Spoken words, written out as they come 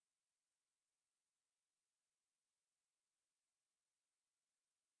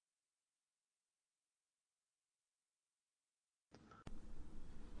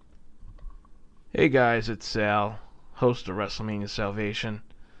Hey guys, it's Sal, host of WrestleMania Sal-Vation.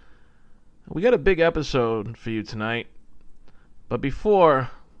 We got a big episode for you tonight, but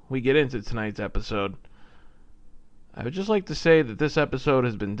before we get into tonight's episode, I would just like to say that this episode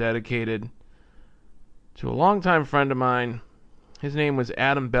has been dedicated to a longtime friend of mine. His name was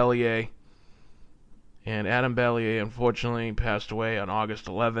Adam Bellier, and Adam Bellier unfortunately passed away on August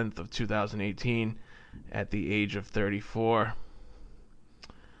 11th of 2018 at the age of 34.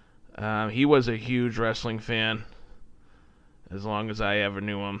 He was a huge wrestling fan as long as I ever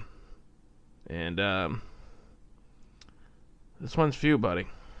knew him. And this one's for you, buddy.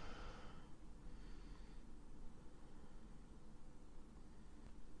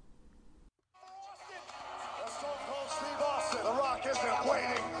 The Rock isn't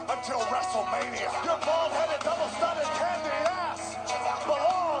waiting until WrestleMania. Your bald-headed, double-studded candy ass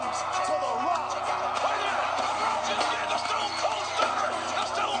belongs to The Rock. Wait a minute! The Rock just did the Stone Cold Stunner! The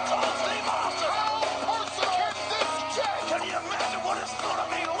Stone Cold Steve Austin! How personal can this get? Can you imagine what it's gonna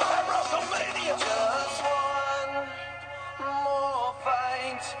be at WrestleMania? Just one more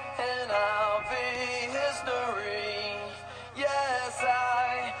fight and I'll be history. Yes,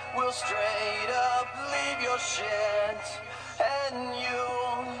 I will straight up leave your shit, and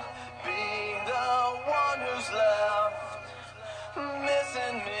you'll be the one who's left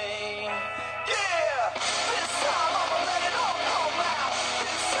missing me. Yeah, this time I'ma let it all come out.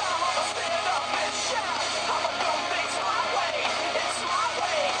 This time I'ma stand up and shout. I'ma do things my way. It's my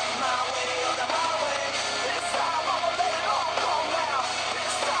way or the highway. This time I'ma let it all come out.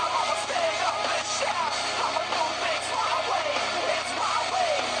 This time I'ma stand up and shout. I'ma do things my way. It's my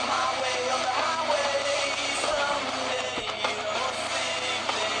way or the highway. Someday you'll see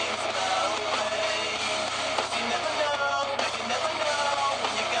things my way. 'Cause you never know when you're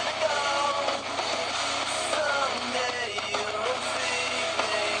gonna go. Someday you'll see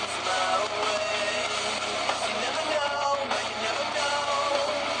things my way. 'Cause you never know.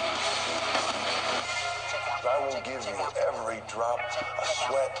 I will give you every drop of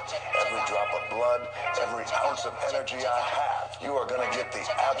sweat, every drop of blood, every ounce of energy I have. You are going to get the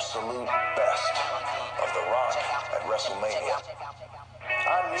absolute best of The Rock at WrestleMania.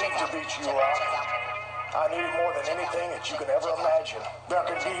 I need to beat you, Rock. I need it more than anything that you could ever imagine. There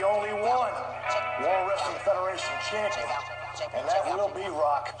can be only one World Wrestling Federation champion, and that will be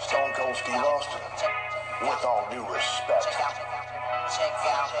Rock, Stone Cold Steve Austin. With all due respect. Check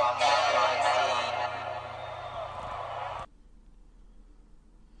out my man.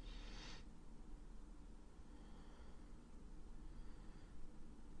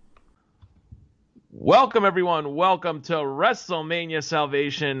 Welcome, everyone. Welcome to WrestleMania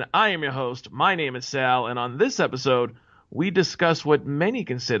Sal-Vation. I am your host. My name is Sal, and on this episode, we discuss what many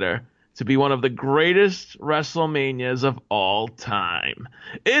consider to be one of the greatest WrestleManias of all time.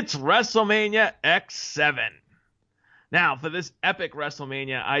 It's WrestleMania X-7. Now, for this epic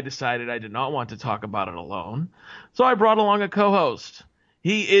WrestleMania, I decided I did not want to talk about it alone, so I brought along a co-host.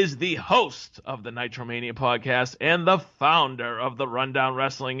 He is the host of the Nitromania podcast and the founder of the Rundown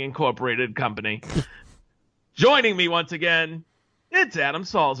Wrestling Incorporated company. Joining me once again, it's Adam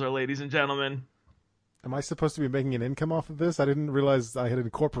Salzer, ladies and gentlemen. Am I supposed to be making an income off of this? I didn't realize I had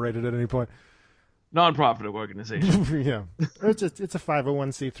incorporated at any point. Non-profit organization. Yeah. It's a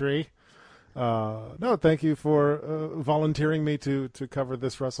 501c3. No, thank you for volunteering me to cover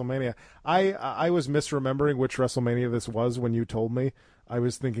this WrestleMania. I was misremembering which WrestleMania this was when you told me. I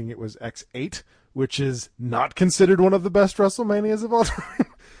was thinking it was X8, which is not considered one of the best WrestleManias of all time. And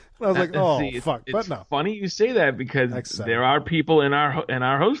I was like, oh, fuck. But no. It's funny you say that because X7. there are people in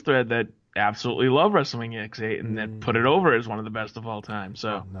our host thread that absolutely love WrestleMania X8 and that put it over as one of the best of all time.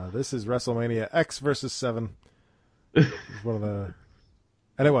 So No, this is WrestleMania X versus 7. It's one of the...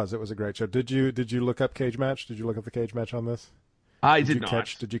 And it was a great show. Did you look up Cage Match? Did you look up the Cage Match on this? I did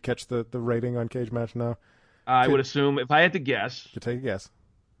not. Did you catch the rating on Cage Match? No. I would assume, if I had to guess, To take a guess.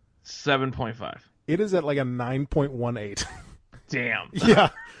 7.5. It is at like a 9.18. Damn. Yeah.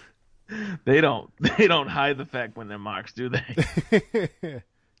 They don't hide the fact when they're marks, do they?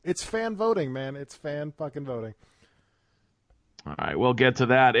 It's fan voting, man. It's fan fucking voting. All right, we'll get to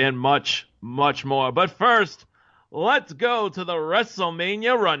that and much, much more. But first, let's go to the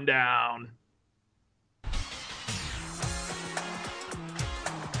WrestleMania rundown.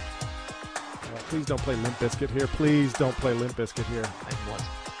 Please don't play Limp Bizkit here. Please don't play Limp Bizkit here. I was.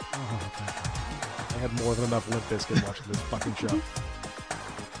 Oh, thank God. I had more than enough Limp Bizkit watching this fucking show.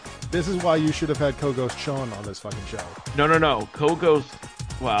 This is why you should have had Co-Ghost Sean on this fucking show. No. Co-Ghost,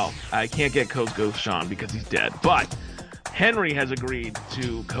 well, I can't get Co-Ghost Sean because he's dead. But Henry has agreed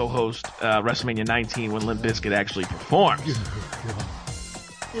to co-host WrestleMania 19 when Limp Bizkit actually performs.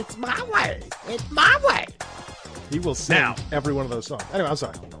 It's my way. It's my way. He will sing Now. every one of those songs. Anyway, I'm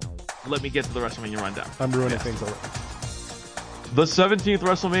sorry. Let me get to the WrestleMania rundown. I'm ruining things already. The 17th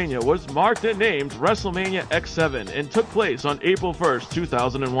WrestleMania was marked and named WrestleMania X-7 and took place on April 1st,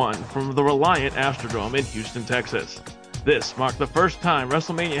 2001 from the Reliant Astrodome in Houston, Texas. This marked the first time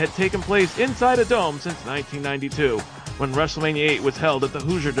WrestleMania had taken place inside a dome since 1992, when WrestleMania 8 was held at the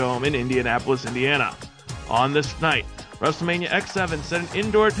Hoosier Dome in Indianapolis, Indiana. On this night, WrestleMania X-7 set an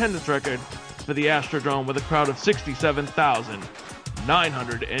indoor attendance record for the Astrodome with a crowd of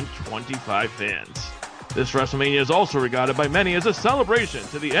 67,925 fans. This WrestleMania is also regarded by many as a celebration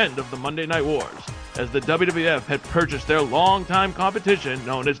to the end of the Monday Night Wars, as the WWF had purchased their longtime competition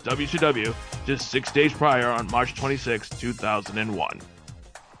known as WCW just 6 days prior on March 26, 2001.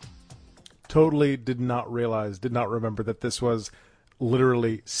 Totally did not remember that this was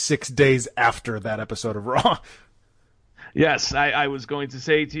literally 6 days after that episode of Raw. Yes, I was going to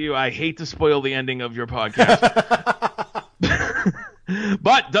say to you, I hate to spoil the ending of your podcast.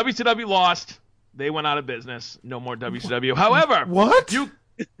 But WCW lost. They went out of business. No more WCW. However, What? You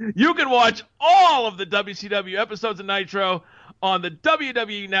can watch all of the WCW episodes of Nitro on the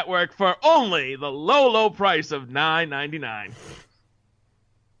WWE Network for only the low price of $9.99.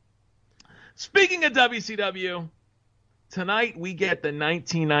 Speaking of WCW, tonight we get the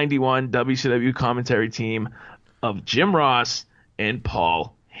 1991 WCW commentary team of Jim Ross and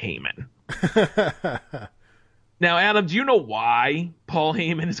Paul Heyman. Now, Adam, do you know why Paul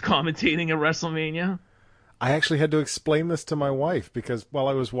Heyman is commentating at WrestleMania? I actually had to explain this to my wife because while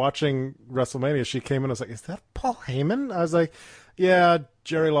I was watching WrestleMania, she came in and was like, "Is that Paul Heyman?" I was like, "Yeah,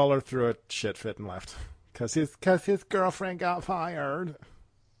 Jerry Lawler threw a shit fit and left because his girlfriend got fired."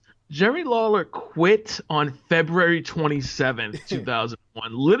 Jerry Lawler quit on February 27th,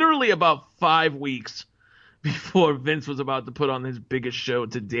 2001, literally about 5 weeks before Vince was about to put on his biggest show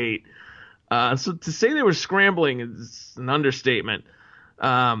to date. So to say they were scrambling is an understatement.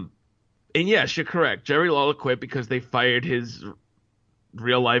 And yes, you're correct. Jerry Lawler quit because they fired his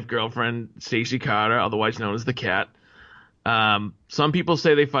real-life girlfriend, Stacey Carter, otherwise known as the Cat. Some people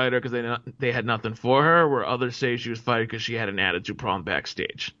say they fired her because they had nothing for her, where others say she was fired because she had an attitude problem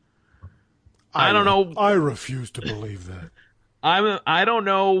backstage. I don't know. I refuse to believe that. I don't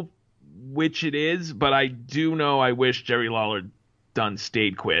know which it is, but I do know I wish Jerry Lawler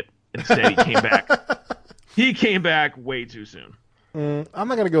quit. Instead, he came back. He came back way too soon. I'm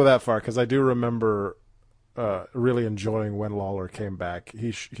not going to go that far because I do remember really enjoying when Lawler came back.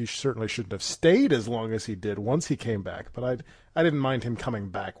 He certainly shouldn't have stayed as long as he did once he came back, but I didn't mind him coming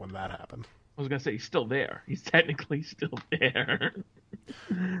back when that happened. I was going to say, he's still there. He's technically still there.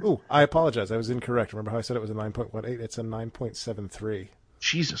 Ooh, I apologize. I was incorrect. Remember how I said it was a 9.18? It's a 9.73.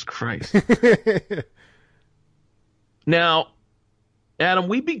 Jesus Christ. Now, Adam,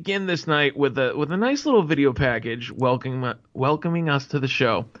 we begin this night with a nice little video package welcoming us to the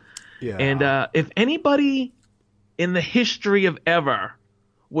show. Yeah. And if anybody in the history of ever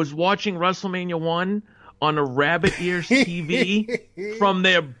was watching WrestleMania 1 on a rabbit ears TV from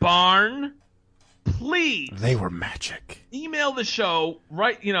their barn, please. They were magic. Email the show,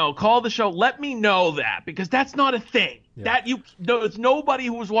 call the show. Let me know that, because that's not a thing. Yeah. It's nobody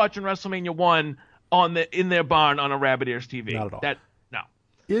who was watching WrestleMania 1 in their barn on a rabbit ears TV. Not at all. No.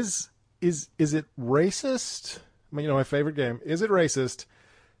 Is it racist? I mean, my favorite game. Is it racist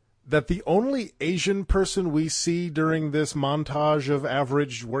that the only Asian person we see during this montage of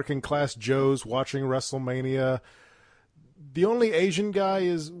average working class Joes watching WrestleMania, the only Asian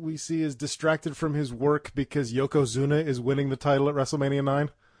guy we see is distracted from his work because Yokozuna is winning the title at WrestleMania 9?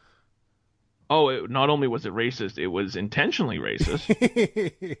 Oh, not only was it racist, it was intentionally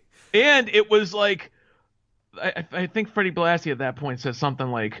racist. And it was like, I think Freddie Blassie at that point says something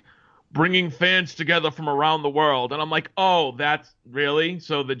like, bringing fans together from around the world. And I'm like, oh, that's really?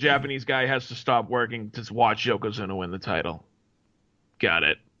 So the Japanese guy has to stop working to watch Yokozuna win the title. Got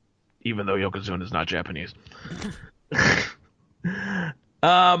it. Even though Yokozuna is not Japanese.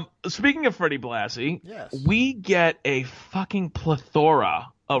 Speaking of Freddie Blassie, yes, we get a fucking plethora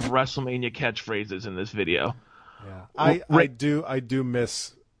of WrestleMania catchphrases in this video. Yeah, I do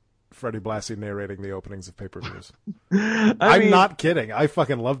miss Freddie Blassie narrating the openings of pay-per-views. I'm not kidding. I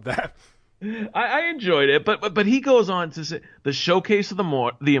fucking loved that. I enjoyed it, but he goes on to say the showcase of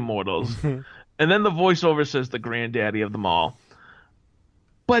the Immortals, and then the voiceover says the granddaddy of them all.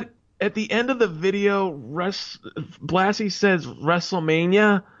 But at the end of the video, Blassie says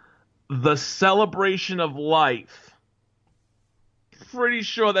WrestleMania, the celebration of life. Pretty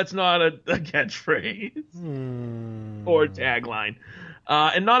sure that's not a catchphrase or a tagline.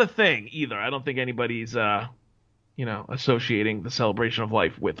 And not a thing either. I don't think anybody's associating the celebration of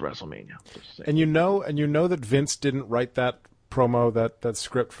life with WrestleMania. And you know that Vince didn't write that promo, that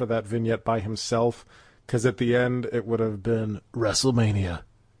script for that vignette by himself, because at the end it would have been WrestleMania.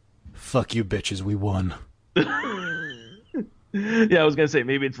 Fuck you bitches, we won. Yeah, I was going to say,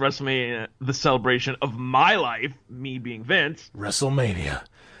 maybe it's WrestleMania, the celebration of my life, me being Vince. WrestleMania,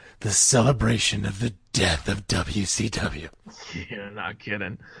 the celebration of the death of WCW. You're not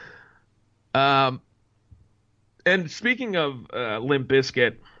kidding. And speaking of Limp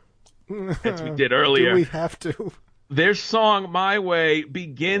Bizkit, as we did earlier, do we have to? Their song "My Way"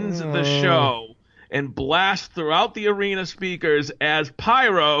 begins the show and blasts throughout the arena speakers as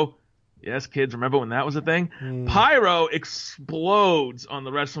pyro. Yes, kids, remember when that was a thing? Pyro explodes on the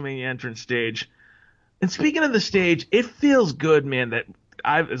WrestleMania entrance stage. And speaking of the stage, it feels good, man, that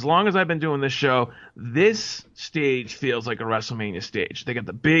as long as I've been doing this show, this stage feels like a WrestleMania stage. They got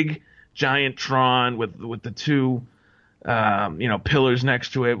the big, giant Tron with the two, pillars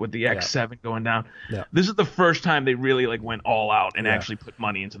next to it with the X-7 going down. Yeah. This is the first time they really went all out and actually put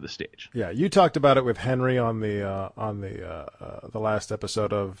money into the stage. Yeah, you talked about it with Henry on the last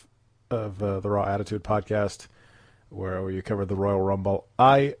episode of the Raw Attitude podcast, where you covered the Royal Rumble.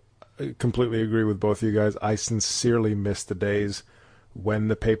 I completely agree with both of you guys. I sincerely miss the days when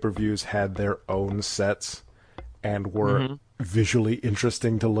the pay-per-views had their own sets and were visually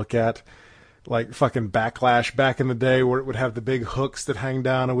interesting to look at. Like fucking Backlash back in the day, where it would have the big hooks that hang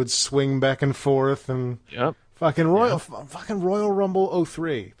down and would swing back and forth, and fucking Royal Rumble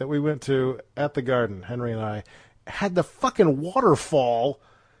 03 that we went to at the Garden, Henry and I, had the fucking waterfall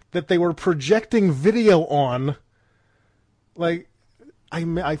that they were projecting video on. Like,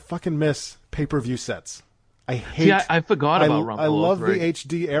 I fucking miss pay-per-view sets. I hate. Yeah, I forgot about Rumble. I love the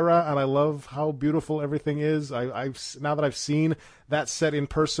HD era, and I love how beautiful everything is. Now that I've seen that set in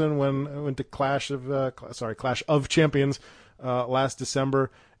person when I went to Clash of Champions last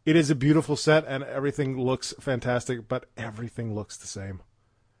December, it is a beautiful set, and everything looks fantastic. But everything looks the same,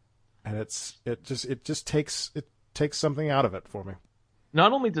 and it just takes something out of it for me.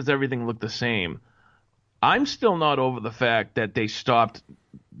 Not only does everything look the same, I'm still not over the fact that they stopped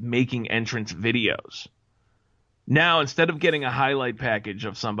making entrance videos. Now, instead of getting a highlight package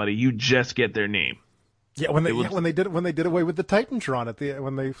of somebody, you just get their name. Yeah, when they did away with the Titantron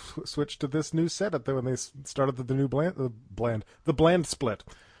when they switched to this new set when they started the new bland split.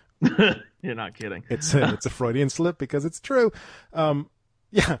 You're not kidding. It's a Freudian slip because it's true. That's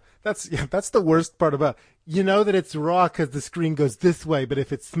the worst part about it. You know that it's Raw because the screen goes this way, but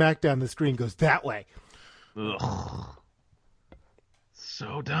if it's SmackDown, the screen goes that way. Ugh.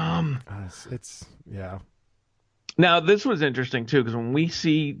 So dumb. Yeah. Now, this was interesting, too, because when we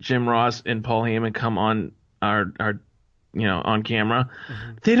see Jim Ross and Paul Heyman come on our on camera,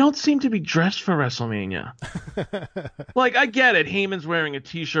 they don't seem to be dressed for WrestleMania. I get it. Heyman's wearing a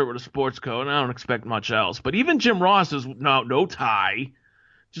T-shirt with a sports coat, and I don't expect much else. But even Jim Ross is no tie.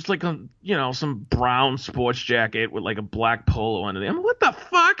 Just some brown sports jacket with a black polo under it. What the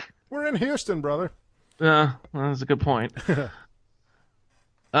fuck? We're in Houston, brother. Well, that's a good point.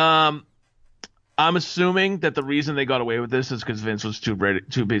 I'm assuming that the reason they got away with this is because Vince was too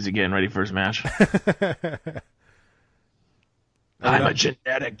busy getting ready for his match. I'm a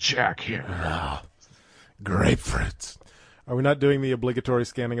genetic jack here. Oh, grapefruits. Are we not doing the obligatory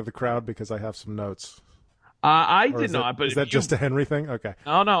scanning of the crowd because I have some notes? I did not. But is that just a Henry thing? Okay.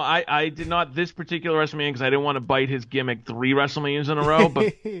 Oh, no, I did not this particular WrestleMania because I didn't want to bite his gimmick 3 WrestleManias in a row.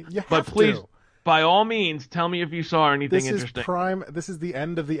 But please, by all means, tell me if you saw anything interesting. This is the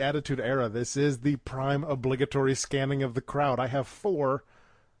end of the Attitude Era. This is the prime obligatory scanning of the crowd. I have 4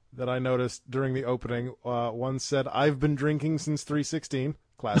 that I noticed during the opening. One said, "I've been drinking since 316."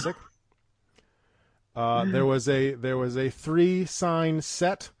 Classic. There was a 3-sign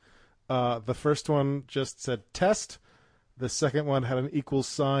set. The first one just said test. The second one had an equals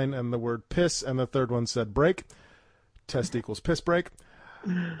sign and the word piss, and the third one said break. Test equals piss break.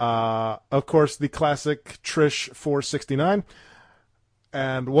 Of course, the classic Trish 469.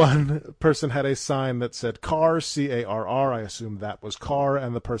 And one person had a sign that said car, C-A-R-R. I assume that was car.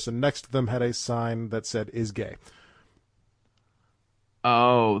 And the person next to them had a sign that said is gay.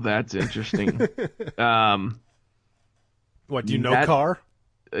 Oh, that's interesting. What, do you know car?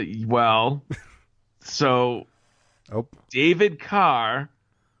 David Carr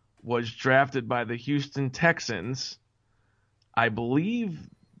was drafted by the Houston Texans, I believe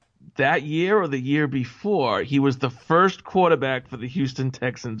that year or the year before. He was the first quarterback for the Houston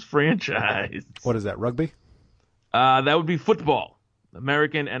Texans franchise. What is that, rugby? That would be football,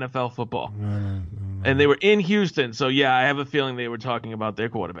 American NFL football. And they were in Houston, so yeah, I have a feeling they were talking about their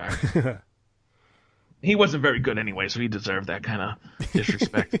quarterback. He wasn't very good anyway, so he deserved that kind of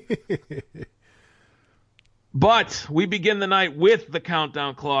disrespect. But we begin the night with the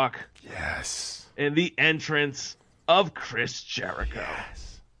countdown clock. Yes. And the entrance of Chris Jericho.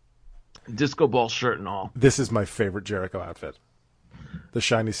 Yes. Disco ball shirt and all. This is my favorite Jericho outfit. The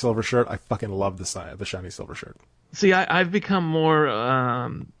shiny silver shirt. I fucking love the shiny silver shirt. See, I've become more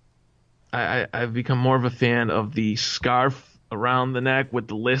I've become more of a fan of the scarf around the neck with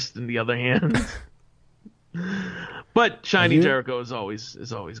the list in the other hand. But shiny Jericho is always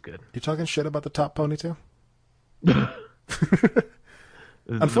good. You talking shit about the top ponytail?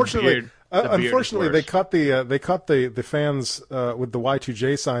 Unfortunately, they caught the fans with the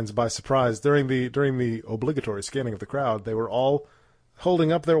Y2J signs by surprise during the obligatory scanning of the crowd. They were all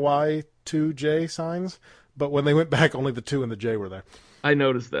holding up their Y2J signs, but when they went back, only the 2 and the J were there. I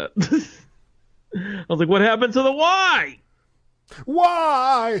noticed that. I was like, "What happened to the Y?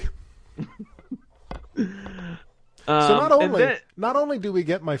 Why?" So not only do we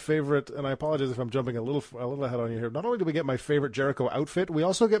get my favorite, and I apologize if I'm jumping a little ahead on you here. Not only do we get my favorite Jericho outfit, we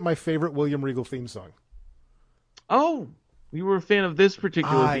also get my favorite William Regal theme song. Oh, you were a fan of this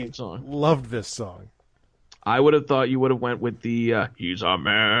particular theme song. I loved this song. I would have thought you would have went with the "He's a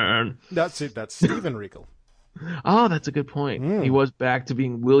Man." That's it. That's Steven Regal. Oh, that's a good point. He was back to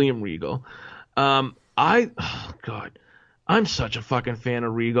being William Regal. Oh God, I'm such a fucking fan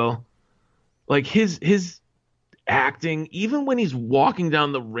of Regal. Like his acting, even when he's walking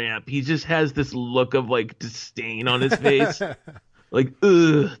down the ramp, he just has this look of like disdain on his face. Like,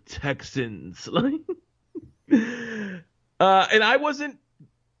 ugh, Texans. Like, and I wasn't,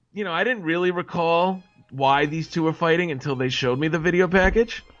 I didn't really recall why these two were fighting until they showed me the video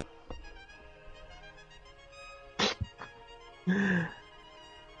package.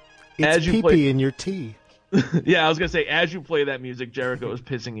 It's pee-pee in your tea. Yeah, I was gonna say, as you play that music, Jericho is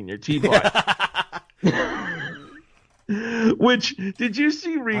pissing in your teapot. Which, did you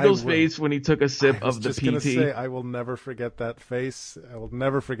see Regal's face when he took a sip of the PT? I was just gonna say, I will never forget that face. I will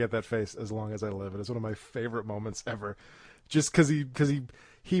never forget that face as long as I live. It is one of my favorite moments ever. Just because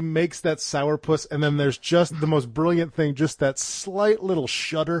he makes that sourpuss, and then there's just the most brilliant thing, just that slight little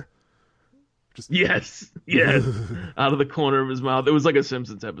shudder. Just yes, out of the corner of his mouth. It was like a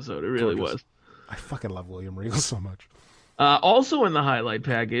Simpsons episode. It really was. I fucking love William Regal so much. Also in the highlight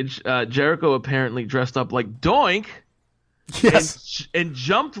package, Jericho apparently dressed up like Doink. Yes. And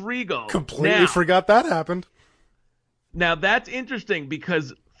jumped Regal. Completely forgot that happened. Now that's interesting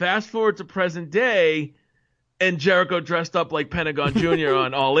because fast forward to present day, and Jericho dressed up like Pentagon Jr.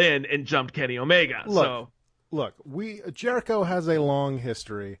 on All In and jumped Kenny Omega. Look, Jericho has a long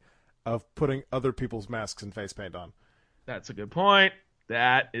history of putting other people's masks and face paint on. That's a good point.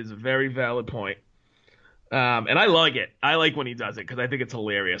 That is a very valid point. And I like it. I like when he does it because I think it's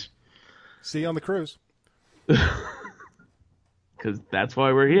hilarious. See you on the cruise. Because that's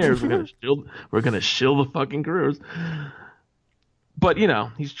why we're here. We're gonna shill the fucking cruise. But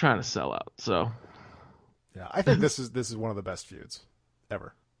he's trying to sell out. So yeah, I think this is one of the best feuds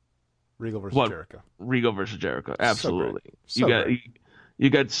ever. Regal versus Jericho. Regal versus Jericho. Absolutely. So you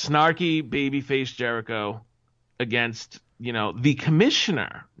got snarky babyface Jericho against the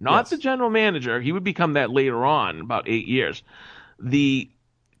commissioner, not the general manager. He would become that later on, about 8 years. The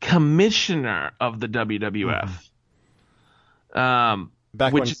commissioner of the WWF.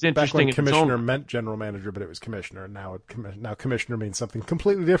 Which is interesting. Back when commissioner meant general manager, but it was commissioner, and now commissioner means something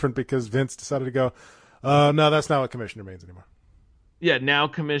completely different because Vince decided to go, no, that's not what commissioner means anymore. Yeah, now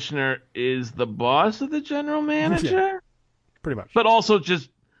commissioner is the boss of the general manager? Yeah, pretty much. But also just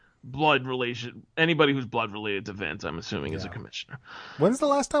blood relation. Anybody who's blood related to Vince, I'm assuming, is a commissioner. When's the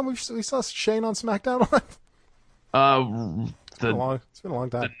last time we saw Shane on SmackDown Live? It's been a long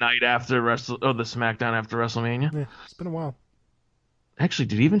time. The night after the SmackDown after WrestleMania. Yeah, it's been a while. Actually,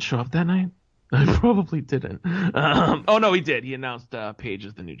 did he even show up that night? I probably didn't. Oh no, he did. He announced Paige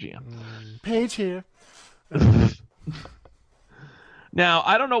as the new GM. Paige here. Now,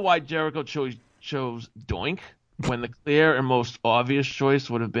 I don't know why Jericho chose Doink when the clear and most obvious choice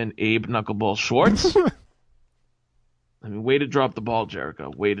would have been Abe Knuckleball Schwartz. I mean, way to drop the ball,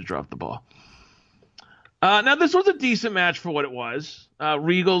 Jericho. Way to drop the ball. Now, this was a decent match for what it was.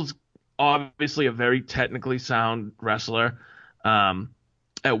 Regal's obviously a very technically sound wrestler.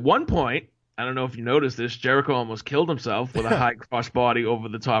 At one point, I don't know if you noticed this, Jericho almost killed himself with a high crossbody over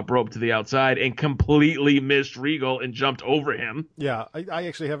the top rope to the outside and completely missed Regal and jumped over him. Yeah, I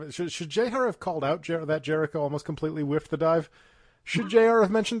actually haven't. Should JR have called out that Jericho almost completely whiffed the dive? Should JR have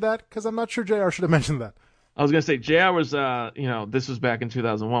mentioned that? Because I'm not sure JR should have mentioned that. I was going to say, JR was, this was back in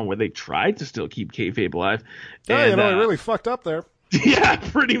 2001 where they tried to still keep kayfabe alive. And, he really fucked up there. Yeah,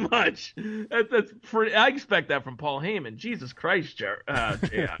 pretty much. That's pretty. I expect that from Paul Heyman. Jesus Christ, JR.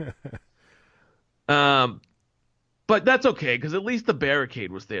 But that's okay because at least the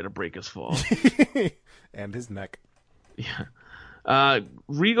barricade was there to break his fall. And his neck. Yeah.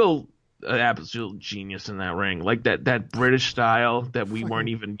 Regal, absolute genius in that ring, like that British style that we weren't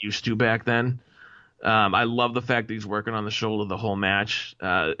even used to back then. I love the fact that he's working on the shoulder the whole match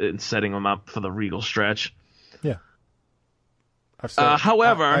and setting him up for the Regal stretch. Yeah.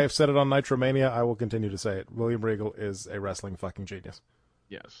 However, I have said it on Nitromania. I will continue to say it. William Regal is a wrestling fucking genius.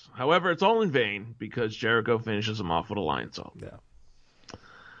 yes. However, it's all in vain because Jericho finishes him off with a lion salt. Yeah.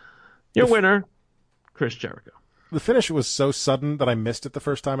 Your winner, Chris Jericho. The finish was so sudden that I missed it the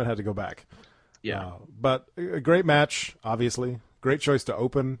first time and had to go back. Yeah. But a great match, obviously. Great choice to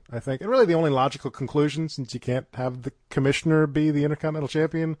open, I think. And really the only logical conclusion, since you can't have the commissioner be the Intercontinental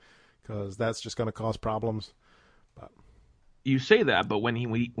Champion, because that's just going to cause problems. But you say that, but when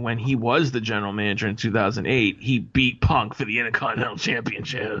he was the general manager in 2008, he beat Punk for the Intercontinental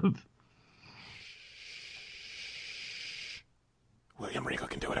Championship. William Regal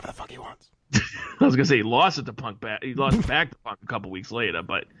can do whatever the fuck he wants. I was gonna say he lost it to Punk back. He lost it back to Punk a couple weeks later,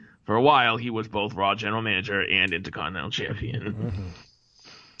 but for a while he was both Raw general manager and Intercontinental Champion. Mm-hmm.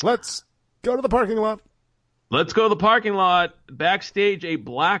 Let's go to the parking lot. Let's go to the parking lot. Backstage, a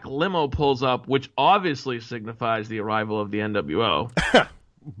black limo pulls up, which obviously signifies the arrival of the NWO.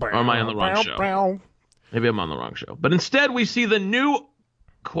 Or am I on the wrong show? Maybe I'm on the wrong show. But instead, we see the new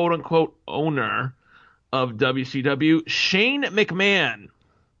quote-unquote owner of WCW, Shane McMahon.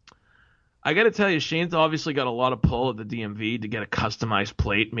 I got to tell you, Shane's obviously got a lot of pull at the DMV to get a customized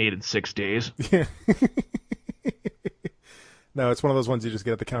plate made in 6 days. Yeah. No, it's one of those ones you just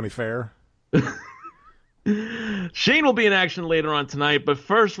get at the county fair. Shane will be in action later on tonight, but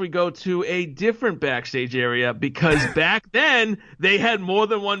first we go to a different backstage area because back then they had more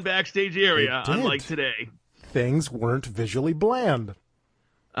than one backstage area, unlike today. Things weren't visually bland.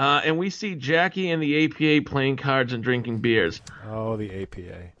 And we see Jackie and the APA playing cards and drinking beers. Oh, the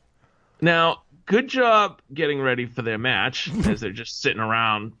APA. Now, good job getting ready for their match as they're just sitting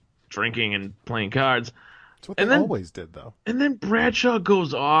around drinking and playing cards. That's what they always did, though. And then Bradshaw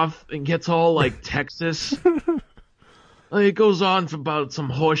goes off and gets all, like, Texas. It goes on about some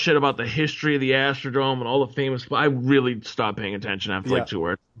horse shit about the history of the Astrodome and all the famous... I really stopped paying attention after, like, 2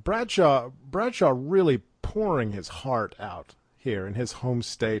 words. Bradshaw really pouring his heart out here in his home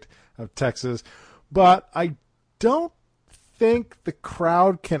state of Texas. But I don't think the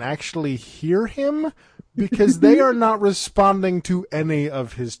crowd can actually hear him because they are not responding to any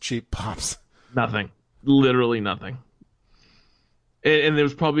of his cheap pops. Nothing. Literally nothing. And it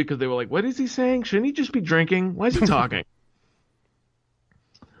was probably because they were like, what is he saying? Shouldn't he just be drinking? Why is he talking?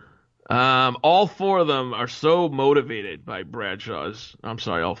 All 4 of them are so motivated by Bradshaw's. I'm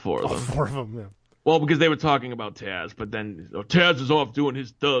sorry, all 4 of them. All 4 of them, yeah. Well, because they were talking about Taz, but then Taz is off doing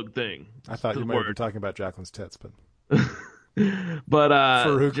his thug thing. I thought you might have been talking about Jacqueline's tits, but... But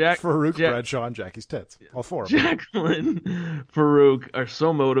Farouk, Bradshaw, and Jackie's tits. All 4 of them. Jacqueline, Farouk are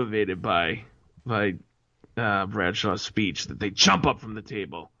so motivated by Bradshaw's speech that they jump up from the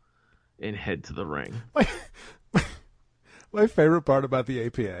table and head to the ring. My favorite part about the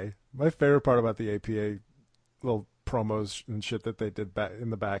APA, little promos and shit that they did back in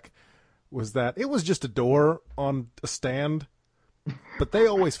the back, was that it was just a door on a stand, but they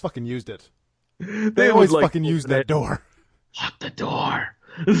always fucking used it. They always fucking used that door. Lock the door.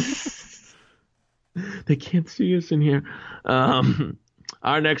 They can't see us in here.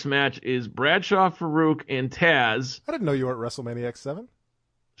 Our next match is Bradshaw, Farouk, and Taz. I didn't know you were at WrestleMania X-7.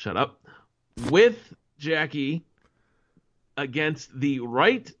 Shut up. With Jackie against the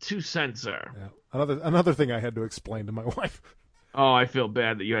right to censor. Yeah. Another thing I had to explain to my wife. Oh, I feel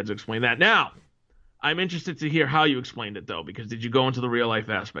bad that you had to explain that. Now, I'm interested to hear how you explained it, though, because did you go into the real-life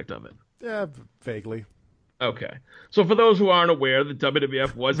aspect of it? Yeah, vaguely. Okay. So for those who aren't aware, the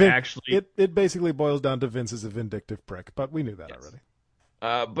WWF was actually... It basically boils down to Vince as a vindictive prick, but we knew that already.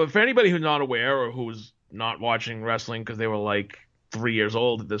 But for anybody who's not aware or who's not watching wrestling because they were like 3 years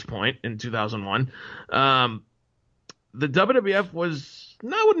old at this point in 2001, the WWF was,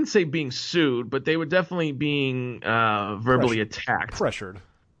 I wouldn't say being sued, but they were definitely being verbally attacked.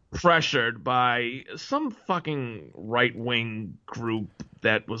 Pressured by some fucking right-wing group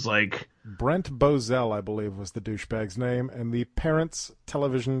that was like... Brent Bozell, I believe, was the douchebag's name, and the Parents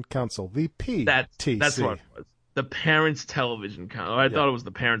Television Council, the PTC. That's what it was. The Parents Television Council. I thought it was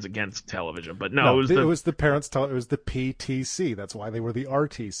the Parents Against Television, but no, it was the Parents. It was the PTC. That's why they were the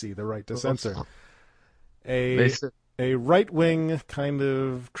RTC, the Right to Censor. A right-wing kind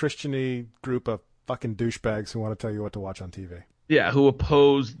of Christian-y group of fucking douchebags who want to tell you what to watch on TV. Yeah, who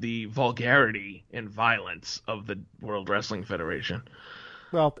opposed the vulgarity and violence of the World Wrestling Federation.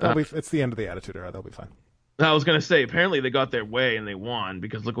 Well, it's the end of the Attitude Era. They'll be fine. I was going to say, apparently they got their way and they won,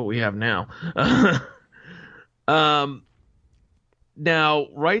 because look what we have now. Now,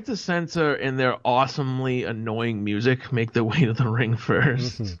 Right to Censor and their awesomely annoying music make their way to the ring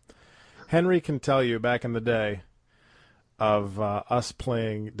first. Mm-hmm. Henry can tell you back in the day of us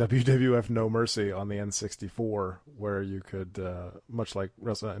playing WWF No Mercy on the N64, where you could, much like in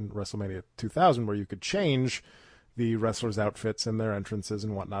WrestleMania 2000, where you could change the wrestlers' outfits and their entrances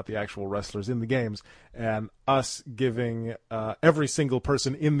and whatnot, the actual wrestlers in the games, and us giving every single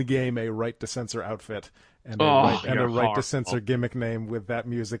person in the game a Right to Censor outfit and a Right to Censor gimmick name with that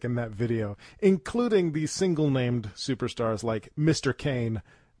music and that video, including the single-named superstars like Mr. Kane,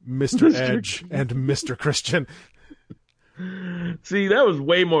 Mr. Edge, and Mr. Christian. See, that was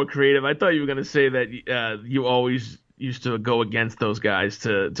way more creative. I thought you were going to say that you always used to go against those guys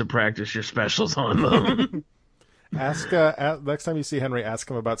to practice your specials on them. Ask next time you see Henry, ask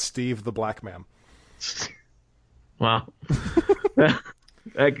him about Steve the Black Man. Wow.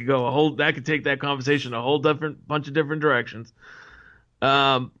 That could take that conversation a whole bunch of different directions.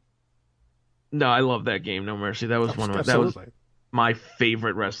 No, I love that game, No Mercy. That was that was my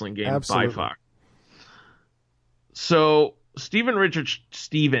favorite wrestling game by far. So Steven Richards,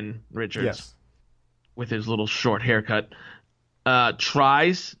 yes, with his little short haircut,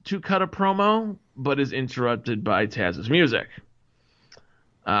 tries to cut a promo, but is interrupted by Taz's music.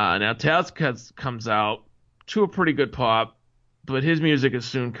 Now Taz comes out to a pretty good pop, but his music is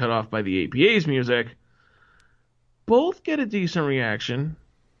soon cut off by the APA's music. Both get a decent reaction.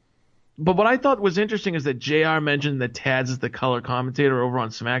 But what I thought was interesting is that JR mentioned that Taz is the color commentator over on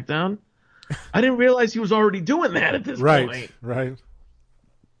SmackDown. I didn't realize he was already doing that at this point. Right.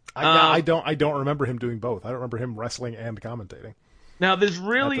 I don't remember him doing both. I don't remember him wrestling and commentating. Now, there's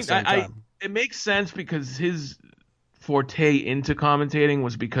really it makes sense because his forte into commentating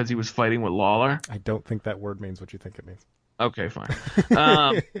was because he was fighting with Lawler. I don't think that word means what you think it means. Okay, fine.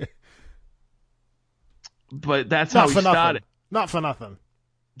 But that's how he started. Not for nothing.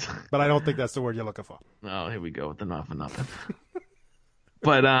 But I don't think that's the word you're looking for. Oh, here we go with the not for nothing.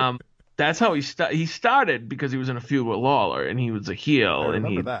 But that's how he started, because he was in a feud with Lawler and he was a heel and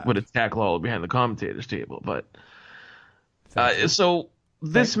he would attack Lawler behind the commentator's table. But so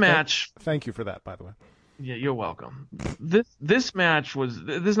this match. Thank you for that, by the way. Yeah, you're welcome. This match was.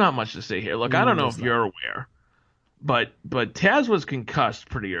 There's not much to say here. Look, I don't know if you're aware, but Taz was concussed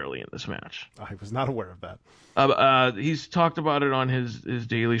pretty early in this match. I was not aware of that. He's talked about it on his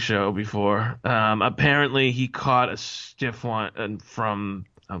daily show before. Apparently, he caught a stiff one from.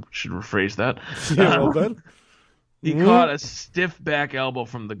 I should rephrase that. Yeah, well done. He caught a stiff back elbow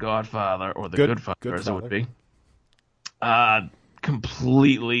from the Godfather, or the Goodfather, as it would be.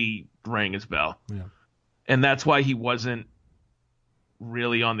 Completely rang his bell. Yeah. And that's why he wasn't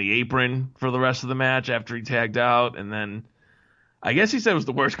really on the apron for the rest of the match after he tagged out. And then I guess he said it was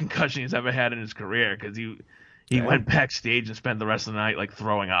the worst concussion he's ever had in his career, because he went backstage and spent the rest of the night like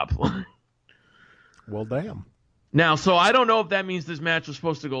throwing up. Well, damn. Now, so I don't know if that means this match was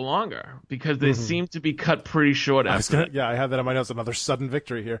supposed to go longer, because they seem to be cut pretty short after. I had that on my notes. Another sudden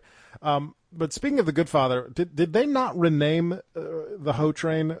victory here. But speaking of the Goodfather, did they not rename the Ho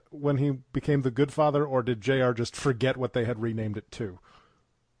Train when he became the Goodfather, or did JR just forget what they had renamed it to?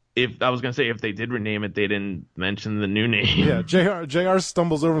 If I was gonna say, if they did rename it, they didn't mention the new name. Yeah, JR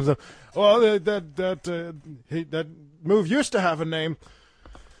stumbles over and says, "Well, that move used to have a name."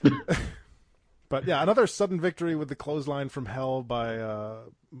 But yeah, another sudden victory with the clothesline from hell by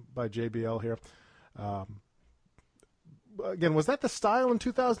JBL here. Again, was that the style in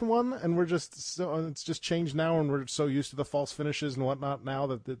 2001? And it's just changed now, and we're so used to the false finishes and whatnot now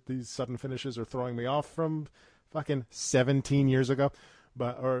that these sudden finishes are throwing me off from fucking 17 years ago.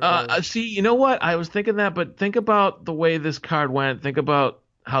 But see, you know what? I was thinking that, but think about the way this card went. Think about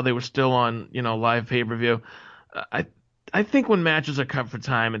how they were still on, live pay-per-view. I think when matches are cut for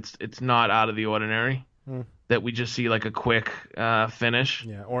time, it's not out of the ordinary that we just see like a quick finish.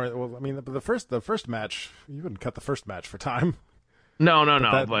 Yeah, the first match, you wouldn't cut the first match for time. No.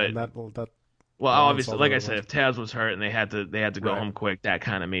 Obviously, like I said, if Taz was hurt and they had to go home quick, that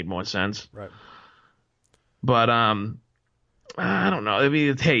kind of made more sense. Right. But I don't know. I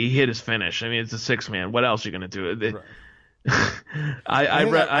mean, hey, he hit his finish. I mean, it's a 6-man. What else are you gonna do? Right.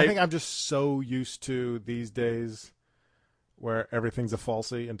 I think I'm just so used to these days where everything's a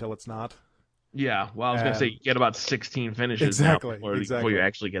falsie until it's not. Yeah, well, I was going to say, you get about 16 finishes exactly, before you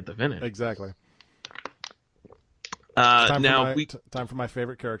actually get the finish. Exactly. Time for my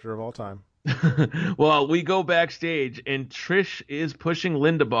favorite character of all time. Well, we go backstage, and Trish is pushing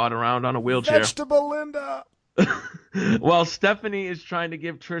Linda Bot around on a wheelchair. Vegetable Linda. While Stephanie is trying to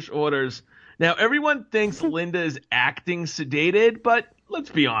give Trish orders. Now, everyone thinks Linda is acting sedated, but let's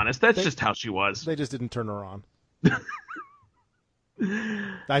be honest, that's just how she was. They just didn't turn her on.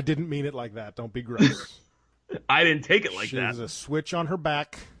 I didn't mean it like that. Don't be gross. I didn't take it like that. There's a switch on her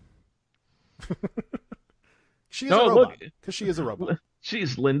back. She is a robot. Because she is a robot.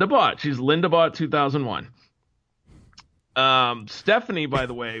 She's Linda Bot. She's Linda Bot 2001. Stephanie, by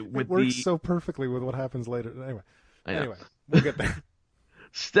the way, with it works so perfectly with what happens later. Anyway, we'll get there.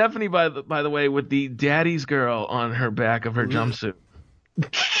 Stephanie, by the way, with the daddy's girl on her back of her jumpsuit. Do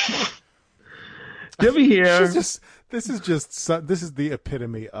you ever hear? This is the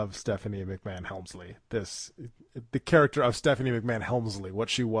epitome of Stephanie McMahon Helmsley. The character of Stephanie McMahon Helmsley, what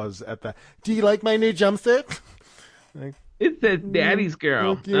she was at the. Do you like my new jumpsuit? Like, it's that daddy's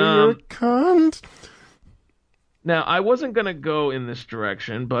girl. You're a cunt. Now, I wasn't going to go in this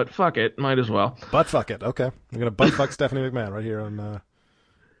direction, but fuck it. Might as well. But fuck it. Okay. I'm going to butt fuck Stephanie McMahon right here on...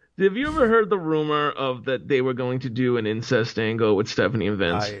 Have you ever heard the rumor of that they were going to do an incest angle with Stephanie and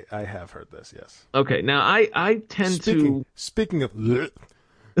Vince? I have heard this, yes. Okay. Now, I tend to... Speaking of...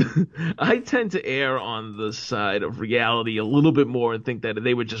 I tend to err on the side of reality a little bit more and think that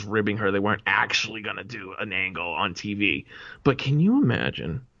they were just ribbing her. They weren't actually going to do an angle on TV. But can you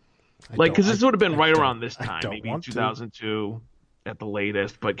imagine... because this would have been right around this time, maybe 2002 at the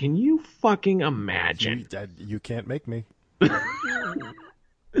latest. But can you fucking imagine? You can't make me.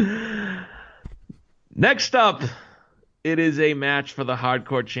 Next up, it is a match for the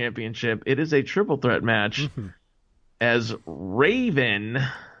Hardcore Championship. It is a triple threat match as Raven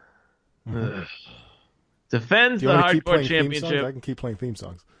defends the Hardcore Championship. I can keep playing theme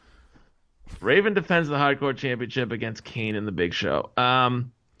songs. Raven defends the Hardcore Championship against Kane and the Big Show.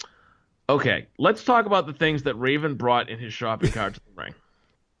 Okay, let's talk about the things that Raven brought in his shopping cart to the ring.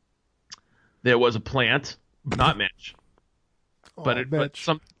 There was a plant, not Mitch, but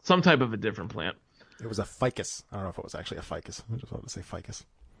some type of a different plant. It was a ficus. I don't know if it was actually a ficus. I just wanted to say ficus.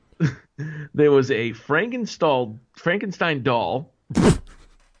 There was a Frankenstein doll.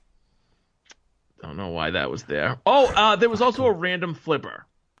 Don't know why that was there. Oh, there was also a random flipper.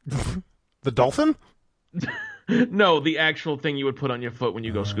 The dolphin? No, the actual thing you would put on your foot when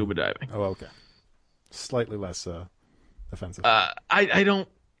you go scuba diving. Oh, okay. Slightly less offensive. I don't...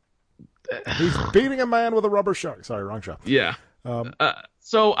 He's beating a man with a rubber shark. Sorry, wrong show. Yeah.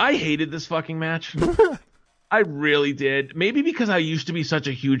 So I hated this fucking match. I really did. Maybe because I used to be such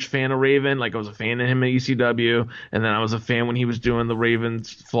a huge fan of Raven. Like, I was a fan of him at ECW, and then I was a fan when he was doing the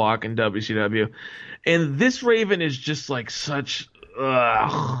Ravens flock in WCW. And this Raven is just like such...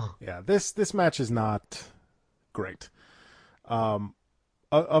 Yeah, this match is not... great. Of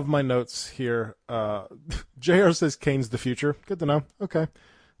my notes here, JR says Kane's the future. Good to know. Okay.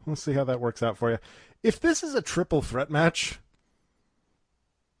 We'll see how that works out for you. If this is a triple threat match,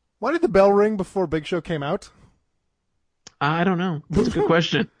 why did the bell ring before Big Show came out? I don't know. That's a good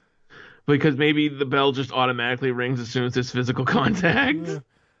question. Because maybe the bell just automatically rings as soon as there's physical contact.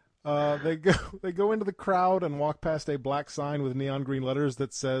 Yeah. They go into the crowd and walk past a black sign with neon green letters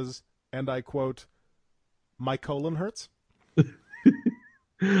that says, and I quote, "My colon hurts."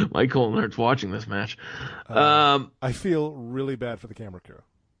 My colon hurts watching this match. I feel really bad for the camera crew.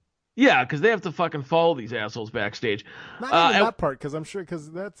 Yeah, because they have to fucking follow these assholes backstage. Not even that part, because I'm sure,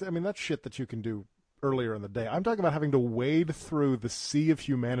 because that's shit that you can do earlier in the day. I'm talking about having to wade through the sea of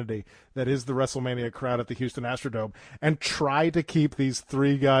humanity that is the WrestleMania crowd at the Houston Astrodome and try to keep these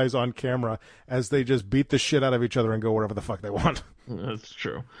three guys on camera as they just beat the shit out of each other and go wherever the fuck they want. That's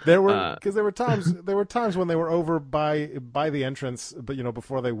true. There were times when they were over by the entrance, but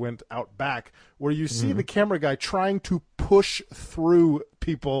before they went out back, where you see the camera guy trying to push through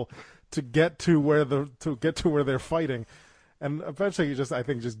people to get to where they're fighting. And eventually he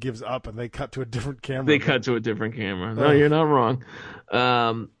just gives up and they cut to a different camera. No, you're not wrong.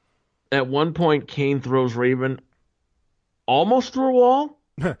 At one point, Kane throws Raven almost through a wall.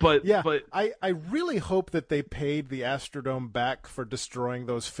 But yeah, but I really hope that they paid the Astrodome back for destroying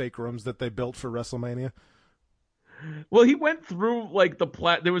those fake rooms that they built for WrestleMania. Well, he went through like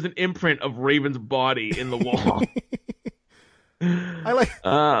there was an imprint of Raven's body in the wall. I like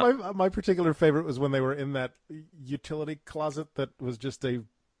my particular favorite was when they were in that utility closet that was just a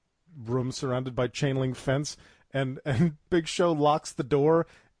room surrounded by chain link fence, and Big Show locks the door,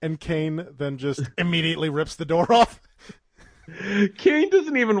 and Kane then just immediately rips the door off. Kane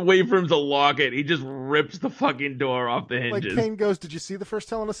doesn't even wait for him to lock it. He just rips the fucking door off the hinges. Like Kane goes, "Did you see the first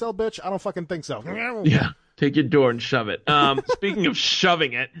Hell in a Cell, bitch? I don't fucking think so." Yeah, take your door and shove it. Speaking of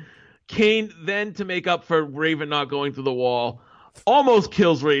shoving it, Kane then, to make up for Raven not going through the wall, almost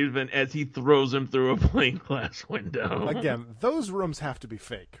kills Raven as he throws him through a plate glass window. Again, those rooms have to be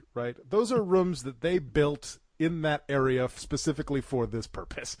fake, right? Those are rooms that they built in that area specifically for this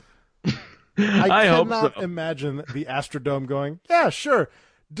purpose. I cannot imagine the Astrodome going, yeah, sure,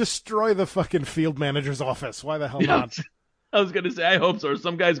 destroy the fucking field manager's office. Why the hell not? I was going to say, I hope so.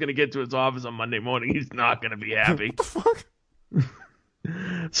 Some guy's going to get to his office on Monday morning. He's not going to be happy. What the fuck?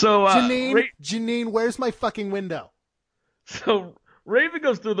 So, Janine, where's my fucking window? So Raven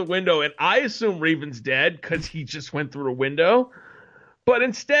goes through the window, and I assume Raven's dead because he just went through a window. But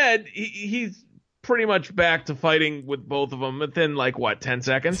instead, he's pretty much back to fighting with both of them within, 10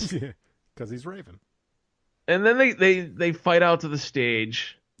 seconds? Because he's Raven. And then they fight out to the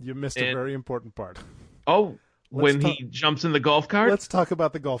stage. You missed a very important part. Oh, he jumps in the golf cart? Let's talk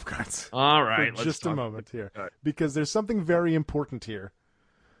about the golf carts. All right. For just a moment here. Because there's something very important here.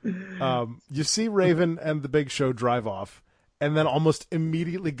 You see Raven and the Big Show drive off, and then almost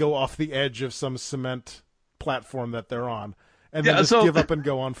immediately go off the edge of some cement platform that they're on, and then give up and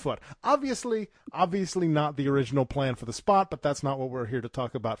go on foot. Obviously not the original plan for the spot, but that's not what we're here to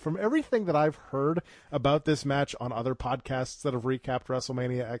talk about. From everything that I've heard about this match on other podcasts that have recapped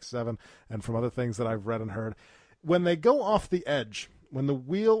WrestleMania X7, and from other things that I've read and heard, when they go off the edge, when the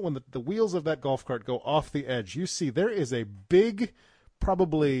wheels of that golf cart go off the edge, you see there is a big,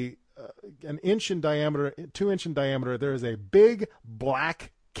 probably an inch in diameter, 2-inch in diameter, there is a big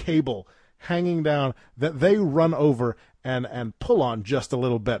black cable hanging down that they run over and pull on just a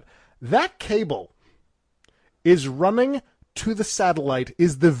little bit. That cable is running to the satellite,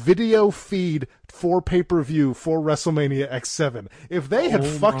 is the video feed for pay-per-view for WrestleMania X7. If they had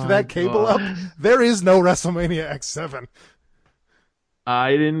fucked that cable up, there is no WrestleMania X7.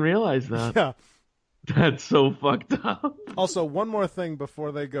 I didn't realize that. Yeah. That's so fucked up. Also, one more thing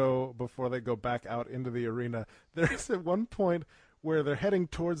before they go back out into the arena. There's at one point where they're heading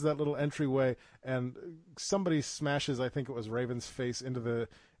towards that little entryway, and somebody smashes, I think it was Raven's face, into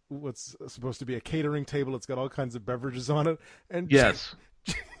what's supposed to be a catering table. It's got all kinds of beverages on it. And yes.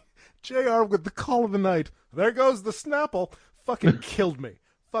 JR with the call of the night, there goes the Snapple, fucking killed me.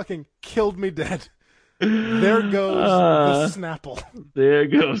 Fucking killed me dead. There goes the Snapple. There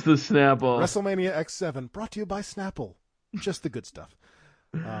goes the Snapple. WrestleMania X7, brought to you by Snapple. Just the good stuff.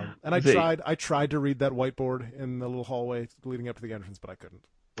 And I tried to read that whiteboard in the little hallway leading up to the entrance, but I couldn't.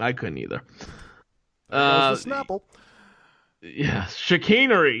 I couldn't either. There goes the Snapple. Yeah,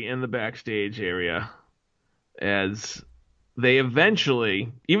 chicanery in the backstage area as they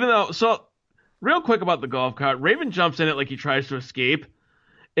eventually, real quick about the golf cart, Raven jumps in it like he tries to escape,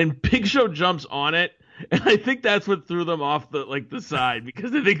 and Big Show jumps on it, and I think that's what threw them off the side,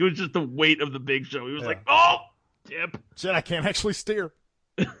 because I think it was just the weight of the Big Show. He was like, oh, tip. Shit, I can't actually steer.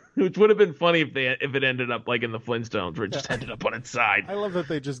 Which would have been funny if it ended up like in the Flintstones, where it just ended up on its side. I love that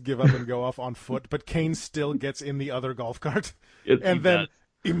they just give up and go off on foot, but Kane still gets in the other golf cart, and then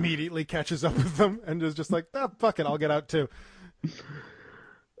immediately catches up with them, and is just like, fuck it, I'll get out too.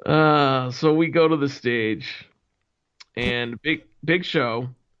 So we go to the stage, and Big Show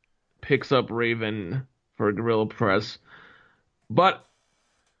picks up Raven for a gorilla press, but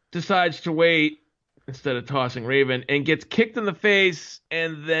decides to wait instead of tossing Raven, and gets kicked in the face,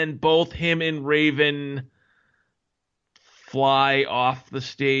 and then both him and Raven fly off the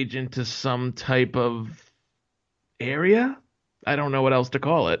stage into some type of area? I don't know what else to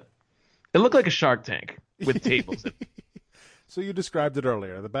call it. It looked like a Shark Tank with tables. So you described it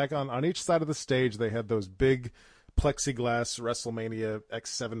earlier. The back on each side of the stage, they had those big plexiglass WrestleMania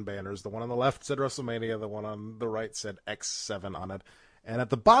X7 banners. The one on the left said WrestleMania, the one on the right said X7 on it. And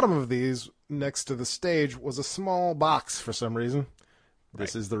at the bottom of these, next to the stage, was a small box for some reason.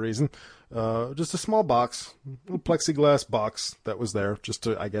 This is the reason. Just a small box, a plexiglass box that was there, just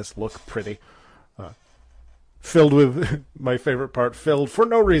to, I guess, look pretty. Filled with, my favorite part, filled for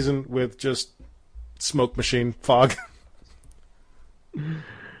no reason with just smoke machine fog.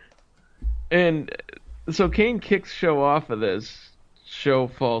 And so Kane kicks Show off of this. Show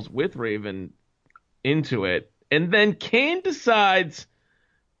falls with Raven into it. And then Kane decides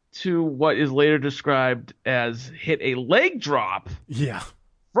to what is later described as hit a leg drop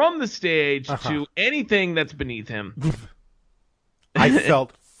from the stage to anything that's beneath him. I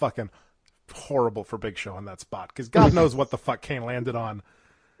felt fucking horrible for Big Show in that spot, because God knows what the fuck Kane landed on.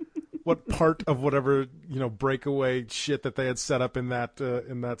 What part of whatever, breakaway shit that they had set up in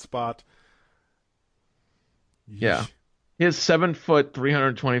that spot. Yeah. His 7 foot,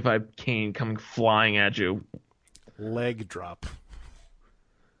 325 Kane coming flying at you. Leg drop.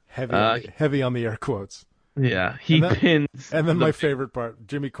 Heavy on the air quotes. Yeah, he pins. And then my favorite part,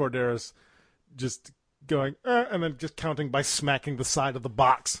 Jimmy Corderas just going, and then just counting by smacking the side of the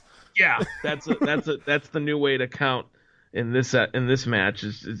box. Yeah, that's the new way to count in this match.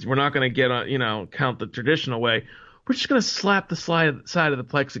 Is we're not going to get on count the traditional way. We're just going to slap the side of the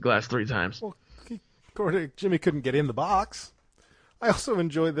plexiglass 3 times. Well, Jimmy couldn't get in the box. I also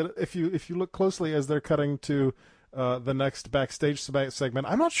enjoy that if you look closely as they're cutting to the next backstage segment,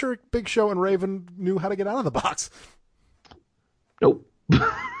 I'm not sure Big Show and Raven knew how to get out of the box. Nope.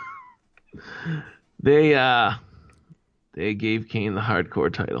 They gave Kane the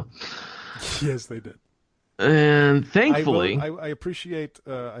hardcore title. Yes, they did. And thankfully, I appreciate.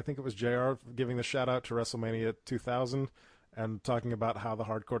 I think it was JR giving the shout out to WrestleMania 2000 and talking about how the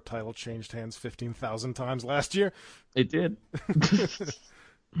hardcore title changed hands 15,000 times last year. It did.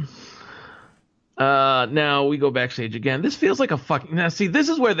 Now we go backstage again. This feels like a fucking. Now, see, this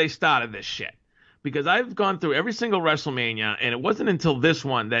is where they started this shit. Because I've gone through every single WrestleMania, and it wasn't until this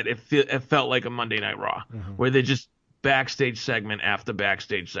one that it felt like a Monday Night Raw, where they just backstage segment after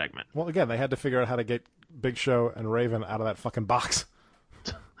backstage segment. Well, again, they had to figure out how to get Big Show and Raven out of that fucking box.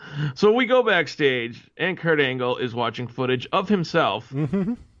 So we go backstage, and Kurt Angle is watching footage of himself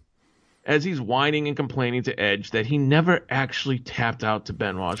as he's whining and complaining to Edge that he never actually tapped out to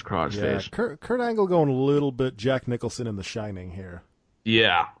Benoit's crossface. Yeah, Kurt Angle going a little bit Jack Nicholson in The Shining here.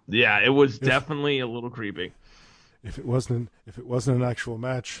 Yeah, it was definitely a little creepy. If it wasn't an actual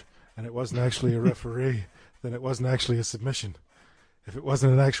match and it wasn't actually a referee, then it wasn't actually a submission. If it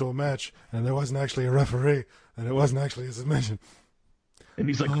wasn't an actual match and there wasn't actually a referee, then it wasn't actually a submission. And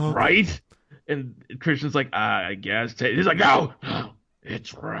he's like, right? And Christian's like, I guess. He's like, no,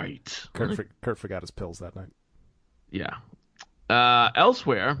 it's right. Kurt forgot his pills that night. Yeah.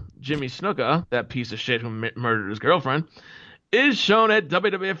 Elsewhere, Jimmy Snuka, that piece of shit who murdered his girlfriend, is shown at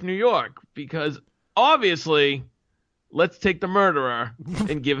WWF New York because obviously, let's take the murderer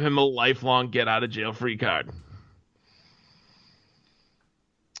and give him a lifelong get-out-of-jail-free card.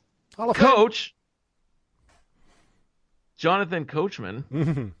 Coach Jonathan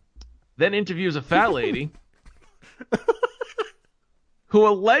Coachman then interviews a fat lady who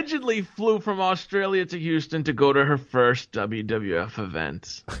allegedly flew from Australia to Houston to go to her first WWF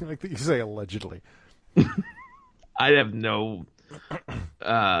event. I like that you say allegedly. I have no.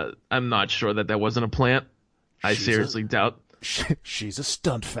 I'm not sure that wasn't a plant. I seriously doubt. She's a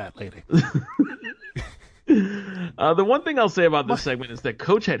stunt fat lady. The one thing I'll say about this segment is that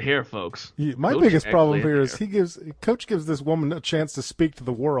Coach had hair, folks. My biggest problem here is Coach gives this woman a chance to speak to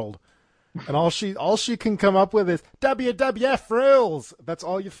the world, and all she can come up with is WWF rules. That's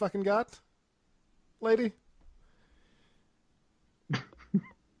all you fucking got, lady.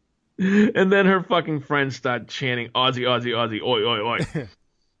 And then her fucking friends start chanting Aussie, Aussie, Aussie, oi, oi, oi.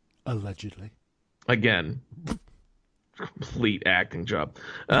 Allegedly. Again. Complete acting job.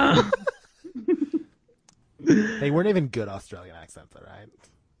 They weren't even good Australian accents, all right?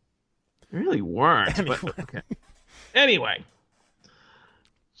 They really weren't. Anyway. But, okay. Anyway.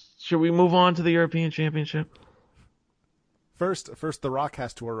 Should we move on to the European Championship? First, The Rock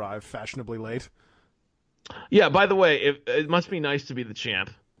has to arrive fashionably late. Yeah, by the way, it must be nice to be the champ.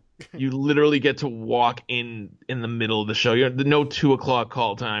 You literally get to walk in the middle of the show. You're no 2:00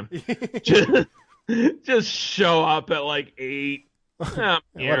 call time. just show up at like 8. What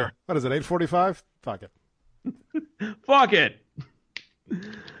is it? 8:45? Fuck it. Fuck it.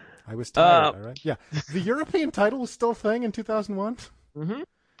 I was tired. All right. Yeah. The European title was still a thing in 2001. Mm-hmm.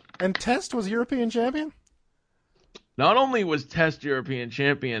 And Test was European champion. Not only was Test European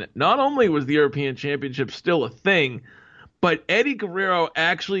champion, not only was the European Championship still a thing, but Eddie Guerrero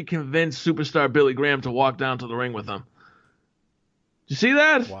actually convinced superstar Billy Graham to walk down to the ring with him. Did you see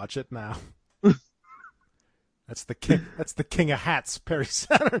that? Watch it now. That's the king. That's the king of hats, Perry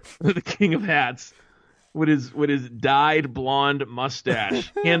Saturn. The king of hats, with his dyed blonde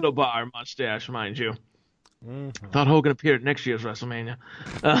mustache, handlebar mustache, mind you. Mm-hmm. Thought Hogan appeared at next year's WrestleMania.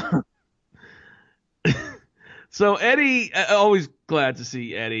 So Eddie, always glad to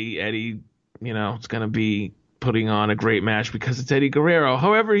see Eddie. Eddie, it's going to be putting on a great match because it's Eddie Guerrero.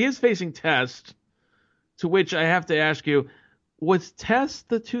 However, he is facing Test, to which I have to ask you, was Test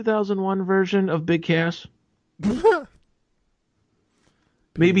the 2001 version of Big Cass?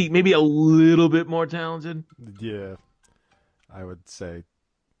 Maybe a little bit more talented. Yeah, I would say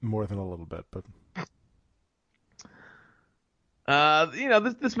more than a little bit, but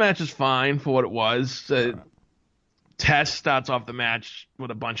this match is fine for what it was. Test starts off the match with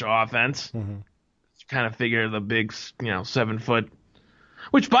a bunch of offense. Mm-hmm. Kind of figure the big, 7 foot.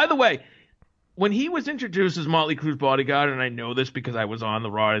 Which, by the way, when he was introduced as Motley Crue's bodyguard, and I know this because I was on the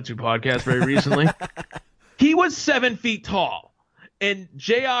Raw Attitude podcast very recently. He was 7 feet tall, and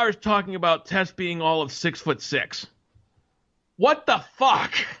JR is talking about Test being all of 6'6". What the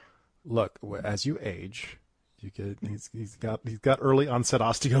fuck? Look, as you age, he's got early onset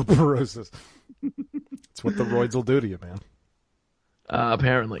osteoporosis. It's what the roids will do to you, man.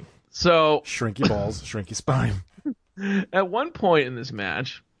 Apparently. So shrinky balls, shrinky spine. At one point in this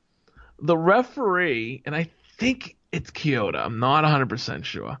match, the referee, and I think it's Kyoto, I'm not 100%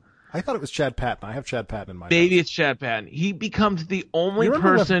 sure. I thought it was Chad Patton. I have Chad Patton in my Maybe notes. It's Chad Patton. He becomes the only you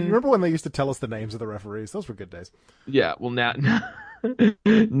person. You remember when they used to tell us the names of the referees? Those were good days. Yeah. Well,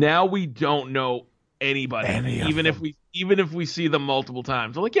 now we don't know anybody, even if we see them multiple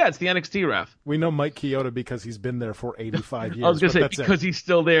times. We're like, yeah, it's the NXT ref. We know Mike Kyoto because he's been there for 85 years. I was gonna say because he's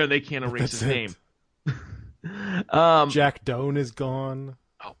still there and they can't erase his name. Jack Doan is gone.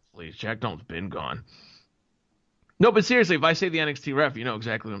 Oh please, Jack Doan's been gone. No, but seriously, if I say the NXT ref, you know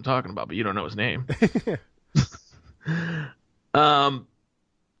exactly what I'm talking about, but you don't know his name.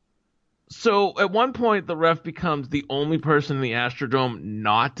 So at one point, the ref becomes the only person in the Astrodome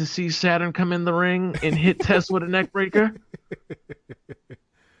not to see Saturn come in the ring and hit Test with a neck breaker.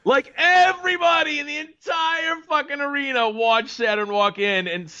 Like everybody in the entire fucking arena watched Saturn walk in,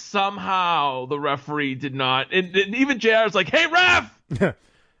 and somehow the referee did not. And even JR's like, "Hey, ref!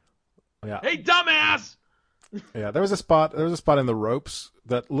 Yeah. Hey, dumbass!" Yeah, there was a spot in the ropes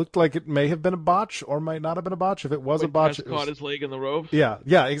that looked like it may have been a botch or might not have been a botch. If it was a botch, Test caught his leg in the ropes. Yeah,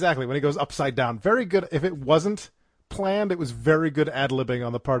 exactly. When he goes upside down, very good. If it wasn't planned, it was very good ad-libbing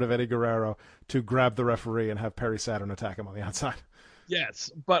on the part of Eddie Guerrero to grab the referee and have Perry Saturn attack him on the outside. Yes,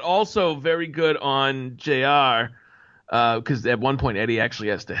 but also very good on JR because at one point Eddie actually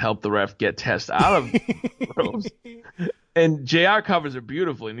has to help the ref get Test out of the ropes. And JR covers it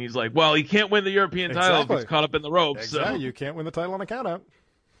beautifully, and he's like, well, he can't win the European title if he's caught up in the ropes. Exactly. So. You can't win the title on a count-out.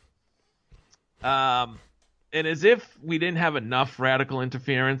 And as if we didn't have enough radical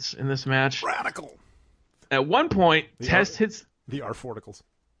interference in this match. Radical! At one point, Test hits... The R-forticles.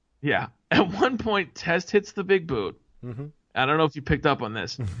 Yeah. At one point, Test hits the big boot. Mm-hmm. I don't know if you picked up on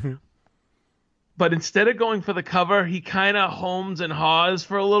this. But instead of going for the cover, he kind of homes and haws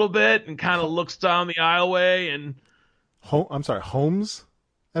for a little bit and kind of looks down the aisleway and... I'm sorry, Holmes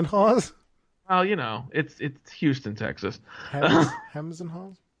and Hawes? Well, you know, it's Houston, Texas. Hems and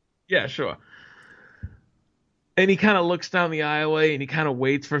Hawes? Yeah, sure. And he kind of looks down the aisleway and he kind of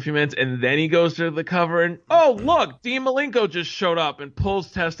waits for a few minutes and then he goes to the cover and, oh, look, Dean Malenko just showed up and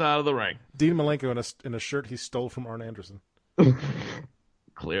pulls Test out of the ring. Dean Malenko in a shirt he stole from Arn Anderson.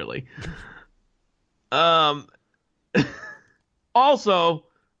 Clearly. Also,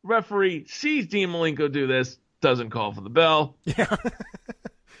 referee sees Dean Malenko do this, doesn't call for the bell. Yeah.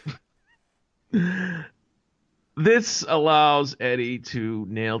 This allows Eddie to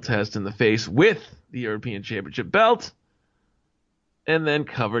nail Test in the face with the European Championship belt and then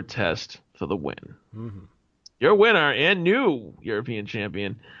cover Test for the win. Mm-hmm. Your winner and new European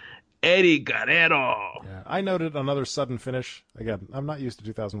champion, Eddie Guerrero. Yeah, I noted another sudden finish. Again, I'm not used to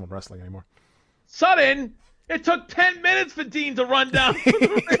 2001 wrestling anymore. Sudden? It took 10 minutes for Dean to run down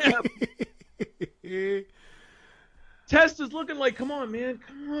the ramp. Test is looking like, come on, man.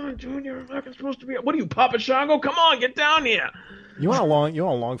 Come on, Junior. I'm fucking supposed to be... What are you, Papa Shango? Come on, get down here. You want a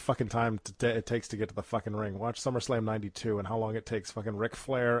long fucking time it takes to get to the fucking ring. Watch SummerSlam 92 and how long it takes fucking Ric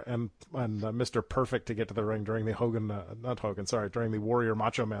Flair and Mr. Perfect to get to the ring during the during the Warrior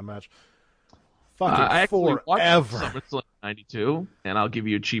Macho Man match. Fucking I actually forever. Watched SummerSlam 92, and I'll give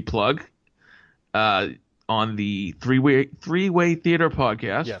you a cheap plug. On the three-way theater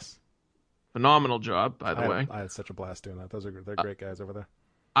podcast. Yes. Phenomenal job, by the way. I had such a blast doing that. They're great guys over there.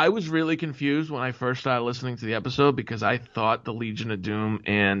 I was really confused when I first started listening to the episode because I thought the Legion of Doom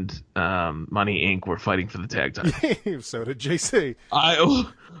and Money Inc. were fighting for the tag title. So did JC.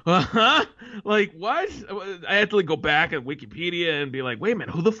 Like, what? I had to go back at Wikipedia and be like, wait a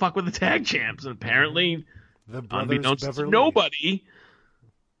minute, who the fuck were the tag champs? And apparently, unbeknownst to nobody,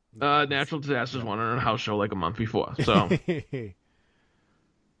 Natural Disasters won on a house show like a month before. So...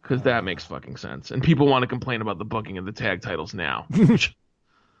 Because that makes fucking sense. And people want to complain about the booking of the tag titles now.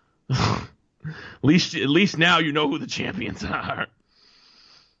 At least now you know who the champions are.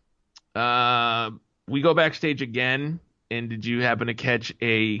 We go backstage again. And did you happen to catch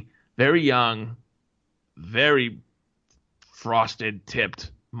a very young, very frosted, tipped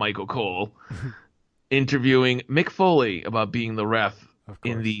Michael Cole interviewing Mick Foley about being the ref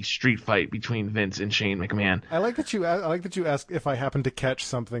in the street fight between Vince and Shane McMahon? I like that you asked if I happened to catch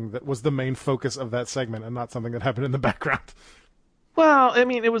something that was the main focus of that segment and not something that happened in the background. Well, I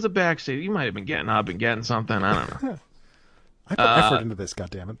mean, it was a backstage. You might have been getting up and getting something. I don't know. I put effort into this,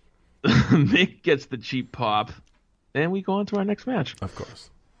 goddammit. Mick gets the cheap pop, and we go on to our next match. Of course.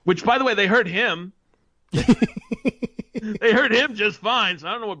 Which, by the way, they hurt him. They hurt him just fine, so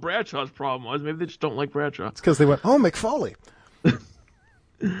I don't know what Bradshaw's problem was. Maybe they just don't like Bradshaw. It's because they went, oh, McFoley.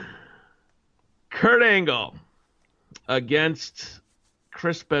 Kurt Angle against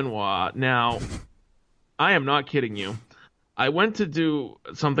Chris Benoit. Now, I am not kidding you. I went to do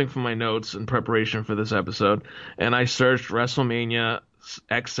something for my notes in preparation for this episode, and I searched WrestleMania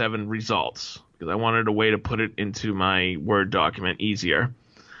X-7 results because I wanted a way to put it into my Word document easier.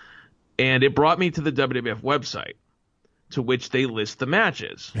 And it brought me to the WWF website, to which they list the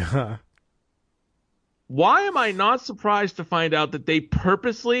matches. Why am I not surprised to find out that they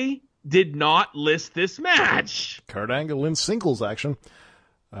purposely did not list this match? Kurt Angle in singles action.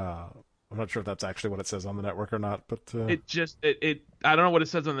 I'm not sure if that's actually what it says on the network or not, but I don't know what it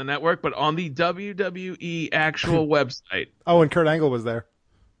says on the network, but on the WWE actual website. Oh, and Kurt Angle was there.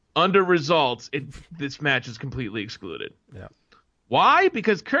 Under results, this match is completely excluded. Yeah. Why?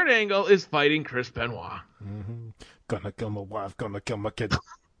 Because Kurt Angle is fighting Chris Benoit. Mm-hmm. Gonna kill my wife, gonna kill my kid.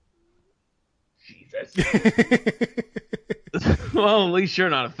 Jesus. Well, at least you're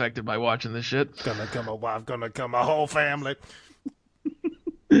not affected by watching this shit. Gonna kill my wife, gonna kill my whole family.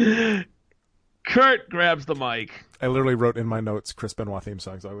 Kurt grabs the mic. I literally wrote in my notes Chris Benoit theme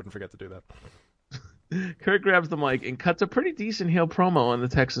song, so I wouldn't forget to do that. Kurt grabs the mic and cuts a pretty decent heel promo on the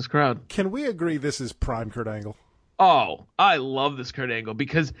Texas crowd. Can we agree this is prime Kurt Angle? Oh, I love this Kurt Angle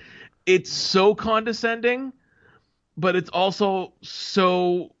because it's so condescending, but it's also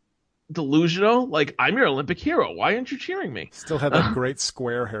so delusional. Like, I'm your Olympic hero. Why aren't you cheering me? Still had that great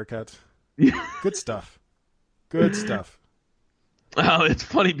square haircut. Yeah. Good stuff. Good stuff. Oh, it's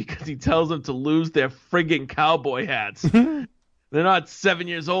funny because he tells them to lose their friggin' cowboy hats. They're not 7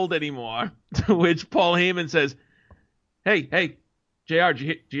 years old anymore. To which Paul Heyman says, Hey, JR, did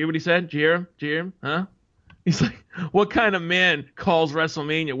you hear what he said? Did you hear him? Did you hear him? Huh? He's like, what kind of man calls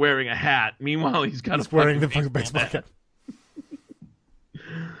WrestleMania wearing a hat? Meanwhile, he's wearing the fucking baseball cap.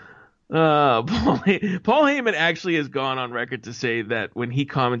 Paul Heyman actually has gone on record to say that when he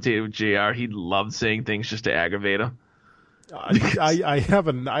commentated with JR, he loved saying things just to aggravate him.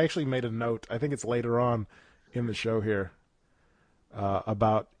 I actually made a note. I think it's later on in the show here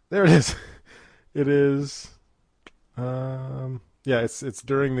about. There it is. It is. It's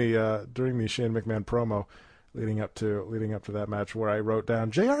during the Shane McMahon promo leading up to that match where I wrote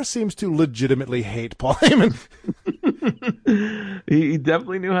down JR seems to legitimately hate Paul Heyman. He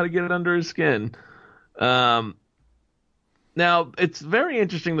definitely knew how to get it under his skin. Now, it's very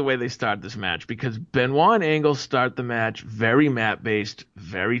interesting the way they start this match because Benoit and Angle start the match very mat-based,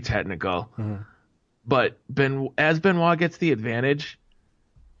 very technical. Mm-hmm. But as Benoit gets the advantage,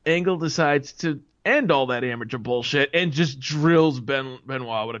 Angle decides to end all that amateur bullshit and just drills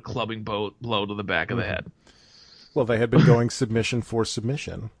Benoit with a clubbing blow to the back of the head. Well, they had been going submission for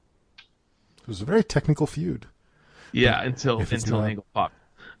submission. It was a very technical feud. Yeah, until Angle popped.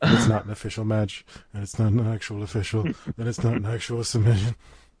 If it's not an official match, and it's not an actual official, then it's not an actual submission.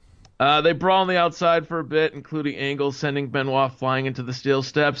 They brawl on the outside for a bit, including Angle sending Benoit flying into the steel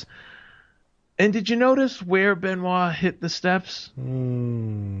steps. And did you notice where Benoit hit the steps? Go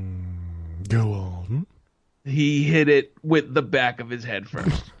on. He hit it with the back of his head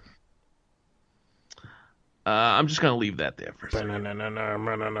first. I'm just going to leave that there for a second.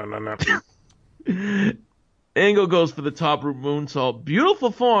 Angle goes for the top rope moonsault.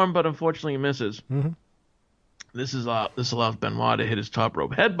 Beautiful form, but unfortunately he misses. Mm-hmm. This allows Benoit to hit his top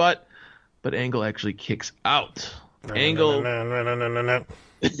rope headbutt, but Angle actually kicks out. Angle...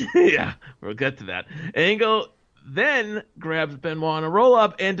 Yeah, we'll get to that. Angle then grabs Benoit on a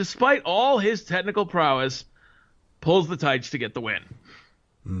roll-up, and despite all his technical prowess, pulls the tights to get the win.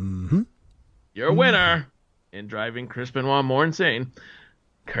 Mm-hmm. Your winner, in driving Chris Benoit more insane,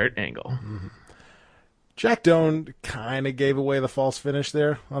 Kurt Angle. Mm-hmm. Jack Doan kind of gave away the false finish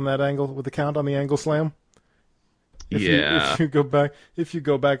there on that angle with the count on the angle slam. If you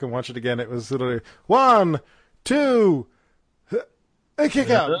go back and watch it again, it was literally 1, 2, a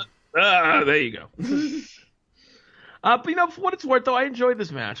kick out. There you go. But for what it's worth, though, I enjoyed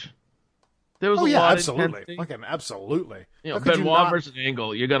this match. There was a lot absolutely. of intensity. Fucking absolutely. Benoit versus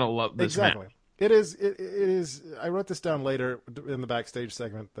Angle, you're gonna love this exactly. match. It is. I wrote this down later in the backstage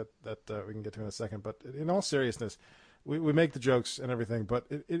segment that we can get to in a second. But in all seriousness, we make the jokes and everything, but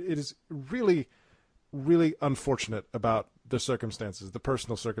it is really, really unfortunate about the circumstances, the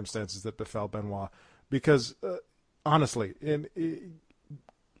personal circumstances that befell Benoit. Because honestly,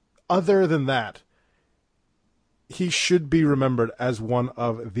 other than that, he should be remembered as one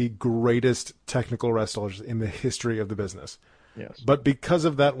of the greatest technical wrestlers in the history of the business. Yes. But because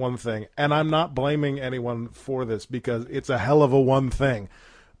of that one thing, and I'm not blaming anyone for this because it's a hell of a one thing.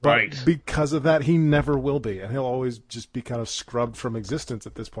 But Right. because of that, he never will be, and he'll always just be kind of scrubbed from existence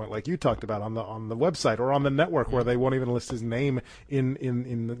at this point, like you talked about on the website or on the network, where they won't even list his name in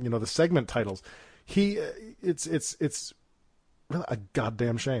the segment titles. It's really a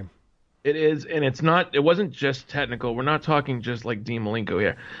goddamn shame. It is, and it wasn't just technical. We're not talking just like Dean Malenko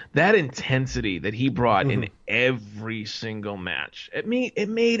here. That intensity that he brought in every single match, it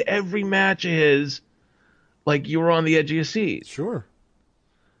made every match of his like you were on the edge of your seat. Sure.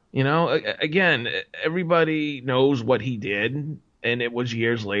 You know, again, everybody knows what he did, and it was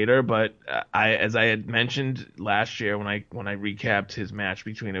years later. But as I had mentioned last year when I recapped his match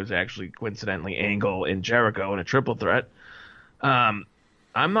between, it was actually coincidentally Angle and Jericho in a triple threat.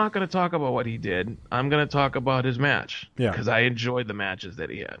 I'm not going to talk about what he did. I'm going to talk about his match. Yeah. Because I enjoyed the matches that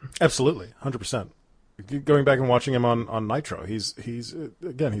he had. Absolutely, 100%. Going back and watching him on Nitro, he's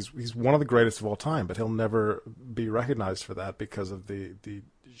one of the greatest of all time, but he'll never be recognized for that because of the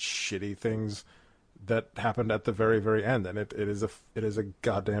shitty things that happened at the very, very end, and it is a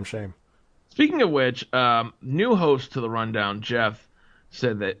goddamn shame. Speaking of which, new host to the Rundown, Jeff,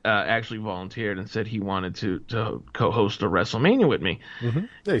 said that actually volunteered and said he wanted to co-host a WrestleMania with me. Mm-hmm.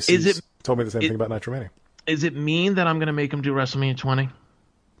 Yeah, he's told me the same thing about Nitromania. Is it mean that I'm going to make him do WrestleMania 20?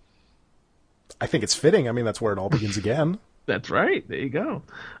 I think it's fitting. I mean, that's where it all begins again. That's right. There you go.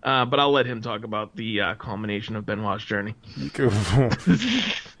 But I'll let him talk about the culmination of Benoit's journey. You can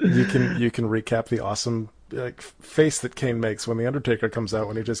recap the awesome face that Kane makes when the Undertaker comes out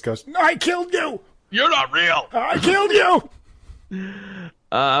when he just goes, "I killed you. You're not real. I killed you."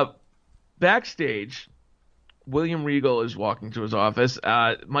 Backstage, William Regal is walking to his office.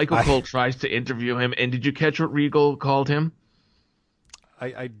 Michael Cole tries to interview him. And did you catch what Regal called him?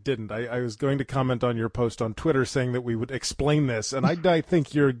 I didn't. I was going to comment on your post on Twitter saying that we would explain this, and I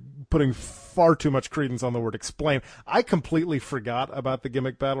think you're putting far too much credence on the word explain. I completely forgot about the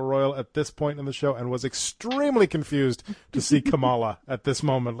gimmick battle royal at this point in the show and was extremely confused to see Kamala at this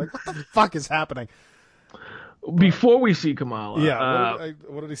moment. Like, what the fuck is happening? Before we see Kamala. Yeah,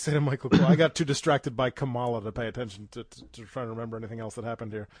 what did he say to Michael Cole? I got too distracted by Kamala to pay attention to try to remember anything else that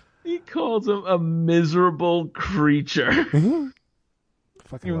happened here. He calls him a miserable creature.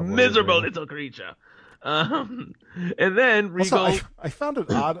 You miserable little creature. And then Regal... Also, I found it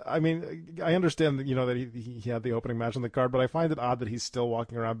odd. I mean, I understand that, that he had the opening match on the card, but I find it odd that he's still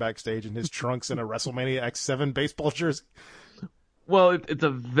walking around backstage in his trunks in a WrestleMania X-7 baseball jersey. Well, it's a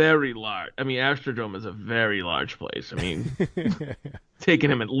very large... I mean, Astrodome is a very large place. I mean,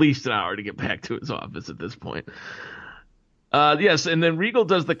 taking him at least an hour to get back to his office at this point. Yes, and then Regal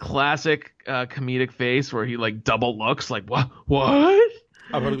does the classic comedic face where he, double looks, like, what?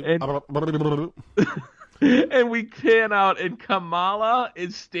 And we pan out, and Kamala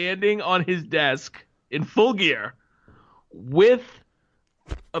is standing on his desk in full gear with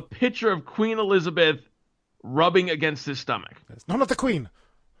a picture of Queen Elizabeth rubbing against his stomach. No, not the Queen.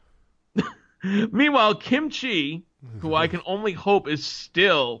 Meanwhile, Kim Chi, who I can only hope is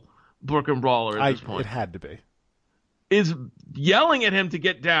still Brooklyn Brawler at this point. It had to be. Is yelling at him to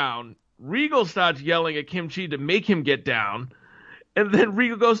get down. Regal starts yelling at Kim Chi to make him get down. And then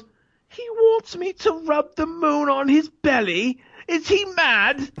Regal goes, "He wants me to rub the moon on his belly. Is he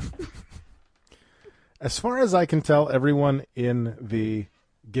mad?" As far as I can tell, everyone in the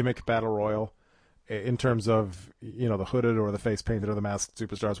gimmick battle royal, in terms of, the hooded or the face painted or the masked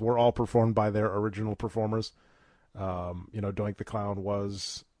superstars, were all performed by their original performers. Doink the Clown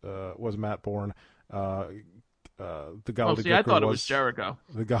was Matt Bourne. The Gobbledygooker I thought it was Jericho.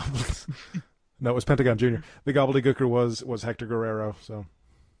 The Goblins. No, it was Pentagon Jr. The Gobbledygooker was Hector Guerrero. So,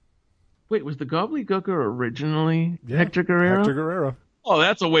 wait, was the Gobbledygooker originally Hector Guerrero? Hector Guerrero. Oh,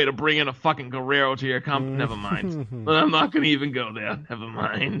 that's a way to bring in a fucking Guerrero to your company. Never mind. I'm not going to even go there. Never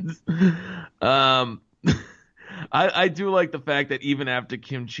mind. I do like the fact that even after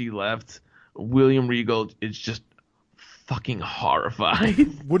Kim Chi left, William Regal is just fucking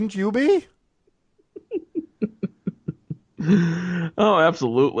horrified. Wouldn't you be? Oh,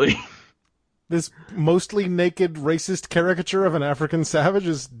 absolutely. This mostly naked racist caricature of an African savage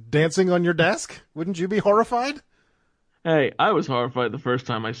is dancing on your desk? Wouldn't you be horrified? Hey, I was horrified the first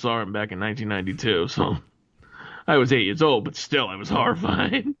time I saw him back in 1992, so I was 8 years old, but still I was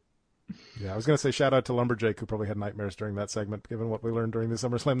horrified. Yeah, I was going to say shout out to Lumberjake, who probably had nightmares during that segment, given what we learned during the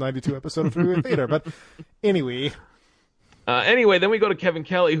SummerSlam 92 episode of Three-Way Theater. But anyway... then we go to Kevin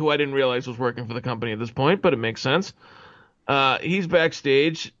Kelly, who I didn't realize was working for the company at this point, but it makes sense. He's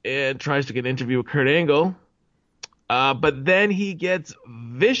backstage and tries to get an interview with Kurt Angle. But then he gets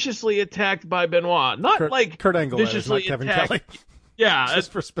viciously attacked by Benoit. Not Kurt Angle, viciously not Kevin attacked. Kelly. Yeah,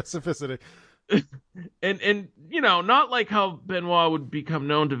 Just for specificity. and not like how Benoit would become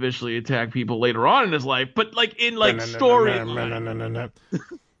known to viciously attack people later on in his life, but like in story.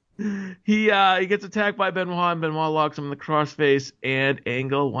 He gets attacked by Benoit, and Benoit locks him in the crossface, and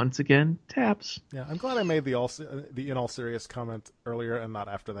Angle once again taps. Yeah, I'm glad I made the in all serious comment earlier and not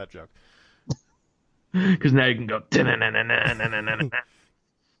after that joke. Because now you can go.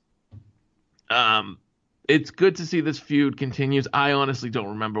 It's good to see this feud continues. I honestly don't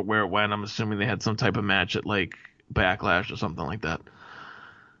remember where it went. I'm assuming they had some type of match at like Backlash or something like that.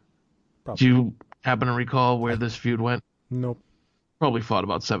 Probably. Do you happen to recall where this feud went? Nope. Probably fought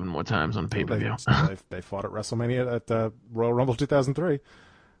about 7 more times on pay-per-view. They fought at WrestleMania at Royal Rumble 2003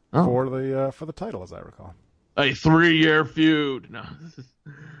 for the title, as I recall. A 3-year feud. No.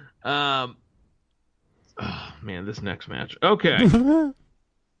 Oh, man, this next match. Okay.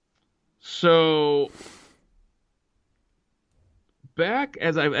 So back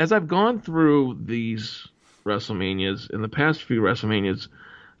as I've gone through these WrestleManias, in the past few WrestleManias,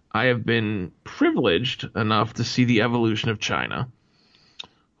 I have been privileged enough to see the evolution of Chyna,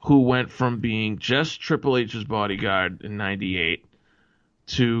 who went from being just Triple H's bodyguard in 98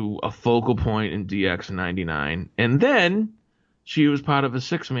 to a focal point in DX in 99. And then she was part of a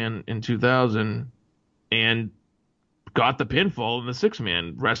 6-man in 2000 and got the pinfall in the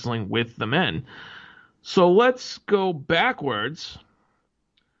 6-man wrestling with the men. So let's go backwards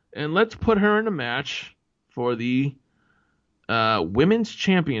and let's put her in a match for the Women's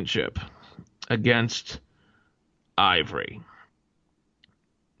Championship against Ivory.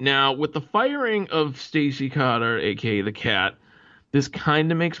 Now, with the firing of Stacey Carter, a.k.a. the Cat, this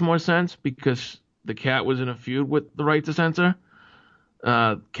kind of makes more sense because the Cat was in a feud with the Right to Censor.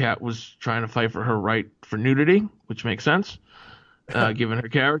 Cat was trying to fight for her right for nudity, which makes sense, given her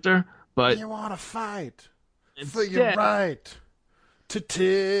character. But you want to fight instead, for your right to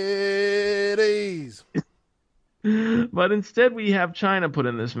titties. But instead, we have Chyna put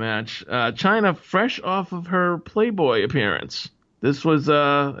in this match. Chyna, fresh off of her Playboy appearance. This was,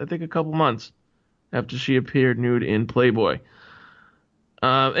 I think, a couple months after she appeared nude in Playboy.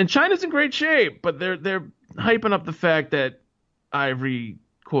 And Chyna's in great shape, but they're hyping up the fact that Ivory,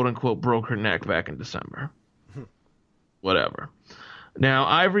 quote unquote, broke her neck back in December. Whatever. Now,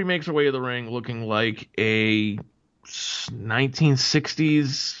 Ivory makes her way to the ring looking like a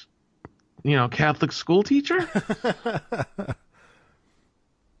 1960s, Catholic school teacher.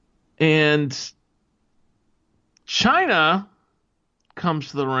 And Chyna comes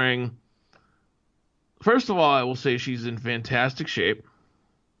to the ring. First of all, I will say she's in fantastic shape.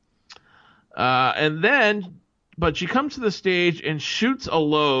 But she comes to the stage and shoots a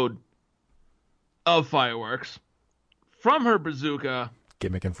load of fireworks from her bazooka.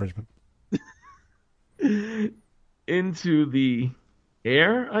 Gimmick infringement. Into the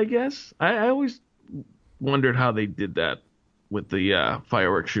air, I guess. I always wondered how they did that with the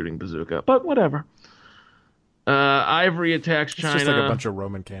fireworks shooting bazooka, but whatever. Ivory attacks Chyna. It's just like a bunch of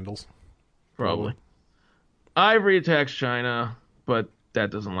Roman candles. Probably. Ivory attacks Chyna, but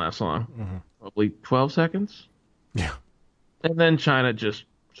that doesn't last long. Mm-hmm. Probably 12 seconds. Yeah. And then Chyna just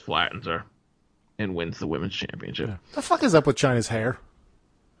flattens her and wins the women's championship. Yeah. The fuck is up with Chyna's hair?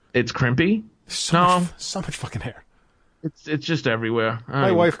 It's crimpy. So much fucking hair. It's just everywhere.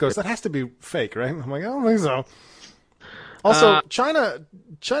 My wife goes, that has to be fake, right? I'm like, I don't think so. Also,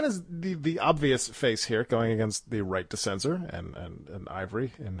 Chyna's the obvious face here, going against the Right to Censor and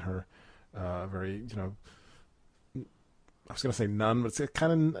Ivory in her very, I was going to say nun, but it's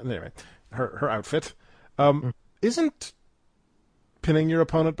kind of, anyway, her outfit. Isn't pinning your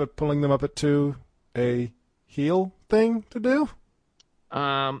opponent but pulling them up at 2 a heel thing to do?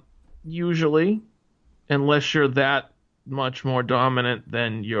 Usually, unless you're that much more dominant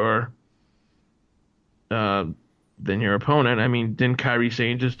than your opponent. I mean, didn't Kairi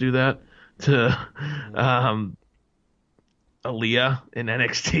Sane just do that to Aaliyah in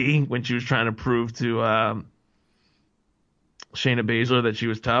NXT when she was trying to prove to Shayna Baszler that she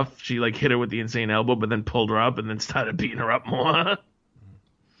was tough? She hit her with the insane elbow, but then pulled her up and then started beating her up more.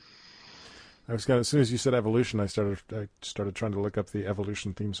 As soon as you said Evolution, I started trying to look up the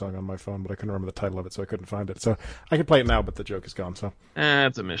Evolution theme song on my phone, but I couldn't remember the title of it, so I couldn't find it. So I could play it now, but the joke is gone. So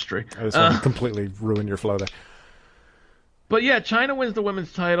it's a mystery. I just want to completely ruin your flow there. But yeah, Chyna wins the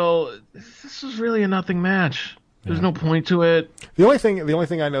women's title. This was really a nothing match. There's no point to it. The only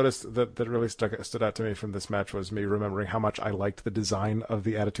thing I noticed that really stood out to me from this match was me remembering how much I liked the design of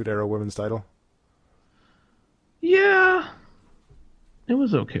the Attitude Era women's title. Yeah, it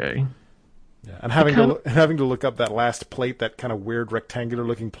was okay. Yeah, and having to look up that last plate, that kind of weird rectangular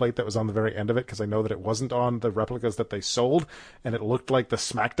looking plate that was on the very end of it, because I know that it wasn't on the replicas that they sold, and it looked like the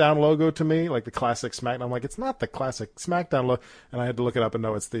SmackDown logo to me, like the classic SmackDown. I'm like, it's not the classic SmackDown logo, and I had to look it up and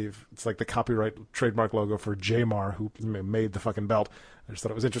know it's like the copyright trademark logo for Jamar, who made the fucking belt. I just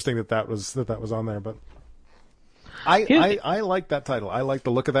thought it was interesting that was on there, but I like that title. I like the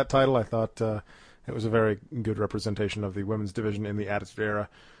look of that title. I thought it was a very good representation of the women's division in the Attitude Era.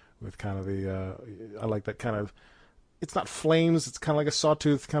 With kind of I like that kind of, it's not flames, it's kind of like a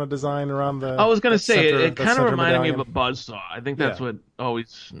sawtooth kind of design around the. I was going to say, center, it kind of reminded medallion. me of a buzzsaw. I think that's what always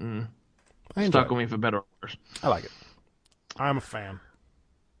stuck with me for better or worse. I like it. I'm a fan.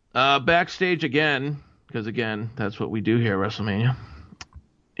 Backstage again, because again, that's what we do here at WrestleMania.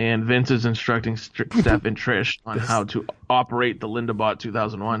 And Vince is instructing Steph and Trish on how to operate the Lindabot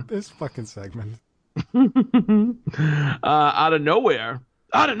 2001. This fucking segment. Out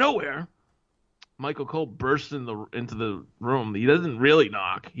of nowhere, Michael Cole bursts into the room. He doesn't really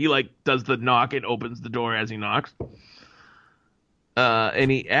knock. He does the knock and opens the door as he knocks.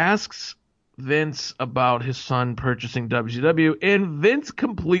 And he asks Vince about his son purchasing WCW, and Vince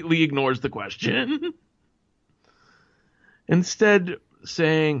completely ignores the question. Instead,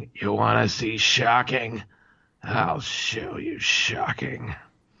 saying, "You want to see shocking? I'll show you shocking."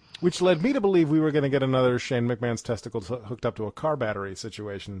 Which led me to believe we were going to get another Shane McMahon's testicles hooked up to a car battery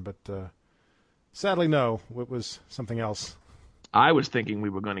situation, but sadly, no. It was something else. I was thinking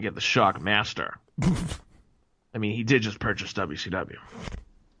we were going to get the Shock Master. I mean, he did just purchase WCW.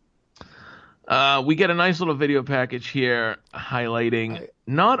 We get a nice little video package here highlighting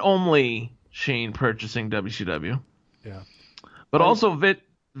not only Shane purchasing WCW, but also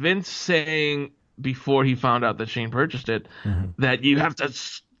Vince saying before he found out that Shane purchased it that you have to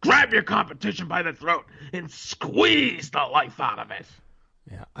grab your competition by the throat and squeeze the life out of it.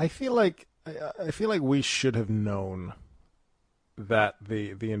 Yeah, I feel like we should have known that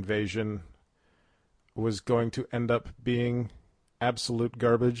the invasion was going to end up being absolute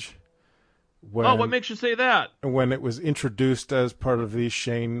garbage. What makes you say that? When it was introduced as part of the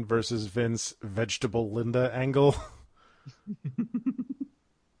Shane versus Vince Vegetable Linda angle.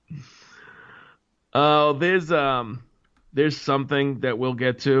 Oh, there's something that we'll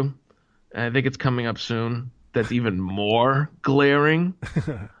get to, and I think it's coming up soon, that's even more glaring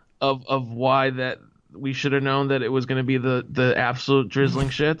of why that we should have known that it was going to be the absolute drizzling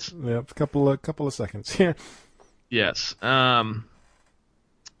shits. Yep, a couple of seconds here. Yes.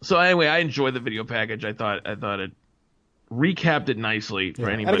 So anyway, I enjoyed the video package. I thought it recapped it nicely for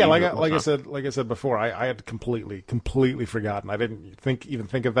anybody. And again, like I said before, I had completely forgotten. I didn't even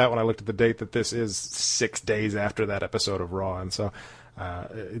think of that when I looked at the date that this is 6 days after that episode of Raw, and so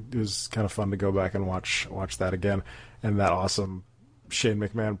it was kind of fun to go back and watch that again. And that awesome Shane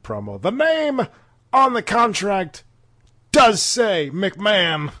McMahon promo. The name on the contract does say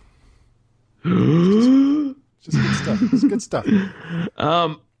McMahon. Just good stuff. It's good stuff.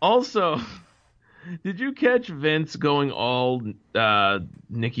 Also, did you catch Vince going all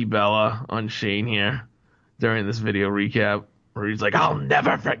Nikki Bella on Shane here during this video recap? Where he's like, "I'll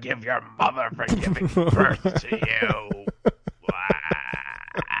never forgive your mother for giving birth to you."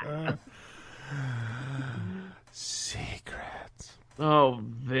 Secrets. Oh,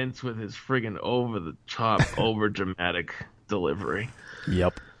 Vince with his friggin' over-the-top, over-dramatic delivery.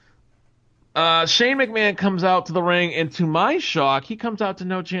 Yep. Shane McMahon comes out to the ring, and to my shock, he comes out to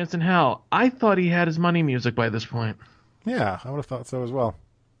No Chance in Hell. I thought he had his money music by this point. Yeah, I would have thought so as well.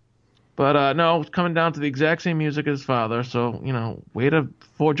 But no, coming down to the exact same music as his father, so, way to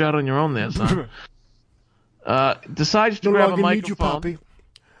forge out on your own there, son. Decides to grab a microphone.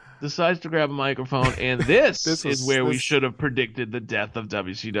 Decides to grab a microphone, and this is where we should have predicted the death of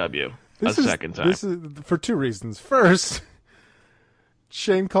WCW second time. This is for two reasons. First,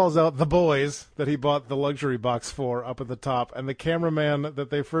 Shane calls out the boys that he bought the luxury box for up at the top, and the cameraman that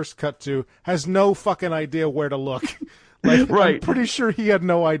they first cut to has no fucking idea where to look. Right. I'm pretty sure he had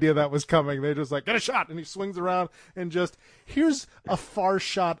no idea that was coming. They're just like, get a shot, and he swings around and just, here's a far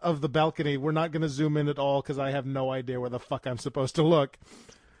shot of the balcony. We're not going to zoom in at all because I have no idea where the fuck I'm supposed to look.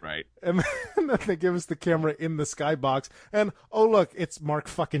 Right. And then they give us the camera in the skybox, and oh look, it's Mark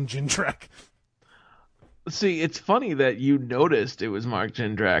fucking Jindrak. See, it's funny that you noticed it was Mark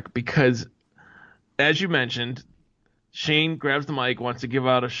Jindrak because, as you mentioned, Shane grabs the mic, wants to give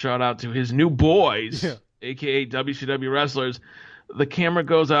out a shout out to his new boys, a.k.a. WCW wrestlers. The camera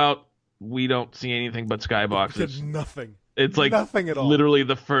goes out. We don't see anything but skyboxes. Nothing. It's like nothing at all. Literally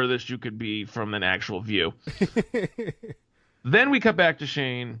the furthest you could be from an actual view. Then we cut back to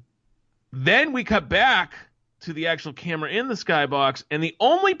Shane. Then we cut back to the actual camera in the skybox, and the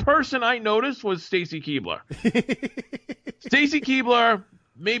only person I noticed was Stacy Keibler. Stacy Keibler,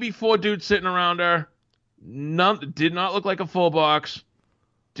 maybe 4 dudes sitting around her. None did not look like a full box.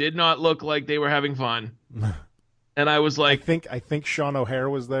 Did not look like they were having fun. And I was like, I think Sean O'Hare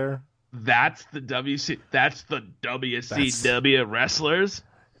was there. That's the WCW wrestlers.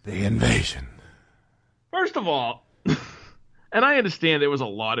 The invasion. First of all, and I understand there was a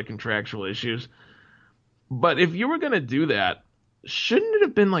lot of contractual issues, but if you were going to do that, shouldn't it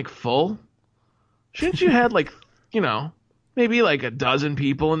have been like full? Shouldn't you had like, maybe like a dozen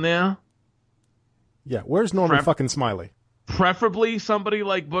people in there? Yeah, where's Norman fucking Smiley? Preferably somebody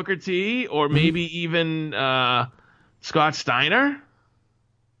like Booker T, or maybe even Scott Steiner?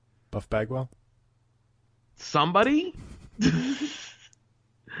 Buff Bagwell? Somebody?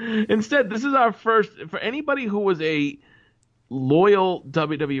 Instead, this is our first, for anybody who was a loyal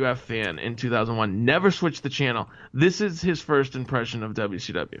WWF fan in 2001, never switched the channel. This is his first impression of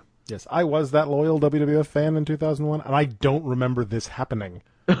WCW. Yes, I was that loyal WWF fan in 2001, and I don't remember this happening.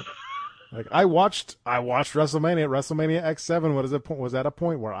 Like I watched WrestleMania X-7. Was at a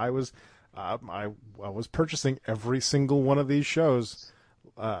point where I was purchasing every single one of these shows,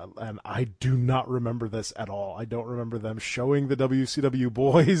 and I do not remember this at all. I don't remember them showing the WCW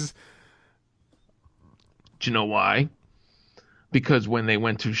boys. Do you know why? Because when they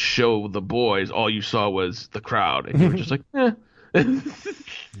went to show the boys, all you saw was the crowd, and you were just like, eh.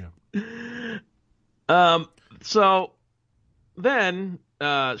 Yeah. So then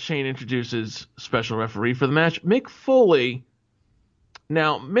Shane introduces special referee for the match, Mick Foley.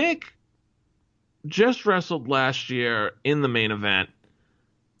 Now, Mick just wrestled last year in the main event.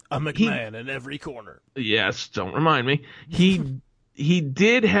 A McMahon in every corner. Yes, don't remind me. He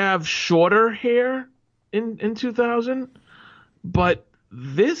did have shorter hair in 2000, but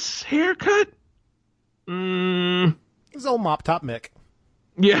this haircut, His old mop top Mick.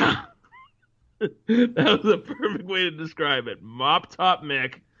 Yeah. That was a perfect way to describe it. Mop top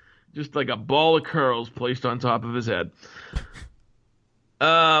Mick, just like a ball of curls placed on top of his head.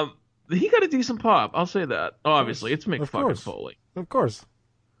 He got a decent pop, I'll say that. Obviously, it's Mick fucking Foley. Of course.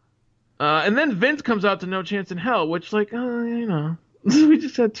 And then Vince comes out to No Chance in Hell, which, like, we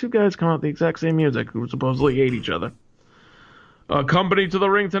just had 2 guys come out with the exact same music who supposedly hate each other. Accompanied to the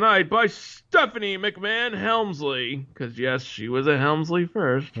ring tonight by Stephanie McMahon Helmsley, because yes, she was a Helmsley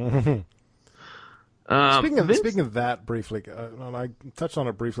first. Speaking of that briefly, and I touched on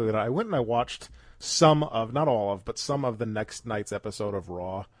it briefly, that I went and I watched some of, not all of, but some of the next night's episode of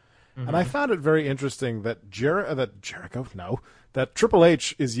Raw, and I found it very interesting that that Triple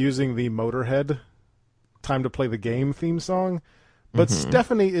H is using the Motorhead "Time to Play the Game" theme song, but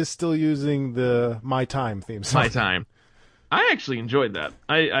Stephanie is still using the "My Time" theme song. My Time. I actually enjoyed that.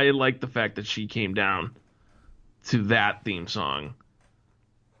 I liked the fact that she came down to that theme song,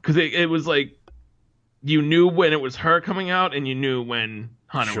 because it was like, you knew when it was her coming out, and you knew when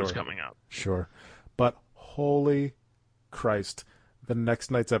Hunter was coming out. Sure. But holy Christ, the next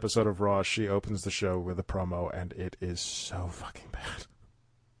night's episode of Raw, she opens the show with a promo, and it is so fucking bad.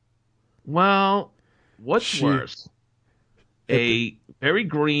 Well, what's worse? A very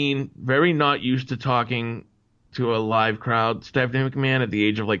green, very not used to talking to a live crowd Stephanie McMahon at the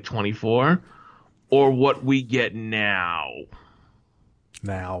age of like 24, or what we get now?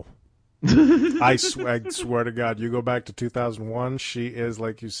 Now. I swear to God, you go back to 2001, she is,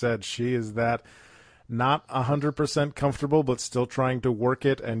 like you said, she is that not 100% comfortable, but still trying to work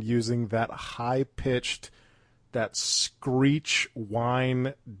it and using that high-pitched, that screech,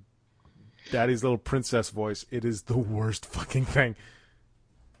 whine, daddy's little princess voice. It is the worst fucking thing.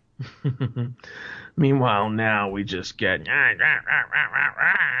 Meanwhile, now we just get...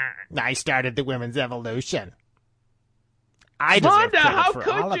 I started the women's evolution. Rhonda, how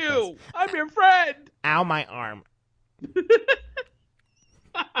could you? I'm your friend. Ow, my arm.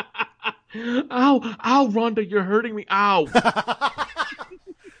 Ow, Rhonda, you're hurting me. Ow.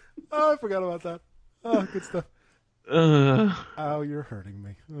 Oh, I forgot about that. Oh, good stuff. Ow, you're hurting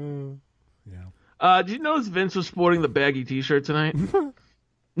me. Yeah. Did you notice Vince was sporting the baggy t-shirt tonight?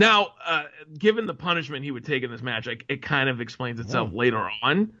 Now, given the punishment he would take in this match, it kind of explains itself later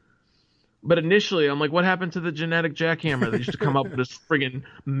on. But initially, I'm like, what happened to the genetic jackhammer that used to come up with this friggin'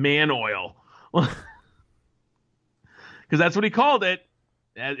 man oil? Because that's what he called it.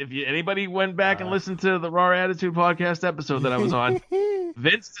 If anybody went back and listened to the Raw Attitude podcast episode that I was on,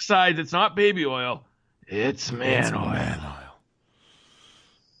 Vince decides it's not baby oil, it's man oil.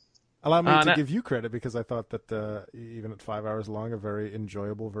 Allow me to give you credit because I thought that even at 5 hours long, a very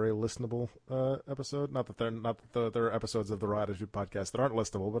enjoyable, very listenable episode. Not that there are episodes of the Raw Attitude podcast that aren't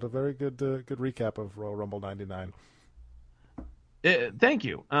listenable, but a very good recap of Royal Rumble '99. Thank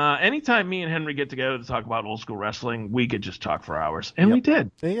you. Anytime me and Henry get together to talk about old school wrestling, we could just talk for hours, and we did.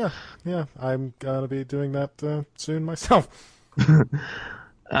 Yeah. I'm gonna be doing that soon myself.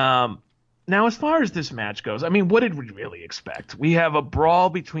 Now, as far as this match goes, I mean, what did we really expect? We have a brawl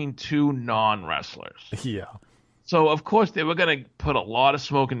between two non-wrestlers. Yeah. So, of course, they were going to put a lot of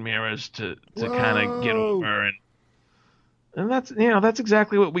smoke and mirrors to kind of get over. And that's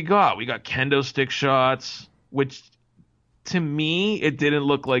exactly what we got. We got kendo stick shots, which, to me, it didn't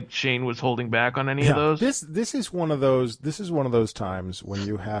look like Shane was holding back on any of those. This is one of those times when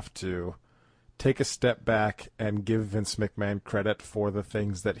you have to take a step back and give Vince McMahon credit for the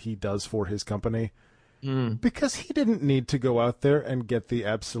things that he does for his company. Because he didn't need to go out there and get the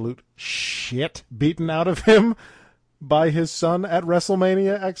absolute shit beaten out of him by his son at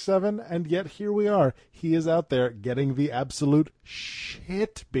WrestleMania X-7, and yet here we are. He is out there getting the absolute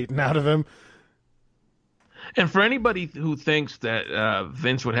shit beaten out of him. And for anybody who thinks that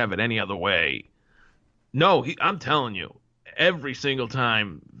Vince would have it any other way, no, I'm telling you, every single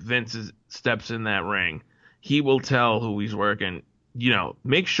time Vince steps in that ring, he will tell who he's working,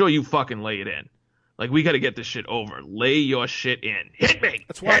 make sure you fucking lay it in. Like, we got to get this shit over. Lay your shit in. Hit me.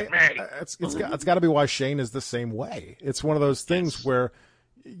 That's why. Hit me. It's got to be why Shane is the same way. It's one of those things where,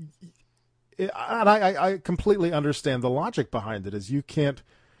 and I completely understand the logic behind it. Is you can't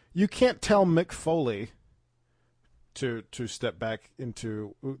tell Mick Foley to step back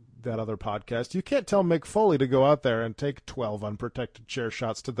into that other podcast. You can't tell Mick Foley to go out there and take 12 unprotected chair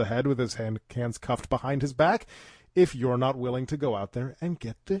shots to the head with his hands cuffed behind his back if you're not willing to go out there and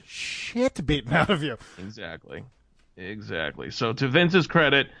get the shit beaten out of you. Exactly. So to Vince's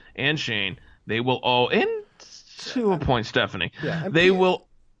credit and Shane, they will all, and to a point, Stephanie, they will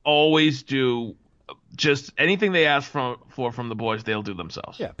always do just anything they ask from the boys, they'll do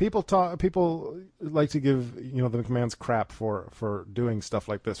themselves. Yeah, people like to give the McMahons crap for doing stuff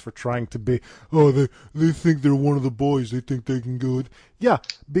like this, for trying to be, they think they're one of the boys, they think they can do it. Yeah,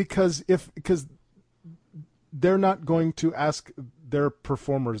 because they're not going to ask their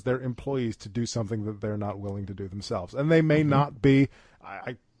performers, their employees, to do something that they're not willing to do themselves, and they may not be.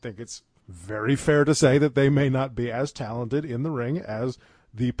 I think it's very fair to say that they may not be as talented in the ring as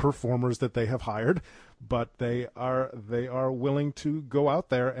the performers that they have hired, but they are willing to go out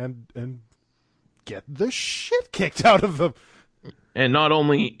there and get the shit kicked out of them. And not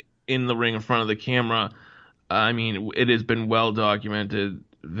only in the ring in front of the camera, I mean, it has been well documented.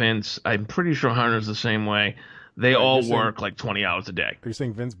 Vince, I'm pretty sure Hunter's the same way. They all work like 20 hours a day. Are you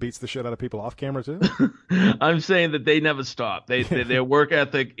saying Vince beats the shit out of people off camera too? I'm saying that they never stop. Their work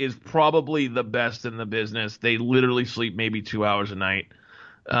ethic is probably the best in the business. They literally sleep maybe 2 hours a night.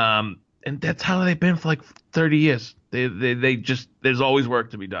 And that's how they've been for like 30 years. They just, there's always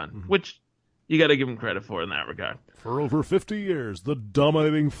work to be done, which you got to give them credit for in that regard. For over 50 years, the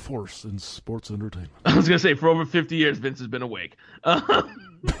dominating force in sports entertainment. I was going to say, for over 50 years, Vince has been awake.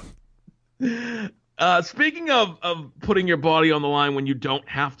 Speaking of putting your body on the line when you don't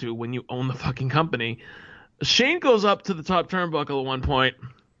have to, when you own the fucking company, Shane goes up to the top turnbuckle at one point,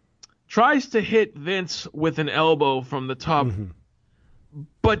 tries to hit Vince with an elbow from the top,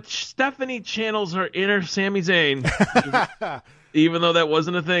 but Stephanie channels her inner Sami Zayn, even though that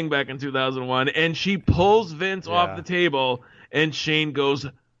wasn't a thing back in 2001, and she pulls Vince off the table, and Shane goes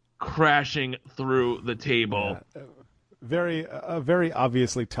crashing through the table. A very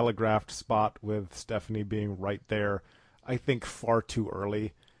obviously telegraphed spot with Stephanie being right there. I think far too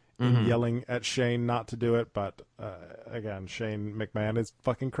early in yelling at Shane not to do it, but again, Shane McMahon is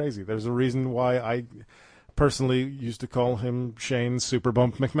fucking crazy. There's a reason why I personally used to call him Shane Super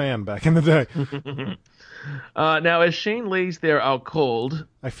Bump McMahon back in the day. Now, as Shane lays there out cold,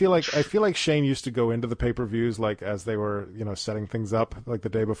 I feel like Shane used to go into the pay-per-views, like as they were, setting things up, like the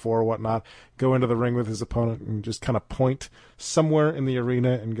day before or whatnot, go into the ring with his opponent and just kind of point somewhere in the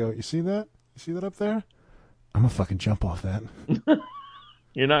arena and go, "You see that? You see that up there? I'm gonna fucking jump off that."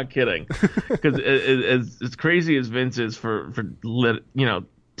 You're not kidding, because as crazy as Vince is for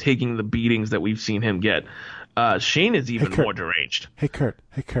taking the beatings that we've seen him get, Shane is even more deranged. Hey Kurt.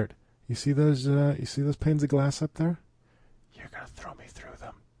 You see those panes of glass up there? You're gonna throw me through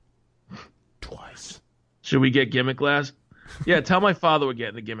them twice. Should we get gimmick glass? Yeah, tell my father we're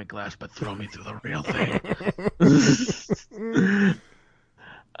getting the gimmick glass, but throw me through the real thing.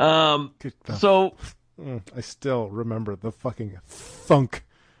 So I still remember the fucking thunk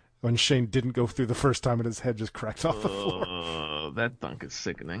when Shane didn't go through the first time and his head just cracked off the floor. That dunk is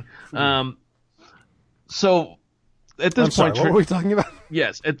sickening. So at this I'm point, sorry, what were we talking about?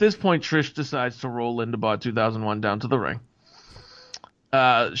 Yes, at this point, Trish decides to roll Linda Bot 2001 down to the ring.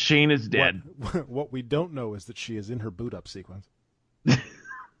 Shane is dead. What we don't know is that she is in her boot up sequence.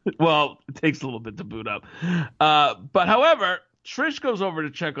 Well, it takes a little bit to boot up. But however, Trish goes over to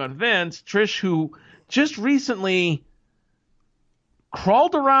check on Vince. Trish, who just recently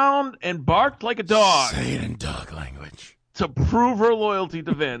crawled around and barked like a dog. Say it in dog language. To prove her loyalty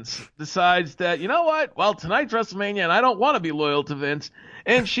to Vince, decides that, you know what? Well, tonight's WrestleMania, and I don't want to be loyal to Vince.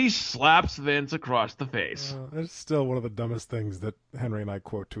 And she slaps Vince across the face. It's still one of the dumbest things that Henry and I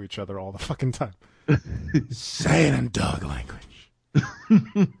quote to each other all the fucking time. Say it in dog language.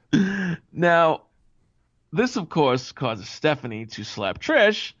 Now, this, of course, causes Stephanie to slap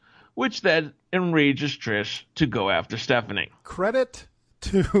Trish, which then enrages Trish to go after Stephanie. Credit,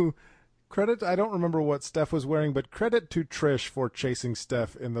 I don't remember what Steph was wearing, but credit to Trish for chasing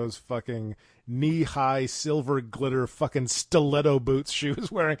Steph in those fucking knee-high silver glitter fucking stiletto boots she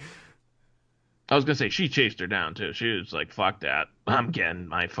was wearing. I was gonna say she chased her down too. She was like, "Fuck that! I'm getting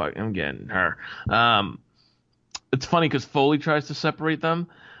her." It's funny because Foley tries to separate them,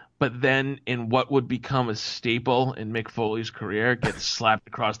 but then in what would become a staple in Mick Foley's career, gets slapped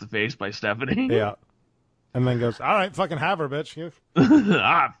across the face by Stephanie. Yeah, and then goes, "All right, fucking have her, bitch."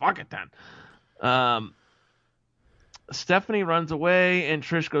 Fuck it then. Stephanie runs away, and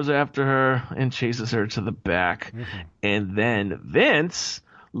Trish goes after her and chases her to the back. Mm-hmm. And then Vince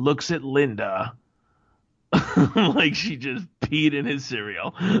looks at Linda like she just peed in his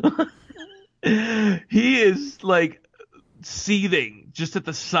cereal. He is like seething just at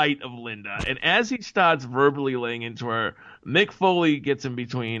the sight of Linda. And as he starts verbally laying into her, Mick Foley gets in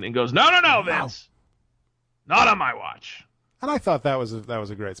between and goes, No, Vince. Not on my watch. And I thought that was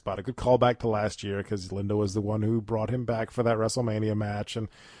a great spot. A good callback to last year because Linda was the one who brought him back for that WrestleMania match. And,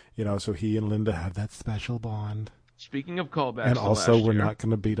 so he and Linda have that special bond. Speaking of callbacks, and also we're not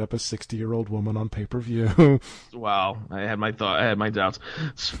going to beat up a 60-year-old woman on pay-per-view. Wow, I had my doubts.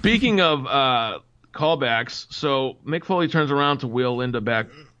 Speaking of callbacks, so Mick Foley turns around to wheel Linda back,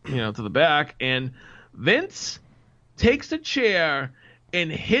 to the back, and Vince takes a chair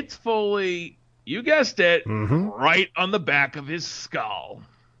and hits Foley. You guessed it, right on the back of his skull.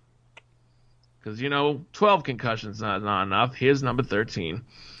 Because 12 concussions not enough. Here's number 13.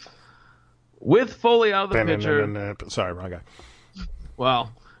 With Foley out of the picture. Sorry, wrong guy.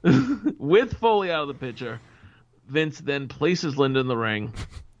 Well, with Foley out of the picture, Vince then places Linda in the ring,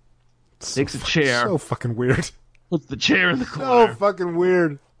 takes a chair. So fucking weird. Puts the chair in the corner. So fucking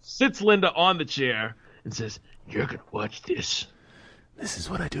weird. Sits Linda on the chair and says, "You're going to watch this. This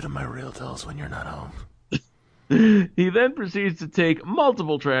is what I do to my real dolls when you're not home." He then proceeds to take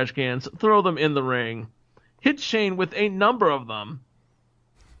multiple trash cans, throw them in the ring, hits Shane with a number of them.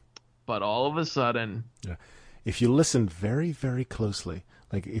 But all of a sudden, if you listen very, very closely,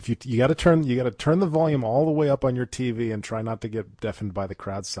 like if you got to turn the volume all the way up on your TV and try not to get deafened by the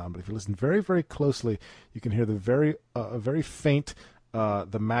crowd sound. But if you listen very, very closely, you can hear the very faint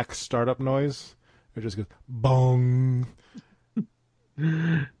the Mac startup noise. It just goes bong.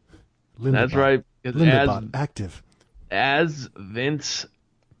 That's right. Lindabot active. As Vince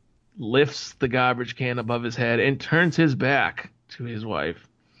lifts the garbage can above his head and turns his back to his wife,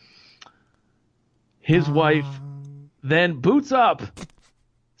 his wife then boots up,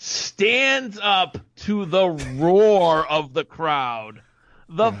 stands up to the roar of the crowd.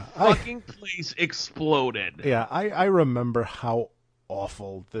 The fucking place exploded. Yeah, I remember how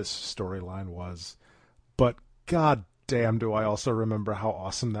awful this storyline was, but god damn do I also remember how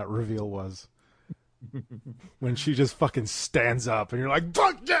awesome that reveal was. When she just fucking stands up and you're like,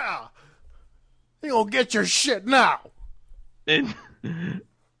 fuck yeah! You gonna get your shit now! And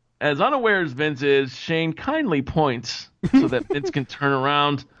as unaware as Vince is, Shane kindly points so that Vince can turn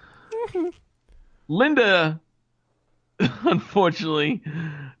around. Linda, unfortunately,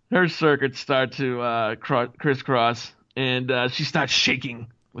 her circuits start to crisscross, and she starts shaking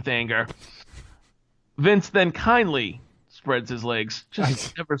with anger. Vince then kindly spreads his legs,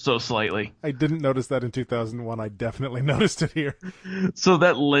 just ever so slightly. I didn't notice that in 2001. I definitely noticed it here. So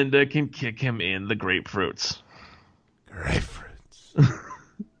that Linda can kick him in the grapefruits. Grapefruits.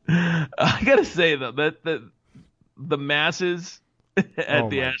 I gotta say, though, that the masses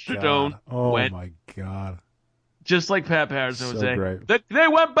at the Astrodome went... Oh, my God. Just like Pat Patterson would say. Great. They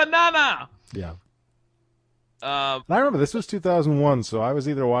went banana! Yeah. I remember this was 2001, so I was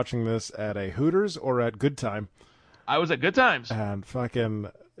either watching this at a Hooters or at Good Time. I was at Good Times. And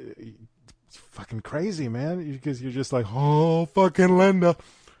fucking crazy, man. Because you're just like, oh, fucking Linda.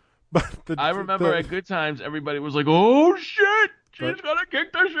 But I remember at Good Times, everybody was like, "Oh shit, she's gonna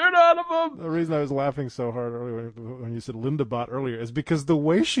kick the shit out of him." The reason I was laughing so hard earlier when you said Linda Bot earlier is because the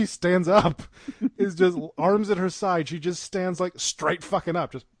way she stands up is just arms at her side. She just stands like straight fucking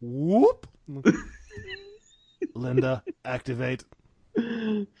up, just whoop. Linda, activate.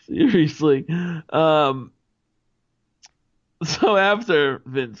 Seriously. So after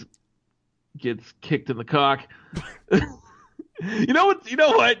Vince gets kicked in the cock, you know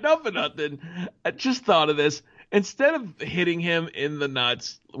what? Not for nothing. I just thought of this. Instead of hitting him in the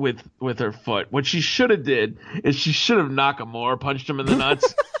nuts with her foot, what she should have did is she should have Nakamura punched him in the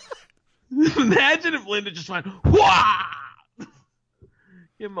nuts. Imagine if Linda just went, wah!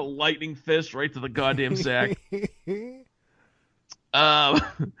 Give him a lightning fist right to the goddamn sack.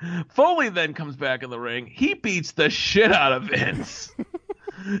 Foley then comes back in the ring. He beats the shit out of Vince,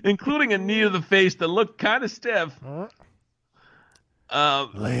 including a knee to the face that looked kind of stiff.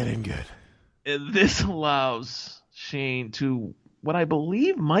 Lay it in good. And this allows Shane to, what I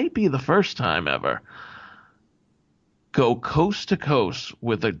believe might be the first time ever, go coast to coast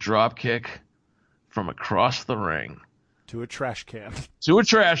with a drop kick from across the ring. To a trash can. To a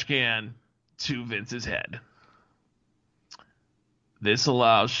trash can to Vince's head. This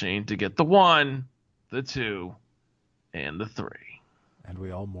allows Shane to get the 1, the 2, and the 3. And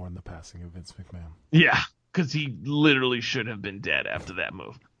we all mourn the passing of Vince McMahon. Yeah, because he literally should have been dead after that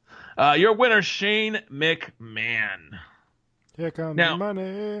move. Your winner, Shane McMahon. Here comes the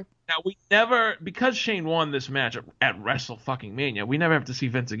money. Now, we never, because Shane won this match at WrestleMania, we never have to see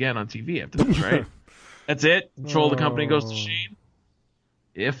Vince again on TV after this, right? That's it. Control of the company goes to Shane.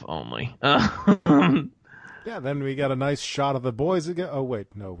 If only. Yeah, then we got a nice shot of the boys again. Oh, wait,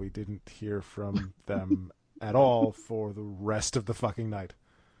 no, we didn't hear from them at all for the rest of the fucking night.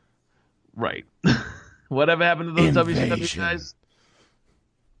 Right. Whatever happened to those WCW guys?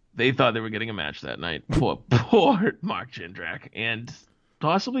 They thought they were getting a match that night. Poor Mark Jindrak. And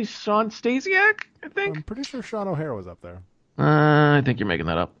possibly Sean Stasiak, I think? I'm pretty sure Sean O'Hare was up there. I think you're making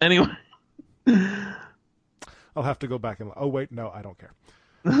that up. Anyway. I'll have to go back and... Oh, wait, no, I don't care.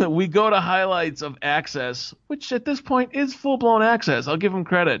 We go to highlights of Access, which at this point is full-blown Access. I'll give him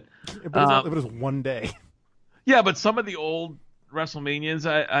credit. But it was one day. Yeah, but some of the old WrestleManias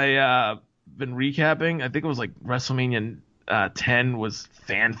I been recapping. I think it was like WrestleMania 10 was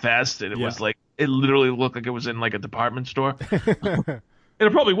Fan Fest, and it was like, it literally looked like it was in like a department store. And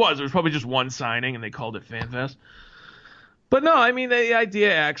it probably was. It was probably just one signing, and they called it Fan Fest. But no, I mean, the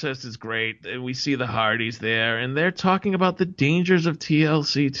idea Access is great. And we see the Hardys there, and they're talking about the dangers of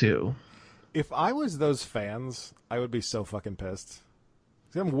TLC too. If I was those fans, I would be so fucking pissed.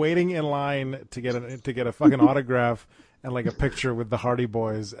 See, I'm waiting in line to get a fucking autograph and like a picture with the Hardy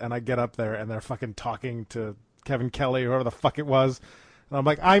Boys, and I get up there and they're fucking talking to Kevin Kelly or whoever the fuck it was, and I'm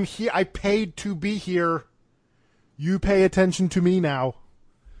like, I'm here. I paid to be here. You pay attention to me now.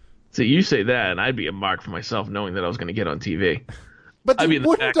 So you say that, and I'd be a mark for myself knowing that I was going to get on TV. But they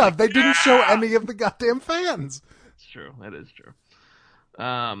wouldn't have. They didn't show any of the goddamn fans. It's true. That is true.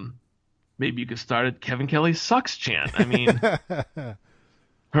 Maybe you could start a Kevin Kelly sucks chant. I mean,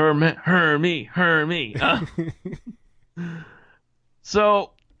 her me.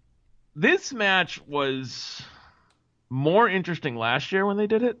 So this match was more interesting last year when they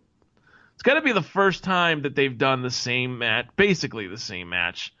did it. It's got to be the first time that they've done the same match, basically the same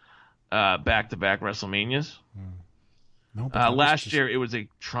match, back-to-back WrestleManias. No, last year it was a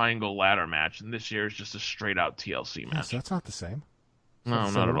triangle ladder match, and this year it's just a straight-out TLC match. So that's not the same. No,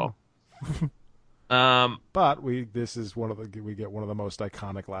 not at all. But we get one of the most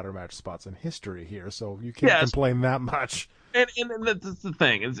iconic ladder match spots in history here, so you can't complain that much. And that's the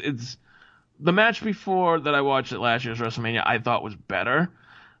thing. It's the match before that I watched at last year's WrestleMania I thought was better.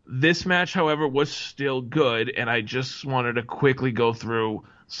 This match, however, was still good, and I just wanted to quickly go through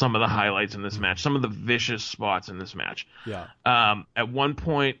some of the highlights in this match, some of the vicious spots in this match. Yeah. At one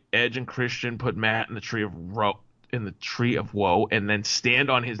point, Edge and Christian put Matt in the tree of woe, and then stand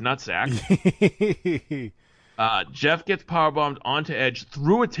on his nutsack. Jeff gets powerbombed onto Edge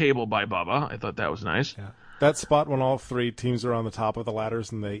through a table by Bubba. I thought that was nice. Yeah. That spot when all three teams are on the top of the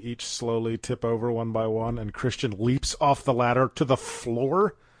ladders and they each slowly tip over one by one, and Christian leaps off the ladder to the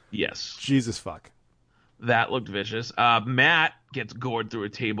floor. Yes. Jesus fuck. That looked vicious. Matt gets gored through a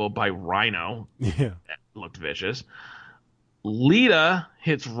table by Rhino. Yeah. That looked vicious. Lita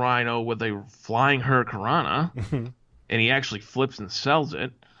hits Rhino with a flying hurricanrana, and he actually flips and sells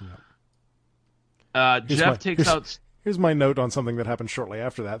it. Yeah. Jeff takes out... Here's my note on something that happened shortly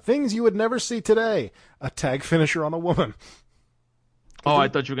after that. Things you would never see today. A tag finisher on a woman. Oh, I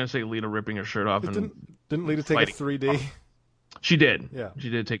thought you were going to say Lita ripping her shirt off. Didn't Lita take a 3D? She did. Yeah. She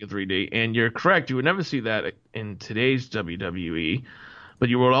did take a 3D. And you're correct. You would never see that in today's WWE. But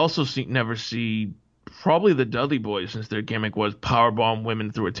you would also never see probably the Dudley Boys, since their gimmick was powerbomb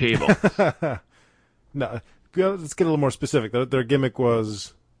women through a table. No, let's get a little more specific. Their gimmick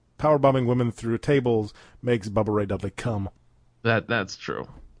was powerbombing women through tables makes Bubba Ray Dudley come. That's true.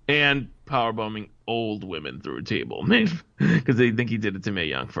 And powerbombing old women through a table, because they think he did it to Mae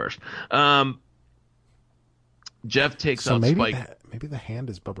Young first. Jeff takes out Spike. Maybe the hand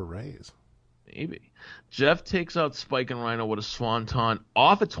is Bubba Ray's. Maybe. Jeff takes out Spike and Rhino with a swanton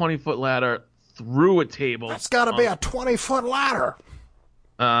off a 20-foot ladder through a table. That's got to be a 20-foot ladder.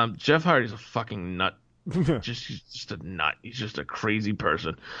 Jeff Hardy's a fucking nut. He's just a nut. He's just a crazy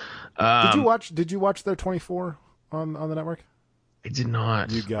person. Did you watch their 24 on the network? I did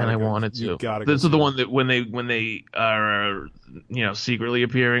not, I wanted to. This is the one that when they are secretly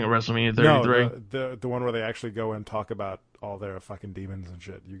appearing at WrestleMania 33. No, the one where they actually go and talk about all their fucking demons and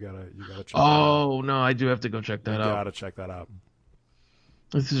shit. You gotta check. Oh no, I do have to go check that out. You gotta check that out.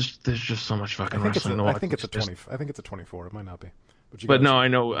 There's just so much fucking wrestling to watch. I think it's a 20. I think it's a 24. It might not be. But no, I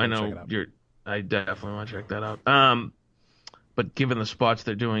know. I definitely want to check that out. But given the spots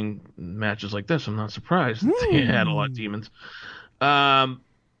they're doing matches like this, I'm not surprised they had a lot of demons. And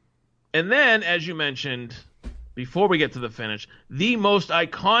then, as you mentioned, before we get to the finish, the most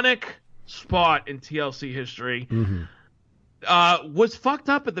iconic spot in TLC history was fucked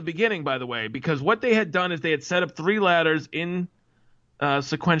up at the beginning, by the way, because what they had done is they had set up 3 ladders in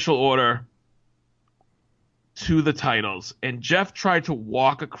sequential order to the titles, and Jeff tried to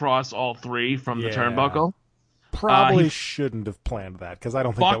walk across all 3 from the turnbuckle. Probably shouldn't have planned that, because I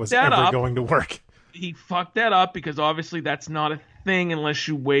don't think that was ever going to work. He fucked that up because obviously that's not a thing unless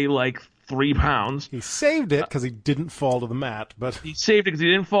you weigh like 3 pounds. He saved it because he didn't fall to the mat, but he saved it because he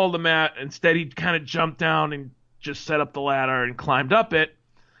didn't fall to the mat. Instead, he kind of jumped down and just set up the ladder and climbed up it,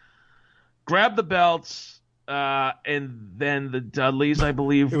 grabbed the belts, and then the Dudleys, I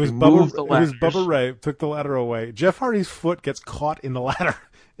believe, removed the ladders. It was Bubba Ray took the ladder away. Jeff Hardy's foot gets caught in the ladder.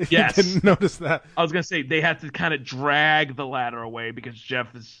 If yes. You didn't notice that. I was gonna say they had to kind of drag the ladder away because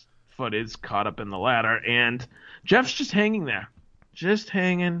Jeff's foot is caught up in the ladder, and Jeff's just hanging there, just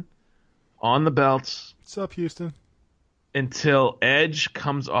hanging on the belts. What's up, Houston? Until Edge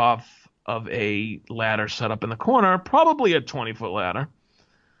comes off of a ladder set up in the corner, probably a 20-foot ladder,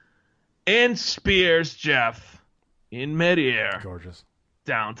 and spears Jeff in midair. Gorgeous.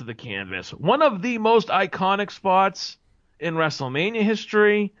 Down to the canvas. One of the most iconic spots in WrestleMania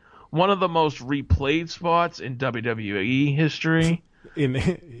history. One of the most replayed spots in WWE history. In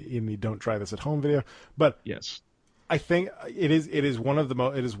the "Don't Try This at Home" video, but yes, I think it is one of the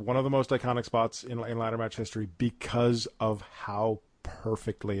most iconic spots in ladder match history because of how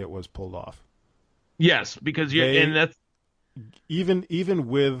perfectly it was pulled off. Yes, because that's even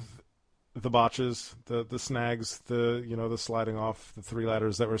with the botches, the snags, the sliding off the 3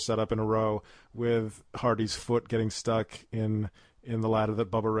 ladders that were set up in a row, with Hardy's foot getting stuck in the ladder that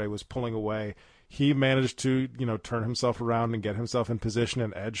Bubba Ray was pulling away. He managed to, turn himself around and get himself in position,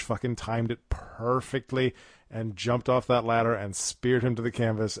 and Edge fucking timed it perfectly and jumped off that ladder and speared him to the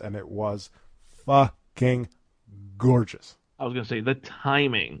canvas, and it was fucking gorgeous. I was going to say, the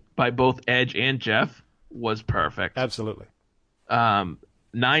timing by both Edge and Jeff was perfect. Absolutely. 9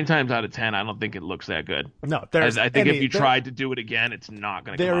 times out of 10, I don't think it looks that good. No, I think if you tried to do it again, it's not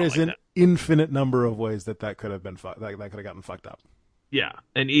going to come out like that. There is an infinite number of ways that could have been that could have gotten fucked up. Yeah,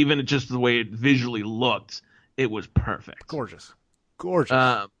 and even just the way it visually looked, it was perfect. Gorgeous.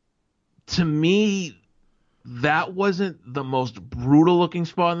 To me, that wasn't the most brutal-looking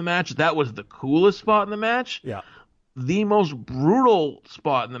spot in the match. That was the coolest spot in the match. Yeah. The most brutal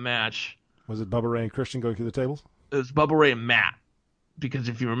spot in the match... Was it Bubba Ray and Christian going through the tables? It was Bubba Ray and Matt. Because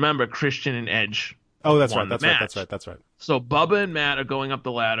if you remember, Christian and Edge That's won right. the match. That's right. So Bubba and Matt are going up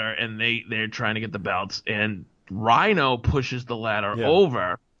the ladder, and they're trying to get the belts, and Rhino pushes the ladder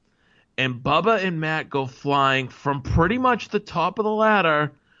over, and Bubba and Matt go flying from pretty much the top of the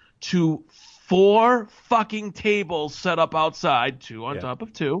ladder to 4 fucking tables set up outside, 2 on top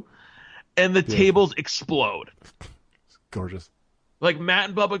of 2, and the tables explode. Gorgeous. Like, Matt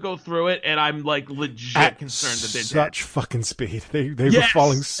and Bubba go through it, and I'm, like, legit concerned that they're such fucking speed. They were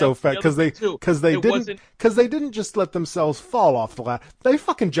falling so fast because they didn't just let themselves fall off the ladder. They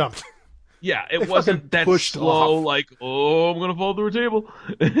fucking jumped. Yeah, it wasn't that slow, off. like, I'm going to fall through a table.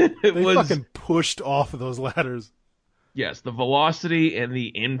 They fucking pushed off those ladders. Yes, the velocity and the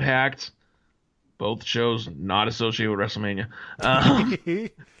impact, both shows not associated with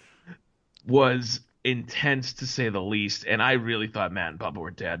WrestleMania, was intense to say the least, and I really thought Matt and Bubba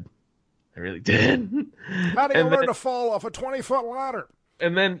were dead. I really did. How do you And learn then, to fall off a 20-foot ladder?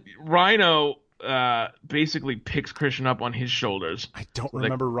 and then Rhino basically picks Christian up on his shoulders. I don't So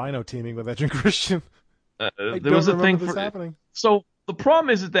remember Rhino teaming with Edge and Christian. I there was don't a thing remember this for happening. So the problem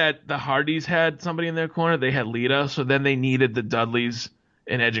is that the Hardys had somebody in their corner. They had Lita, so then they needed the Dudleys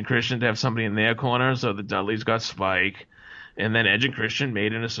and Edge and Christian to have somebody in their corner. So the Dudleys got Spike, and then Edge and Christian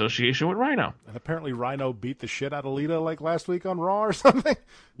made an association with Rhino. And apparently Rhino beat the shit out of Lita like last week on Raw or something.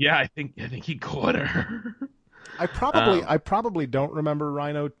 Yeah, I think he caught her. I probably don't remember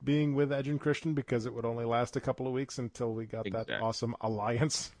Rhino being with Edge and Christian because it would only last a couple of weeks until we got that awesome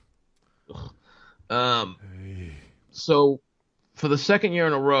alliance. So for the second year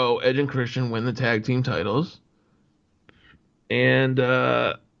in a row, Edge and Christian win the tag team titles. And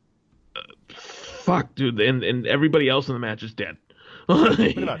fuck, dude, and everybody else in the match is dead.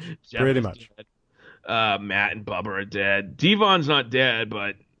 Pretty much. Pretty much. Dead. Matt and Bubba are dead. Devon's not dead,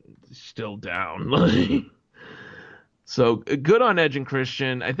 but still down. So good on Edge and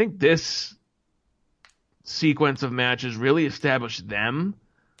Christian. I think this sequence of matches really established them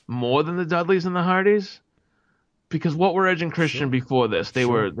more than the Dudleys and the Hardys. Because what were Edge and Christian before this? They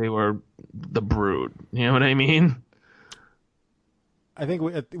were the Brood. You know what I mean? I think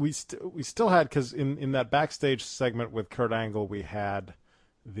we still had, because in that backstage segment with Kurt Angle, we had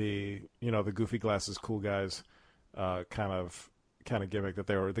the goofy glasses cool guys kind of gimmick that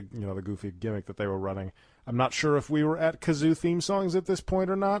they were the goofy gimmick that they were running. I'm not sure if we were at Kazoo theme songs at this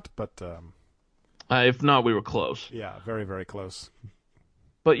point or not, but if not, we were close. Yeah, very, very close.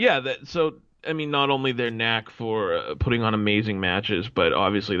 But yeah, I mean, not only their knack for putting on amazing matches, but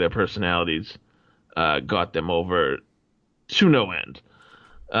obviously their personalities got them over to no end.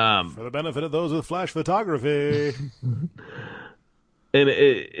 For the benefit of those with flash photography. And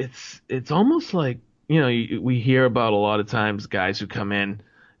it's almost like, we hear about a lot of times guys who come in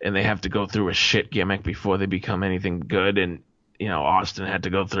and they have to go through a shit gimmick before they become anything good. And, Austin had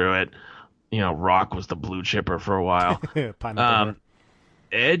to go through it. Rock was the blue chipper for a while.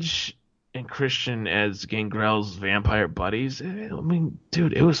 Edge and Christian as Gangrel's vampire buddies. I mean,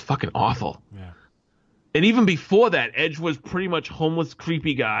 dude, it was fucking awful. Yeah. And even before that, Edge was pretty much homeless,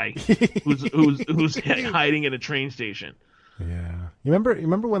 creepy guy who's hiding in a train station. Yeah. You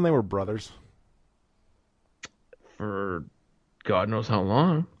remember when they were brothers? For God knows how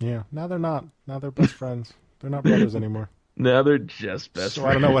long. Yeah. Now they're not. Now they're best friends. They're not brothers anymore. Now they're just best friends.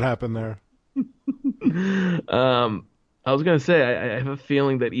 I don't know what happened there. I was gonna say I have a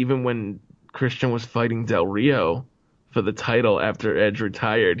feeling that even when Christian was fighting Del Rio for the title after Edge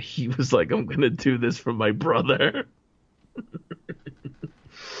retired, he was like, "I'm gonna do this for my brother."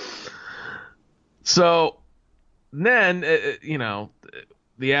 So then, the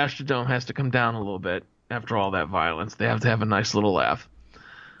Astrodome has to come down a little bit after all that violence. They have to have a nice little laugh.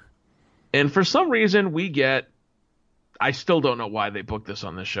 And for some reason, I still don't know why they booked this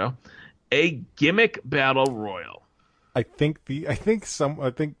on this show, a gimmick battle royal. I think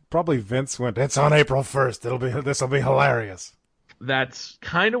probably Vince went, "It's on April 1st. This will be hilarious." That's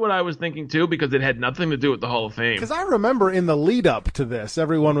kind of what I was thinking too, because it had nothing to do with the Hall of Fame. Because I remember in the lead up to this,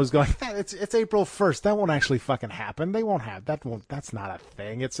 everyone was going, "It's April 1st. That won't actually fucking happen. They won't have that. That's not a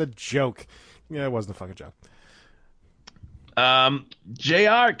thing. It's a joke." Yeah, it wasn't a fucking joke.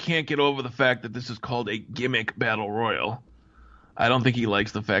 JR can't get over the fact that this is called a gimmick battle royal. I don't think he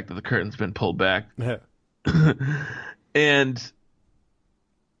likes the fact that the curtain's been pulled back. And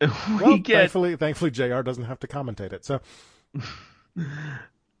thankfully JR doesn't have to commentate it. So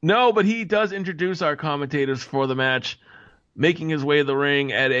no, but he does introduce our commentators for the match, making his way to the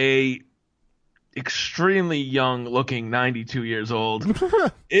ring at a extremely young looking 92 years old.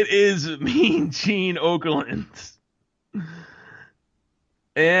 It is Mean Gene Okerlund.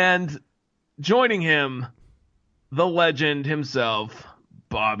 And joining him, the legend himself,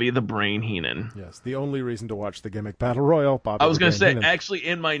 Bobby the Brain Heenan. Yes, the only reason to watch the gimmick battle royal. Bobby. I was going to say, actually,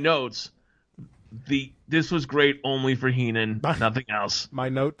 in my notes, this was great only for Heenan, nothing else. My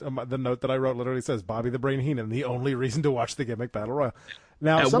note, the note that I wrote, literally says, "Bobby the Brain Heenan, the only reason to watch the gimmick battle royal."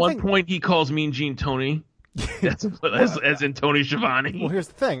 Now, at one point, he calls Mean Gene Tony, as in Tony Schiavone. Well, here's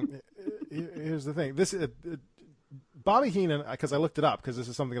the thing. This Bobby Heenan, because I looked it up, because this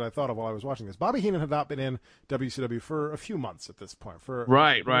is something that I thought of while I was watching this. Bobby Heenan had not been in WCW for a few months at this point, for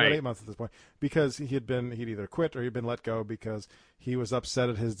right, about 8 months at this point, because he'd either quit or he'd been let go because he was upset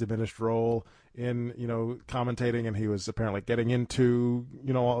at his diminished role in commentating, and he was apparently getting into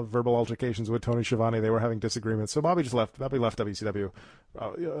verbal altercations with Tony Schiavone. They were having disagreements, so Bobby just left. Bobby left WCW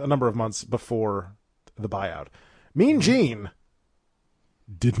a number of months before the buyout. Mean Gene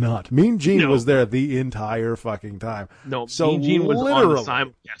did not. Mean Gene No. was there the entire fucking time. No, so Mean Gene was on the literally,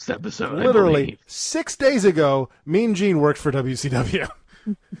 simulcast episode. I literally believe. 6 days ago, Mean Gene worked for WCW.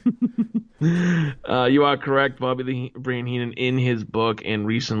 You are correct. Bobby the Brain Heenan, in his book and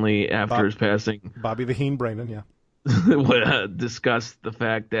recently after his passing, Bobby the Heen Brandon, yeah. discussed the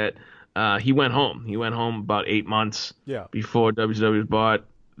fact that he went home. He went home about 8 months Yeah. before WCW was bought.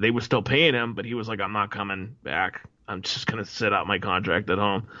 They were still paying him, but he was like, I'm not coming back. I'm just going to sit out my contract at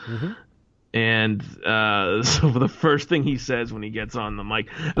home. Mm-hmm. And so the first thing he says when he gets on the mic,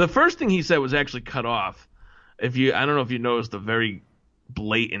 the first thing he said was actually cut off. I don't know if you noticed the very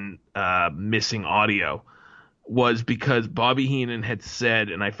blatant missing audio was because Bobby Heenan had said,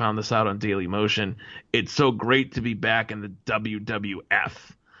 and I found this out on Daily Motion, it's so great to be back in the WWF.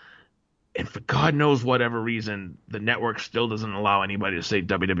 And for God knows whatever reason, the network still doesn't allow anybody to say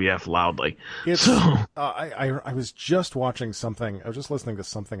WWF loudly. I was just watching something. I was just listening to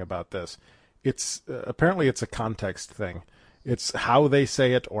something about this. It's apparently it's a context thing. It's how they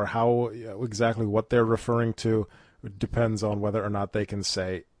say it or how exactly what they're referring to depends on whether or not they can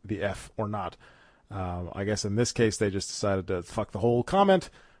say the F or not. I guess in this case they just decided to fuck the whole comment.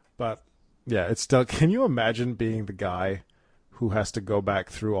 But yeah, it's still. Can you imagine being the guy who has to go back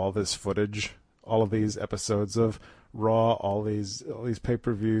through all this footage, all of these episodes of Raw, all these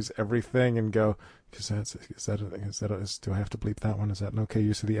pay-per-views, everything, and go, do I have to bleep that one? Is that an okay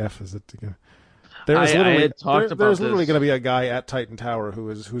use of the F? Is it? There's literally going to be a guy at Titan Tower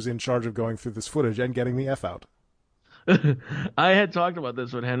who's in charge of going through this footage and getting the F out. I had talked about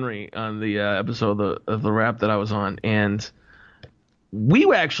this with Henry on the episode of the Wrap that I was on, and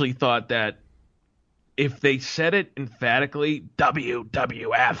we actually thought that if they said it emphatically,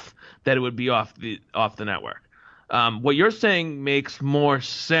 WWF, that it would be off the network. What you're saying makes more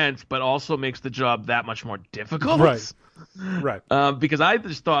sense, but also makes the job that much more difficult. Right. Because I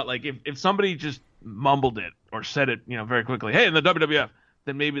just thought, like, if somebody just mumbled it or said it, very quickly, hey, in the WWF,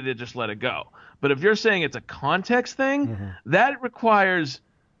 then maybe they just let it go. But if you're saying it's a context thing, that requires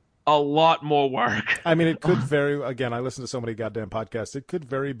a lot more work. I mean, it could again, I listen to so many goddamn podcasts. It could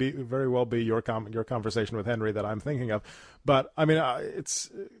very well be your conversation with Henry that I'm thinking of. But I mean,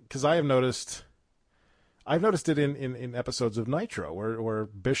 it's because I've noticed it in episodes of Nitro where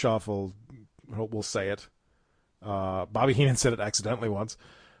Bischoff will say it. Bobby Heenan said it accidentally once.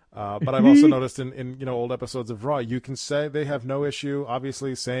 But I've also noticed in old episodes of Raw, you can say they have no issue,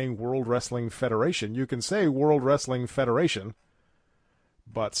 obviously, saying World Wrestling Federation. You can say World Wrestling Federation,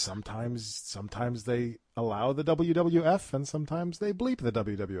 but sometimes they allow the WWF, and sometimes they bleep the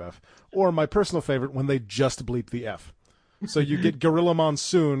WWF. Or my personal favorite, when they just bleep the F. So you get Gorilla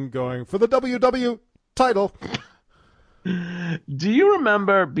Monsoon going for the WW title. Do you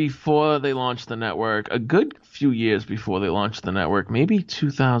remember before they launched the network, a good few years before they launched the network, maybe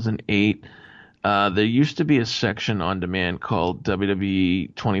 2008, there used to be a section on demand called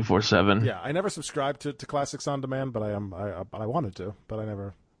WWE 24/7. Yeah, I never subscribed to Classics on Demand, but I wanted to, but I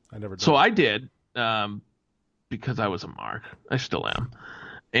never did. So I did, because I was a mark. I still am.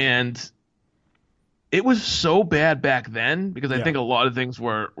 And it was so bad back then, because I think a lot of things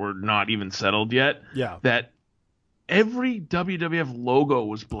were not even settled yet, that every WWF logo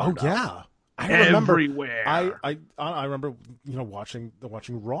was blurred out. Oh, yeah. I remember everywhere. I remember watching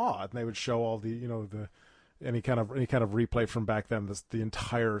Raw, and they would show all the any kind of replay from back then. The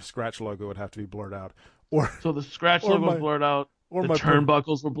entire scratch logo would have to be blurred out. So the scratch logo was blurred out. Or the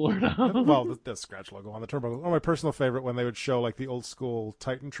turnbuckles were blurred out. Well, the scratch logo on the turnbuckles. Or my personal favorite, when they would show like the old school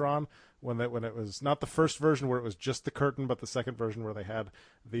Titantron, when it was not the first version where it was just the curtain, but the second version where they had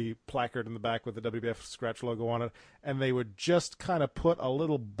the placard in the back with the WWF scratch logo on it, and they would just kind of put a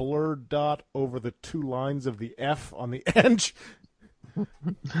little blurred dot over the two lines of the F on the edge.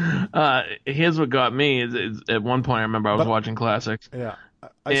 Here's what got me is at one point I remember I was watching Classics. Yeah,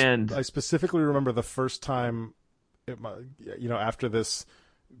 I specifically remember the first time. After this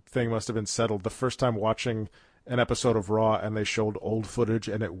thing must have been settled, the first time watching an episode of Raw and they showed old footage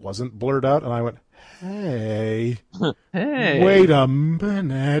and it wasn't blurred out, and I went, hey, wait a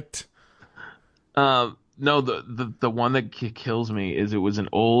minute. No, the one that kills me is it was an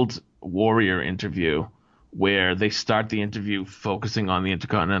old Warrior interview where they start the interview focusing on the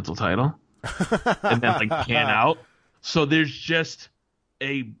Intercontinental title and then pan out. So there's just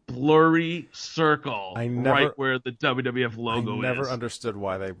a blurry circle right where the WWF logo is. I never understood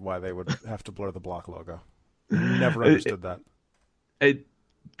why they would have to blur the block logo. Never understood that. It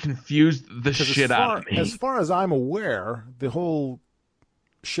confused the shit out of me. As far as I'm aware, the whole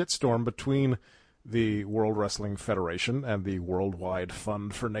shitstorm between the World Wrestling Federation and the Worldwide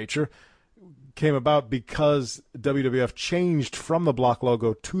Fund for Nature came about because WWF changed from the block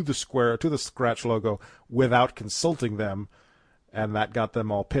logo to the square to the scratch logo without consulting them, and that got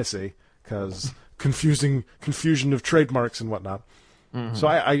them all pissy because confusion of trademarks and whatnot. Mm-hmm. So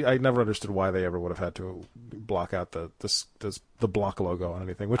I never understood why they ever would have had to block out the block logo on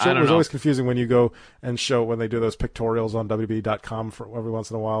anything, which was always confusing when you go and show when they do those pictorials on WWE.com for every once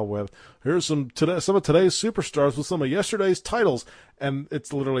in a while with here's some of today's superstars with some of yesterday's titles, and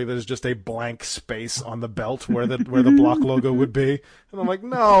it's literally there's just a blank space on the belt where the block logo would be, and I'm like,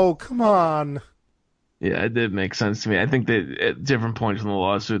 no, come on. Yeah, it did make sense to me. I think that at different points in the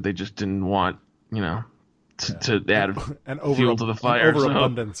lawsuit they just didn't want to add fuel to the fire. An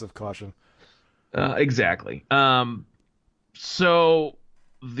overabundance of caution. Exactly. So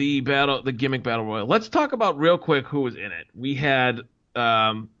the gimmick battle royal. Let's talk about real quick who was in it. We had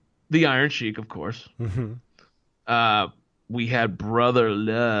the Iron Sheik, of course. Mm-hmm. We had Brother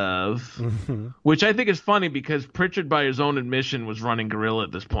Love, mm-hmm. which I think is funny because Pritchard, by his own admission, was running Gorilla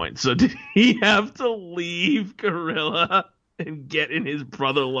at this point. So did he have to leave Gorilla and get in his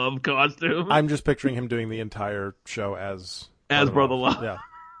Brother Love costume? I'm just picturing him doing the entire show as Brother Love. Yeah.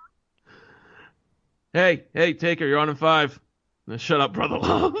 Hey, Taker, you're on in 5. Now shut up, Brother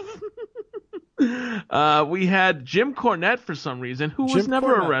Love. We had Jim Cornette for some reason, who was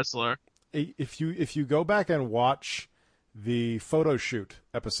never a wrestler. If you go back and watch the photo shoot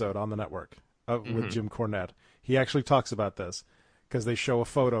episode on the network mm-hmm. with Jim Cornette, he actually talks about this because they show a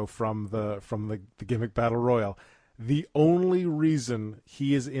photo from the gimmick battle royal. The only reason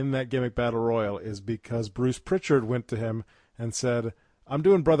he is in that gimmick battle royal is because Bruce Pritchard went to him and said, I'm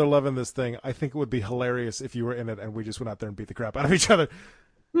doing Brother Love in this thing. I think it would be hilarious if you were in it. And we just went out there and beat the crap out of each other.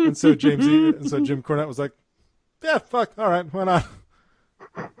 And so Jim Cornette was like, yeah, fuck. All right. Why not?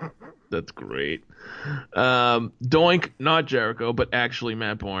 That's great. Doink, not Jericho, but actually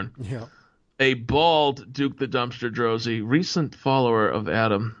Matt Bourne. Yeah. A bald Duke the Dumpster Droese, recent follower of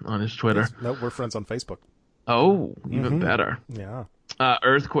Adam on his Twitter. Yes. No, we're friends on Facebook. Oh, even mm-hmm. better. Yeah.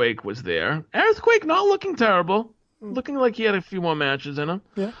 Earthquake was there. Earthquake not looking terrible. Looking like he had a few more matches in him.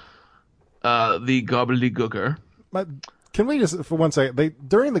 Yeah. The Gobbledygooker. But can we just, for one second,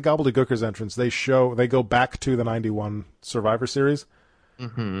 during the Gobbledygooker's entrance, they go back to the 91 Survivor Series.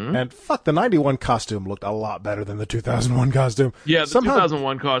 Mm-hmm. And fuck, the 91 costume looked a lot better than the 2001 costume. Yeah, the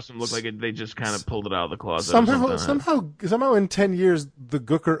 2001 costume looked like they just kind of pulled it out of the closet. Somehow in 10 years, the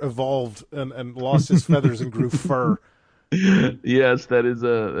Gooker evolved and lost his feathers and grew fur. Yes, that is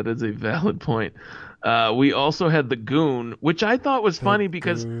a valid point. We also had the Goon, which I thought was funny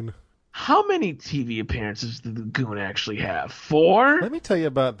because how many TV appearances did the Goon actually have? 4? Let me tell you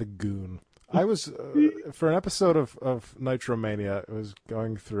about the Goon. I was for an episode of Nitromania. I was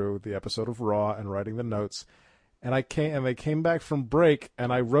going through the episode of Raw and writing the notes, and they came back from break,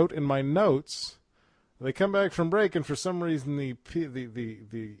 and I wrote in my notes. They come back from break, and for some reason the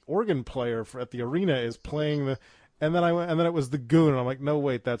organ player at the arena is playing the. And then it was the Goon, and I'm like, no,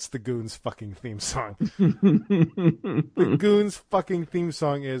 wait, that's the Goon's fucking theme song. The Goon's fucking theme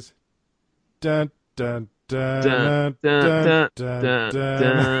song is dun dun dun dun dun dun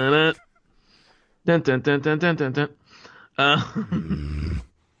dun. Dun, dun, dun, dun, dun, dun, dun.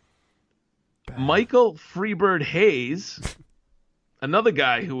 Michael Freebird Hayes, another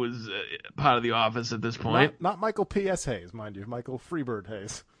guy who was part of the Office at this point. Not Michael P.S. Hayes, mind you. Michael Freebird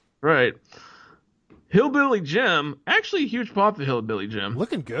Hayes. Right. Hillbilly Jim, actually a huge pop for Hillbilly Jim.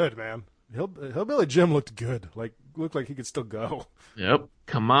 Looking good, man. Hillbilly Jim looked good. Looked like he could still go. Yep.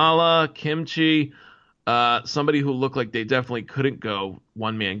 Kamala, Kimchi, somebody who looked like they definitely couldn't go,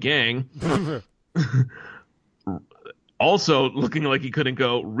 One Man Gang. Also looking like he couldn't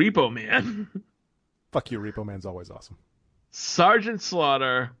go, Repo Man. Fuck you, Repo Man's always awesome. Sergeant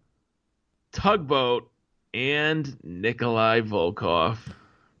Slaughter, Tugboat, and Nikolai Volkov.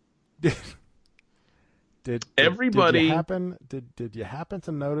 Did everybody did you happen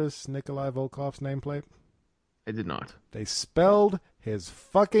to notice Nikolai Volkov's nameplate? I did not. They spelled his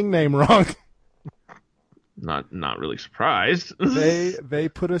fucking name wrong. Not really surprised. They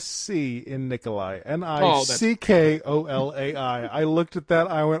put a C in Nikolai. Nickolai. I looked at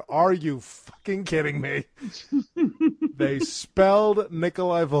that. I went, "Are you fucking kidding me?" They spelled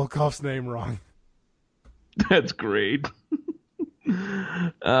Nikolai Volkov's name wrong. That's great.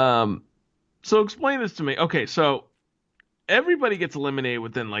 So explain this to me. Okay, so everybody gets eliminated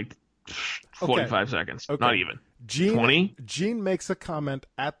within like 45 seconds. Okay. Not even. 20? Gene makes a comment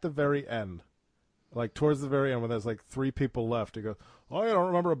at the very end. Like towards the very end when there's like 3 people left. He goes, I don't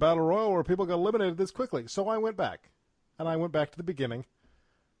remember a battle royal where people got eliminated this quickly. So I went back. And I went back to the beginning.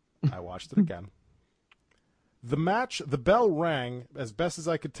 I watched it again. The bell rang, as best as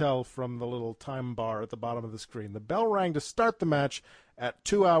I could tell from the little time bar at the bottom of the screen. The bell rang to start the match at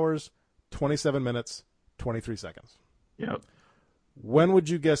 2 hours, 27 minutes, 23 seconds. Yep. When would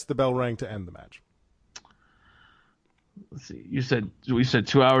you guess the bell rang to end the match? Let's see. We said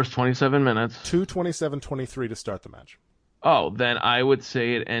 2 hours, 27 minutes. 2:27:23 to start the match. Oh, then I would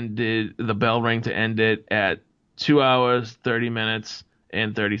say the bell rang to end it at 2 hours, 30 minutes,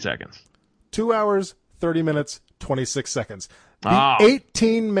 and 30 seconds. 2 hours, 30 minutes, 26 seconds. The Oh.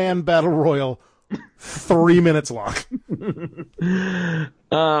 18-man battle royal, 3 minutes long.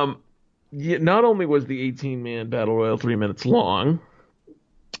 Yeah, not only was the 18-man battle royal 3 minutes long,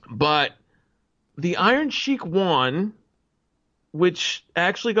 but the Iron Sheik won, which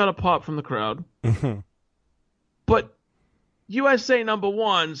actually got a pop from the crowd. But USA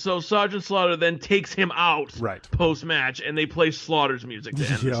 #1, so Sergeant Slaughter then takes him out Right. post-match, and they play Slaughter's music to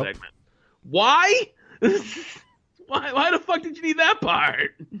end the Yep. segment. Why? Why the fuck did you need that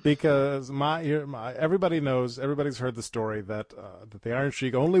part? Because everybody knows, everybody's heard the story that the Iron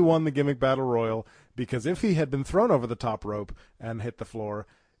Sheik only won the gimmick battle royal because if he had been thrown over the top rope and hit the floor,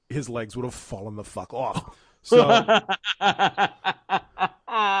 his legs would have fallen the fuck off. So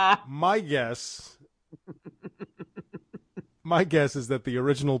my guess is that the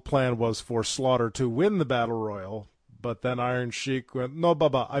original plan was for Slaughter to win the battle royal, but then Iron Sheik went, "No,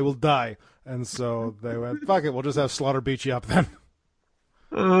 Baba, I will die." And so they went, "Fuck it, we'll just have Slaughter beat you up then."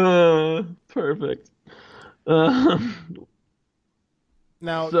 Perfect.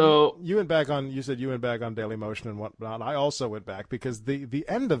 Now, So- you said you went back on Daily Motion and whatnot. I also went back because the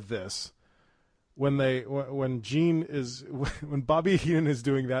end of this, when Bobby Heenan is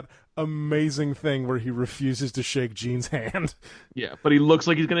doing that amazing thing where he refuses to shake Gene's hand. Yeah, but he looks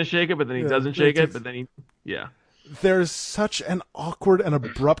like he's going to shake it, but then he doesn't shake it, but then yeah. There's such an awkward and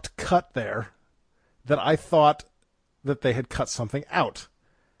abrupt cut there that I thought that they had cut something out.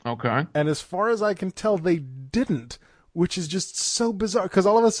 Okay. And as far as I can tell, they didn't, which is just so bizarre. Because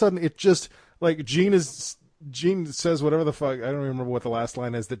all of a sudden, it just, like, Gene says whatever the fuck, I don't remember what the last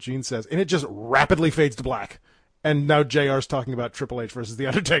line is that Gene says, and it just rapidly fades to black. And now JR's talking about Triple H versus The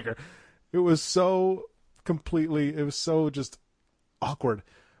Undertaker. It was so just awkward.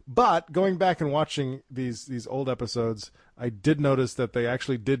 But going back and watching these old episodes, I did notice that they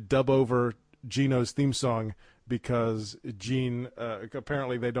actually did dub over Gino's theme song because Gene,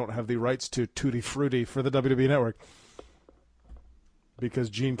 apparently they don't have the rights to Tutti Frutti for the WWE Network. Because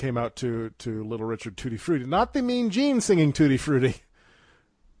Gene came out to Little Richard Tutti Frutti. Not the Mean Gene singing Tutti Frutti,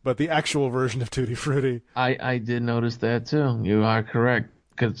 but the actual version of Tutti Frutti. I did notice that too. You are correct.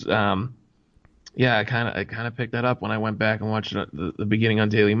 Because, yeah, I kind of picked that up when I went back and watched the beginning on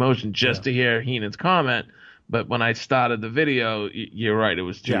Daily Motion just to hear Heenan's comment. But when I started the video, you're right, it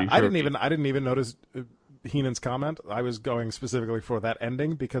was Tutti Frutti. I didn't even notice Heenan's comment. I was going specifically for that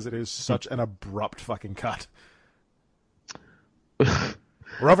ending because it is such an abrupt fucking cut.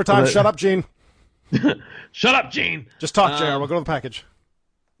 We're over time. Shut up, Gene. Shut up, Gene. Just talk, JR. We'll go to the package.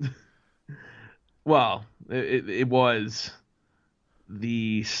 Well, it was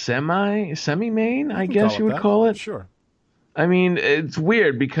the semi-main, I guess you would call it. Sure. I mean, it's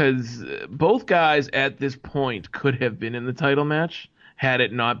weird because both guys at this point could have been in the title match had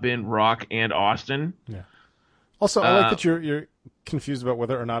it not been Rock and Austin. Yeah. Also, I like that you're confused about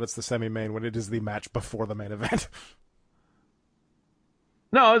whether or not it's the semi-main when it is the match before the main event.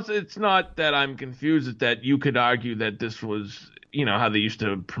 No, it's not that I'm confused. It's that you could argue that this was, how they used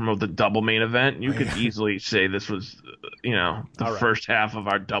to promote the double main event. You could easily say this was, the first half of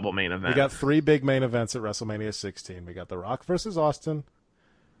our double main event. We got 3 big main events at WrestleMania 16. We got The Rock versus Austin.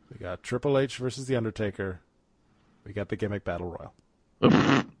 We got Triple H versus The Undertaker. We got the gimmick battle royal.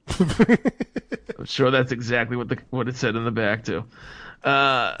 I'm sure that's exactly what it said in the back too.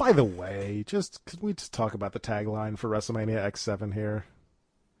 By the way, could we just talk about the tagline for WrestleMania X-7 here?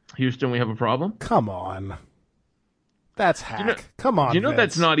 Houston, we have a problem? Come on. That's hack. Come on, Vince.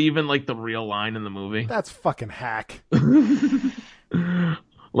 That's not even like the real line in the movie? That's fucking hack. Like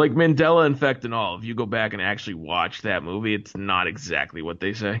Mandela Effect and all, if you go back and actually watch that movie, it's not exactly what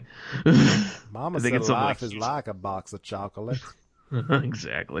they say. Mama said life is like a box of chocolate.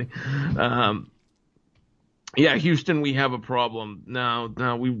 Exactly. Yeah, Houston, we have a problem.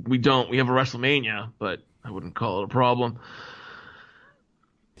 No, we don't. We have a WrestleMania, but I wouldn't call it a problem.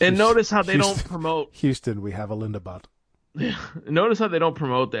 And notice how they don't promote... Houston, we have a Linda Butt. Yeah. Notice how they don't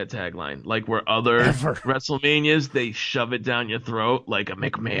promote that tagline. Like where other WrestleManias, they shove it down your throat like a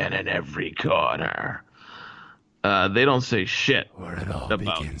McMahon in every corner. They don't say shit. Where it all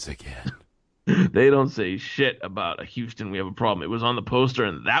begins again. They don't say shit about a Houston, we have a problem. It was on the poster,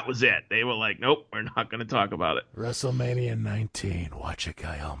 and that was it. They were like, nope, we're not going to talk about it. WrestleMania 19. Watch a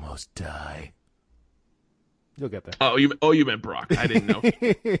guy almost die. You'll get there. Oh, you meant Brock. I didn't know.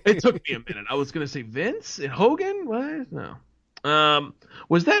 It took me a minute. I was going to say Vince and Hogan. What? No.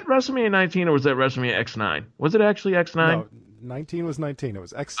 Was that WrestleMania 19 or was that WrestleMania X9? Was it actually X9? No, 19 was 19. It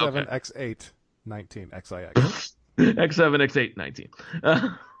was X7, okay. X8, 19, XIX. X7, X8, 19.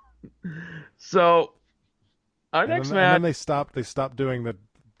 So, our next match. And then they stopped doing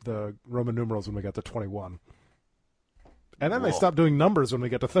the Roman numerals when we got to 21. And then they stopped doing numbers when we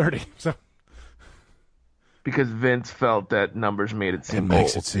get to 30. So. Because Vince felt that numbers made it seem old. It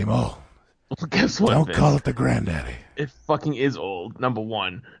makes it seem old. Well, guess what, Don't Vince? call it the granddaddy. It fucking is old, number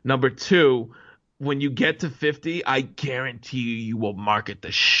one. Number two, when you get to 50, I guarantee you will market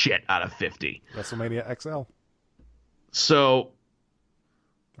the shit out of 50. WrestleMania XL. So.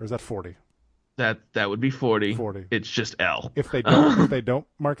 Or is that 40? That would be 40. 40. It's just L. If they don't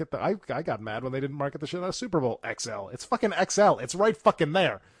market I got mad when they didn't market the shit out of Super Bowl XL. It's fucking XL. It's right fucking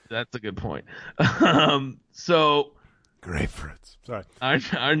there. That's a good point. So. Grapefruits. Sorry.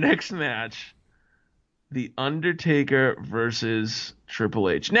 Our next match, The Undertaker versus Triple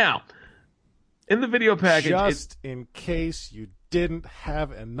H. Now, in the video package, just in case you didn't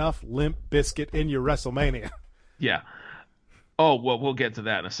have enough Limp Bizkit in your WrestleMania. Yeah. Oh, well, we'll get to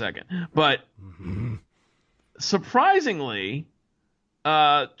that in a second. But surprisingly,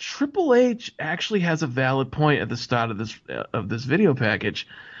 Triple H actually has a valid point at the start of this video package.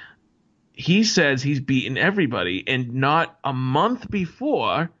 He says he's beaten everybody, and not a month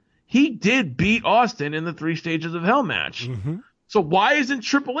before, he did beat Austin in the 3 Stages of Hell match. Mm-hmm. So why isn't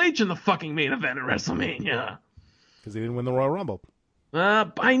Triple H in the fucking main event at WrestleMania? Because he didn't win the Royal Rumble.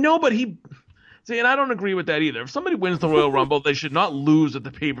 I know, but he... See, and I don't agree with that either. If somebody wins the Royal Rumble, they should not lose at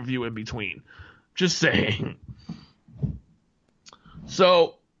the pay-per-view in between. Just saying.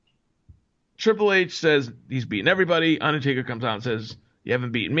 So, Triple H says he's beaten everybody. Undertaker comes out and says, you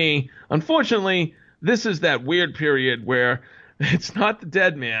haven't beaten me. Unfortunately, this is that weird period where it's not the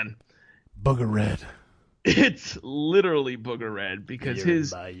dead man. Booger Red. It's literally Booger Red because You're in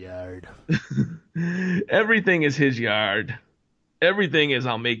my yard. Everything is his yard. Everything is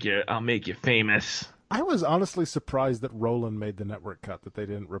I'll make you famous. I was honestly surprised that Roland made the network cut, that they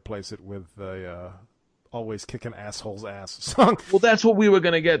didn't replace it with the Always Kicking Asshole's Ass song. Well, that's what we were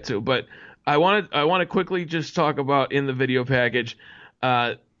going to get to, but I want to quickly just talk about in the video package,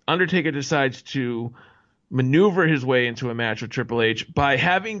 Undertaker decides to maneuver his way into a match with Triple H by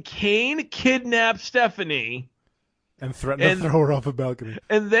having Kane kidnap Stephanie. And threaten to throw her off a balcony.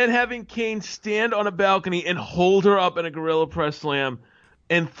 And then having Kane stand on a balcony and hold her up in a gorilla press slam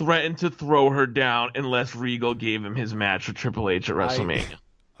and threaten to throw her down unless Regal gave him his match with Triple H at WrestleMania.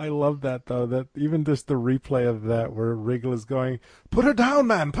 I love that, though, that even just the replay of that where Regal is going, put her down,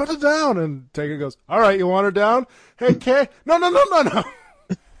 man, put her down. And Taker goes, all right, you want her down? Hey, Kane? No.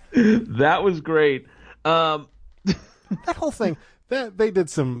 That was great. That whole thing, they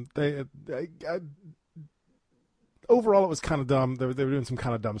did some... Overall, it was kind of dumb. They were doing some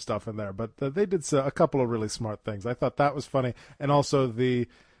kind of dumb stuff in there, but they did a couple of really smart things. I thought that was funny. And also the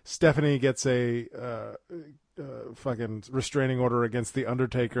Stephanie gets a fucking restraining order against The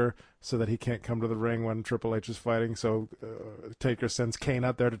Undertaker so that he can't come to the ring when Triple H is fighting. So Taker sends Kane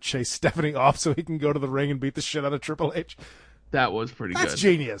out there to chase Stephanie off so he can go to the ring and beat the shit out of Triple H. That was pretty good. That's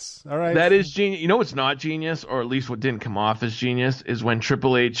genius. All right. That is genius. You know what's not genius, or at least what didn't come off as genius, is when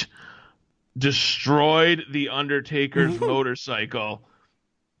Triple H destroyed the Undertaker's motorcycle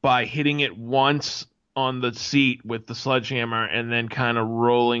by hitting it once on the seat with the sledgehammer and then kind of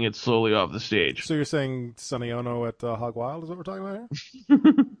rolling it slowly off the stage. So you're saying Sonny Ono at Hog Wild is what we're talking about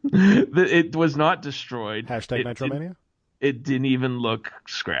here? It was not destroyed. Hashtag Nitromania? It didn't even look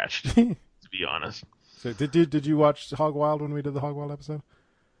scratched, to be honest. So did you watch Hog Wild when we did the Hog Wild episode?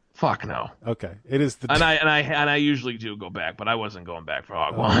 Fuck no. Okay, it is the and I usually do go back, but I wasn't going back for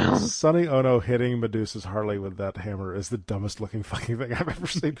Hog Wild. Sonny Ono hitting Medusa's Harley with that hammer is the dumbest looking fucking thing I've ever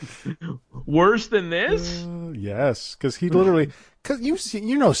seen. Worse than this? Yes, because he literally, because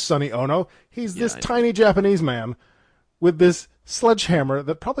you know Sonny Ono, he's this tiny Japanese man with this sledgehammer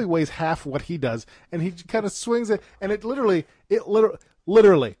that probably weighs half what he does, and he kind of swings it, and it literally,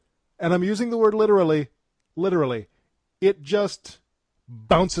 and I'm using the word literally, it just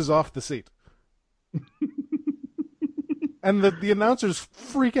bounces off the seat. And the announcers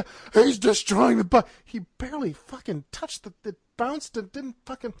freak out. He's destroying the butt. He barely fucking touched it bounced and didn't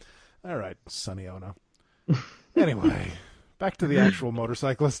fucking... All right, Sonny Ono. Anyway, back to the actual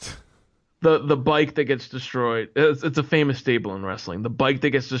motorcyclist. the bike that gets destroyed. It's a famous stable in wrestling. The bike that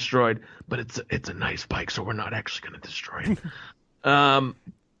gets destroyed, but it's a nice bike, so we're not actually going to destroy it.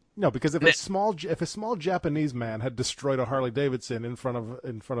 No, because if a small Japanese man had destroyed a Harley Davidson in front of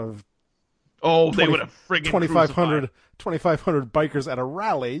they would have friggin' 2,500 bikers at a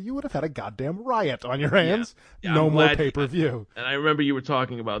rally, you would have had a goddamn riot on your hands. Yeah, no more pay-per-view. And I remember you were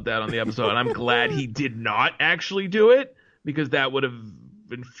talking about that on the episode, and I'm glad he did not actually do it, because that would have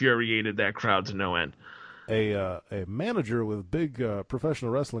infuriated that crowd to no end. A manager with big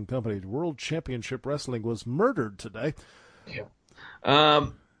professional wrestling company, World Championship Wrestling, was murdered today. Yeah.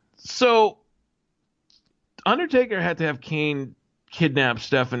 So Undertaker had to have Kane kidnap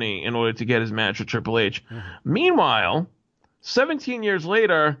Stephanie in order to get his match with Triple H. Mm-hmm. Meanwhile, 17 years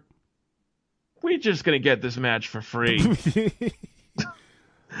later, we're just going to get this match for free.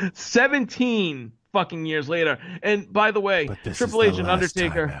 17 fucking years later. And by the way, Triple H and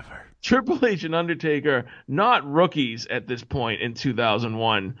Undertaker, not rookies at this point in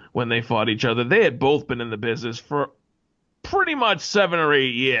 2001 when they fought each other. They had both been in the business for pretty much 7 or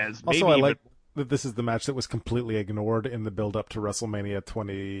 8 years. Also, I like that this is the match that was completely ignored in the build-up to WrestleMania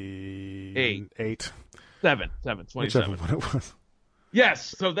 28. 27. What it was.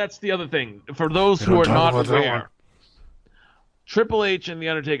 Yes, so that's the other thing. For those who are not aware, Triple H and The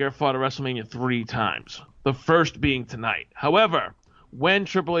Undertaker fought at WrestleMania 3 times, the first being tonight. However, when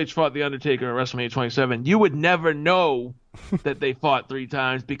Triple H fought The Undertaker at WrestleMania 27, you would never know that they fought 3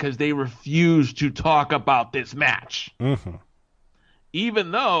 times because they refused to talk about this match. Mm-hmm.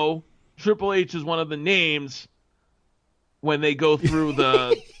 Even though Triple H is one of the names when they go through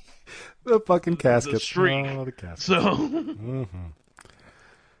the the fucking casket. The streak. Oh, the casket. So,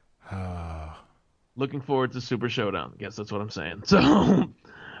 looking forward to Super Showdown. I guess that's what I'm saying. So,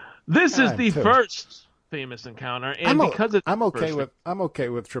 this is the first famous encounter, and I'm okay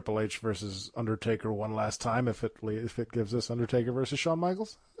with Triple H versus Undertaker one last time if it gives us Undertaker versus Shawn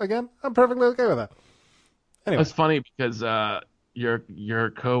Michaels again. I'm perfectly okay with that. Anyway, it's funny because your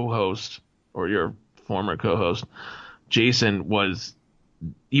co-host or your former co-host Jason was,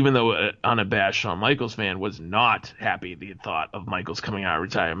 even though an unabashed Shawn Michaels fan, was not happy at the thought of Michaels coming out of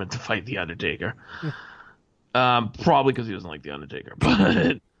retirement to fight the Undertaker. Probably because he doesn't like the Undertaker,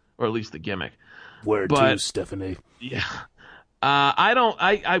 but or at least the gimmick. Where to, Stephanie? Yeah.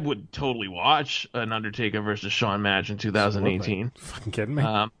 I would totally watch an Undertaker versus Shawn match in 2018. Fucking kidding me?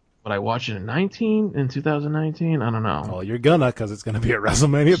 But I watch it in 2019? I don't know. Well, you're gonna, because it's gonna be at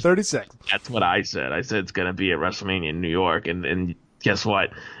WrestleMania 36. That's what I said. I said it's gonna be at WrestleMania in New York, and guess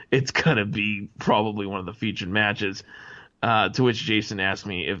what? It's gonna be probably one of the featured matches. To which Jason asked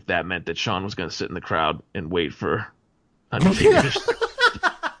me if that meant that Shawn was gonna sit in the crowd and wait for Undertaker.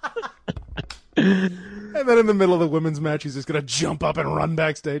 And then in the middle of the women's match, he's just going to jump up and run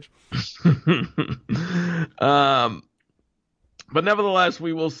backstage. But nevertheless,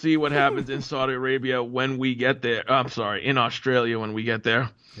 we will see what happens in Saudi Arabia when we get there. I'm sorry, in Australia when we get there.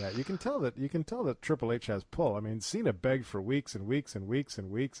 Yeah, you can tell that Triple H has pull. I mean, Cena begged for weeks and weeks and weeks and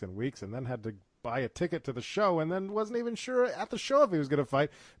weeks and weeks, and then had to buy a ticket to the show, and then wasn't even sure at the show if he was going to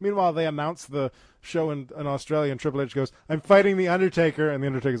fight. Meanwhile, they announced the show in Australia, and Triple H goes, "I'm fighting the Undertaker," and the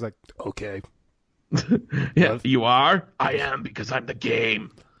Undertaker's like, "Okay." Yeah, you are? I am, because I'm the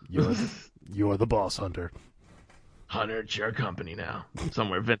game. You're the boss, Hunter. Hunter, it's your company now.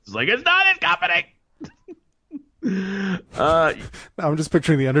 Somewhere Vince is like, it's not his company! I'm just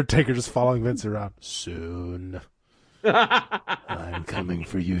picturing the Undertaker just following Vince around. Soon. I'm coming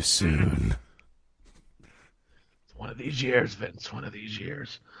for you soon. It's one of these years, Vince. One of these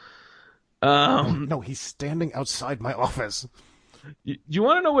years. No, he's standing outside my office. Do you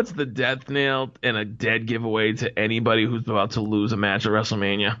want to know what's the death nail and a dead giveaway to anybody who's about to lose a match at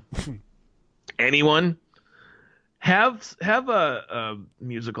WrestleMania? Anyone? Have a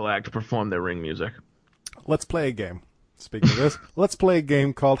musical act perform their ring music. Let's play a game. Speaking of this, let's play a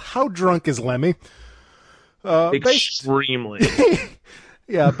game called How Drunk is Lemmy? Extremely.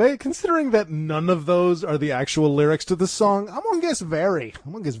 Yeah, considering that none of those are the actual lyrics to the song, I'm going to guess very.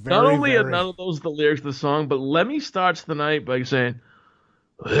 Not only are none of those the lyrics to the song, but Lemmy starts the night by saying,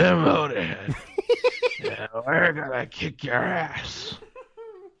 "Them Motorhead, yeah, we're gonna kick your ass."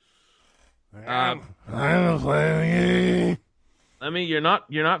 I'm playing. Lemmy, you're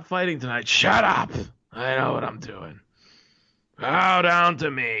not fighting tonight. Shut up. I know what I'm doing. Bow down to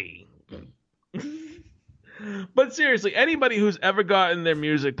me. But seriously, anybody who's ever gotten their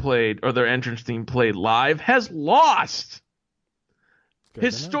music played or their entrance theme played live has lost.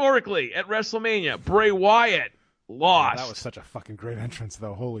 Historically, at WrestleMania, Bray Wyatt lost. That was such a fucking great entrance,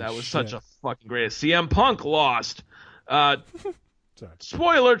 though. Holy shit. That was such a fucking great. CM Punk lost. Sorry.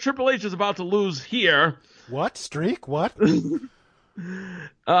 Spoiler, Triple H is about to lose here. What? Streak? What? Which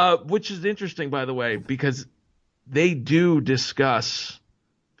is interesting, by the way, because they do discuss,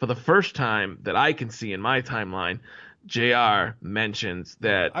 for the first time that I can see in my timeline, JR mentions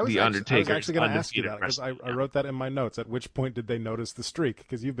that The Undertaker. I was actually going to ask you that, because I WrestleMania. wrote that in my notes. At which point did they notice the streak?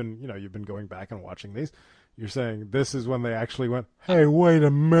 Because you've been going back and watching these. You're saying this is when they actually went, hey, wait a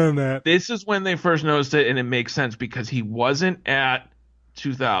minute. This is when they first noticed it, and it makes sense because he wasn't at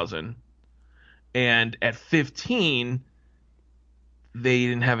 2000, and at 15, they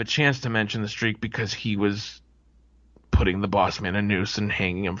didn't have a chance to mention the streak because he was putting the boss man a noose and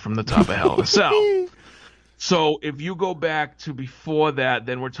hanging him from the top of Hell in a Cell. So if you go back to before that,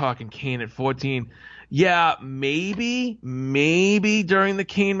 then we're talking Kane at 14. Yeah, maybe during the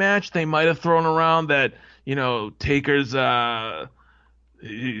Kane match they might have thrown around that, Taker's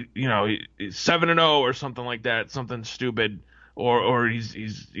 7-0 or something like that, something stupid, or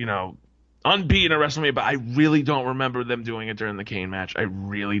he's unbeaten at WrestleMania, but I really don't remember them doing it during the Kane match. I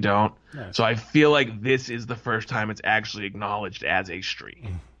really don't. Nice. So I feel like this is the first time it's actually acknowledged as a streak.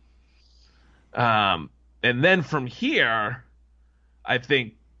 And then from here, I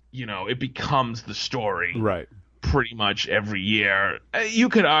think, it becomes the story. Right. Pretty much every year. You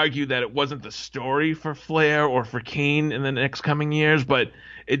could argue that it wasn't the story for Flair or for Kane in the next coming years, but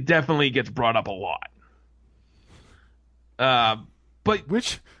it definitely gets brought up a lot. But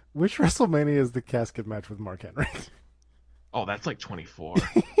Which WrestleMania is the casket match with Mark Henry? Oh, that's like 24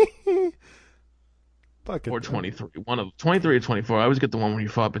 Fucking or 23. One of 23 or 24. I always get the one when you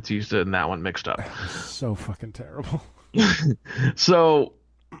fought Batista and that one mixed up. So fucking terrible. So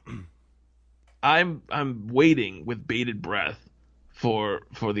I'm waiting with bated breath for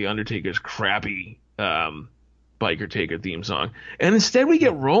the Undertaker's crappy Biker Taker theme song, and instead we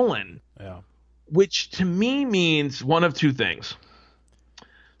get Rollin', which to me means one of two things.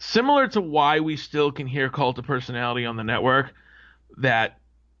 Similar to why we still can hear Cult of Personality on the network, that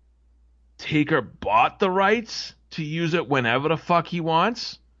Taker bought the rights to use it whenever the fuck he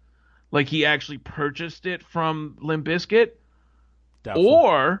wants, like he actually purchased it from Limp Bizkit,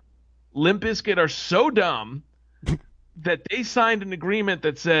 or Limp Bizkit are so dumb that they signed an agreement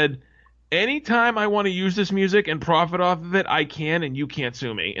that said, anytime I want to use this music and profit off of it, I can, and you can't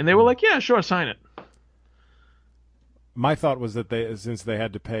sue me. And they were like, yeah, sure, sign it. My thought was that since they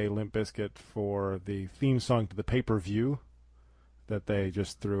had to pay Limp Bizkit for the theme song to the pay-per-view, that they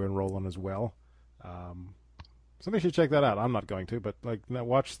just threw in Rollin' as well. Somebody should check that out. I'm not going to, but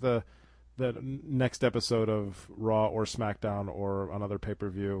watch the next episode of Raw or SmackDown or another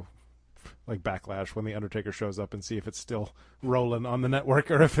pay-per-view, like Backlash, when the Undertaker shows up, and see if it's still rolling on the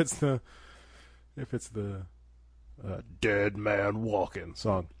network or if it's the Dead Man Walking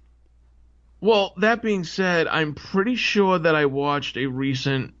song. Well, that being said, I'm pretty sure that I watched a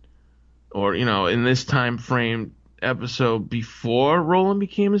recent, or in this time frame, episode before Rollin'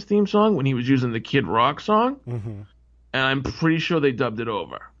 became his theme song, when he was using the Kid Rock song, and I'm pretty sure they dubbed it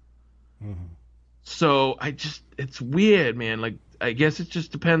over. So it's weird, man. Like, I guess it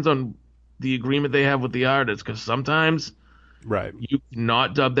just depends on the agreement they have with the artist, because sometimes you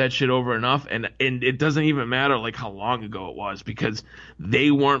cannot dub that shit over enough, and it doesn't even matter like how long ago it was, because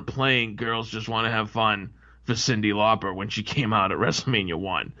they weren't playing Girls Just Want to Have Fun for Cyndi Lauper when she came out at WrestleMania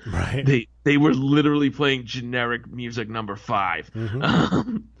 1. Right. They were literally playing generic music number 5,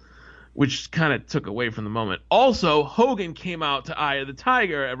 which kind of took away from the moment. Also, Hogan came out to Eye of the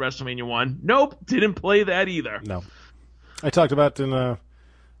Tiger at WrestleMania 1. Nope, didn't play that either. No. I talked about in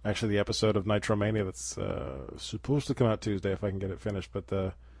actually the episode of Nitromania that's supposed to come out Tuesday if I can get it finished, but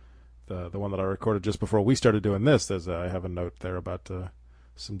the one that I recorded just before we started doing this, I have a note there about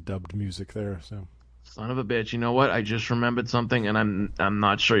some dubbed music there. So, son of a bitch, you know what? I just remembered something, and I'm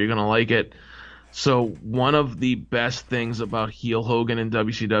not sure you're gonna like it. So one of the best things about heel Hogan in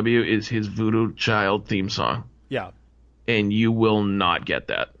WCW is his Voodoo Child theme song. Yeah. And you will not get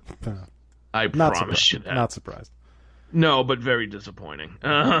that. I promise you that. Not surprised. No, but very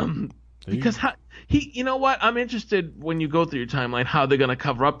disappointing. Because you know what? I'm interested when you go through your timeline how they're gonna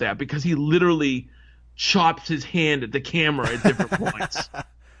cover up that, because he literally chops his hand at the camera at different points.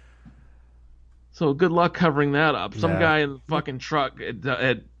 So good luck covering that up. Some guy in the fucking truck at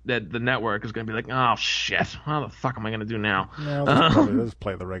the network is gonna be like, oh shit, how the fuck am I gonna do now? No, they'll just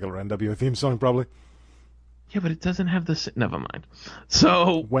play the regular NWO theme song probably. Yeah, but it doesn't have this. Never mind.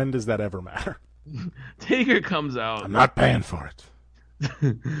 So when does that ever matter? Taker comes out. I'm not paying for it.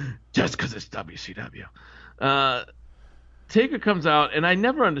 Just because it's WCW. Taker comes out, and I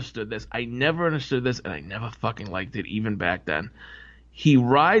never understood this. And I never fucking liked it, even back then. He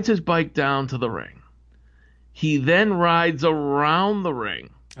rides his bike down to the ring. He then rides around the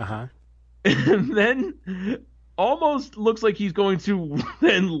ring. Uh-huh. And then almost looks like he's going to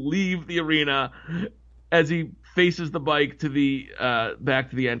then leave the arena as he faces the bike to the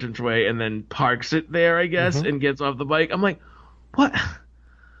back to the entranceway and then parks it there, I guess, and gets off the bike. I'm like, what?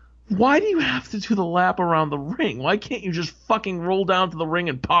 Why do you have to do the lap around the ring? Why can't you just fucking roll down to the ring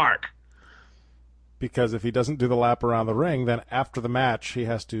and park? Because if he doesn't do the lap around the ring, then after the match, he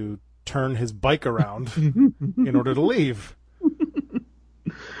has to turn his bike around in order to leave.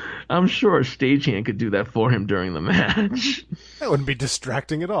 I'm sure a stagehand could do that for him during the match. That wouldn't be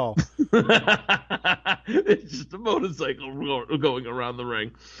distracting at all. It's just a motorcycle going around the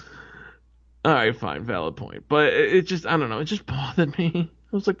ring. All right, fine, valid point. But it just, I don't know, it just bothered me.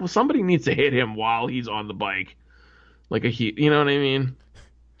 I was like, well, somebody needs to hit him while he's on the bike. Like you know what I mean?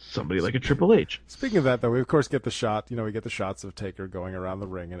 Somebody like a Triple H. Speaking of that, though, we of course get the shot. We get the shots of Taker going around the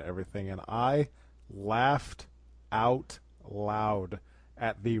ring and everything, and I laughed out loud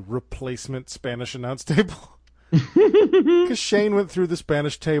at the replacement Spanish announce table. Because Shane went through the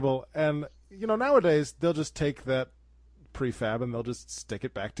Spanish table, and, nowadays they'll just take that prefab and they'll just stick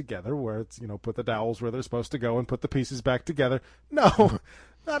it back together where it's, put the dowels where they're supposed to go and put the pieces back together. No,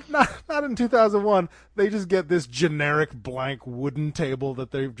 not in 2001. They just get this generic blank wooden table that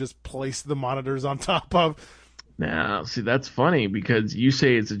they've just placed the monitors on top of. Now, see, that's funny because you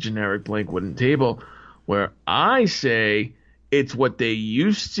say it's a generic blank wooden table, where I say it's what they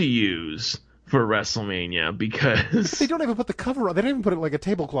used to use for WrestleMania because they don't even put the cover on. They don't even put it like a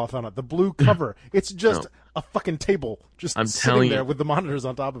tablecloth on it. The blue cover. It's just a fucking table just sitting there with the monitors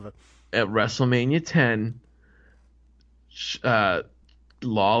on top of it. At WrestleMania 10,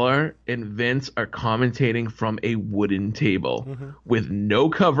 Lawler and Vince are commentating from a wooden table with no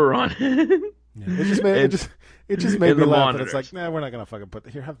cover on it. Yeah, it just made me laugh. And it's like, nah, we're not gonna fucking put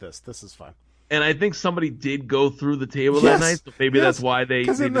here. Have this. This is fine. And I think somebody did go through the table that night, so maybe that's why they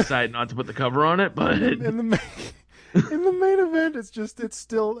decided not to put the cover on it. But in the main event, it's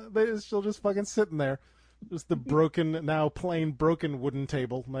still just fucking sitting there, just the plain broken wooden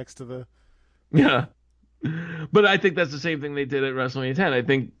table next to the. Yeah, but I think that's the same thing they did at WrestleMania 10. I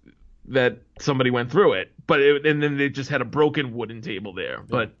think that somebody went through it, and then they just had a broken wooden table there. Yeah.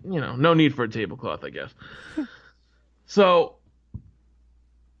 But no need for a tablecloth, I guess. So.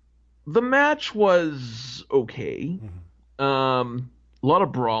 The match was okay. A lot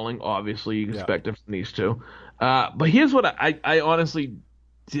of brawling, obviously, you expect it from these two. But here's what I honestly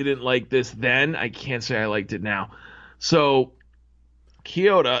didn't like this then. I can't say I liked it now. So,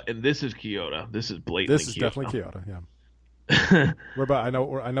 Kyoto, and this is Kyoto. This is blatantly This is definitely Kyoto, yeah. I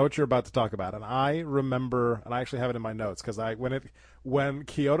know what you're about to talk about, and I remember, and I actually have it in my notes because when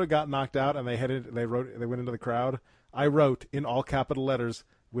Kyoto got knocked out and they went into the crowd, I wrote in all capital letters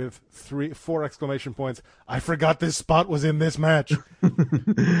with 4 exclamation points, I forgot this spot was in this match.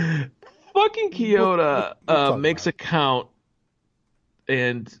 Fucking Kyoto makes a count,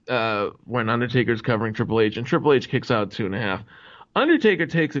 and when Undertaker's covering Triple H, and Triple H kicks out 2.5. Undertaker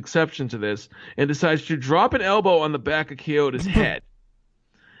takes exception to this and decides to drop an elbow on the back of Kyoto's head.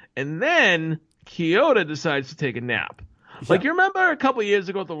 And then Kyoto decides to take a nap. Like, you remember a couple of years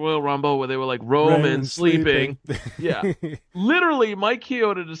ago at the Royal Rumble where they were like Roman sleeping? Yeah. Literally, Mike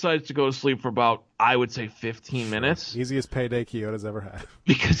Chioda decides to go to sleep for about, I would say, 15 minutes. Easiest payday Chioda's ever had.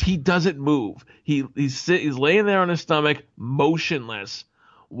 Because he doesn't move. He's laying there on his stomach, motionless,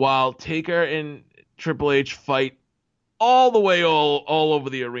 while Taker and Triple H fight all the way all over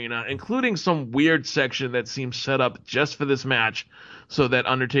the arena, including some weird section that seems set up just for this match so that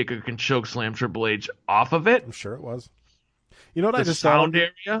Undertaker can chokeslam Triple H off of it. I'm sure it was. You know what I just thought? Sound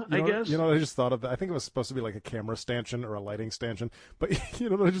area, I guess. You know what I just thought of? I think it was supposed to be like a camera stanchion or a lighting stanchion. But you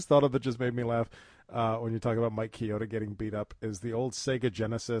know what I just thought of that just made me laugh when you talk about Mike Chioda getting beat up is the old Sega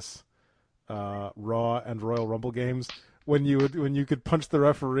Genesis Raw and Royal Rumble games when you could punch the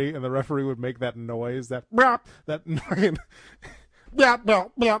referee and the referee would make that noise that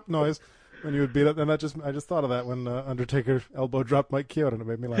noise when you would beat up, and I just thought of that when Undertaker elbow dropped Mike Chioda and it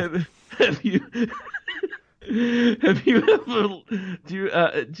made me laugh. Have you ever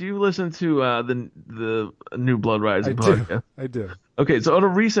do you listen to the New Blood Rising podcast? I do. Okay, so on a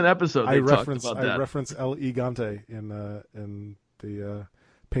recent episode they talked about that. I reference El Gigante in the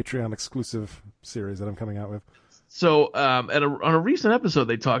Patreon exclusive series that I'm coming out with. So on a recent episode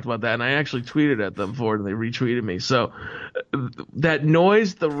they talked about that, and I actually tweeted at them for it, and they retweeted me. So that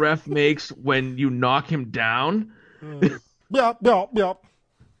noise the ref makes when you knock him down. Yep.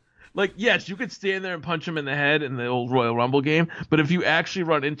 Like, yes, you could stand there and punch him in the head in the old Royal Rumble game, but if you actually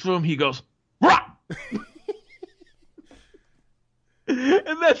run into him, he goes, rah!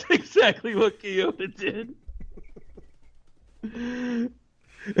 And that's exactly what Kyoto did. And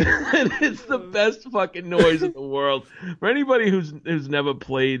it's the best fucking noise in the world. For anybody who's never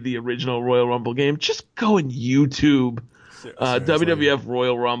played the original Royal Rumble game, just go and YouTube WWF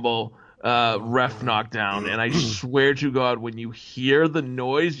Royal Rumble ref knockdown, and I swear to God, when you hear the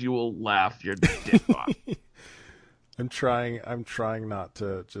noise, you will laugh your dick off. I'm trying not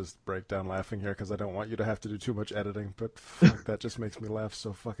to just break down laughing here because I don't want you to have to do too much editing, but fuck, that just makes me laugh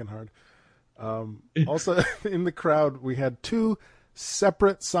so fucking hard. Also, in the crowd, we had two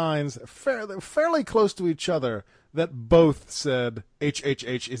separate signs fairly close to each other that both said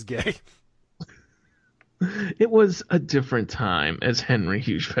HHH is gay. It was a different time, as Henry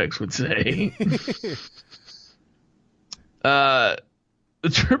Hughespex would say.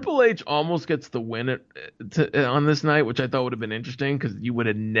 Triple H almost gets the win on this night, which I thought would have been interesting because you would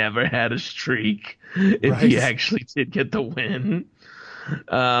have never had a streak if he actually did get the win.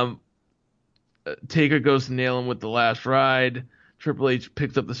 Taker goes to nail him with the last ride. Triple H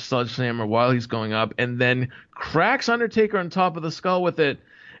picks up the sledgehammer while he's going up and then cracks Undertaker on top of the skull with it.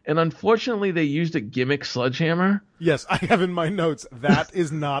 And unfortunately, they used a gimmick sledgehammer. Yes, I have in my notes, that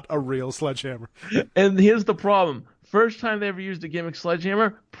is not a real sledgehammer. And here's the problem. First time they ever used a gimmick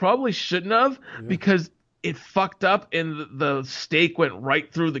sledgehammer, probably shouldn't have because it fucked up and the stake went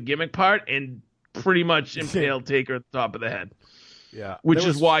right through the gimmick part and pretty much impaled Taker at the top of the head. Yeah, which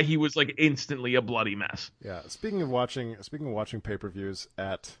is why he was like instantly a bloody mess. Yeah. Speaking of watching pay-per-views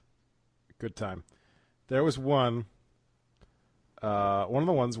at Good Time, there was one of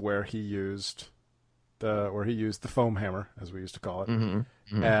the ones where he used the foam hammer, as we used to call it,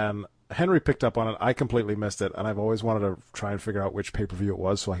 and Henry picked up on it. I completely missed it, and I've always wanted to try and figure out which pay-per-view it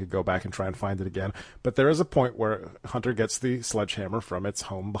was so I could go back and try and find it again. But there is a point where Hunter gets the sledgehammer from its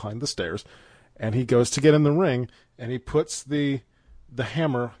home behind the stairs, and he goes to get in the ring, and he puts the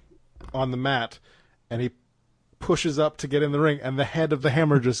hammer on the mat, and he pushes up to get in the ring, and the head of the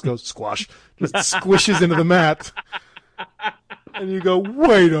hammer just goes squash, just squishes into the mat. And you go,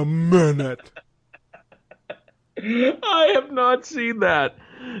 wait a minute. I have not seen that.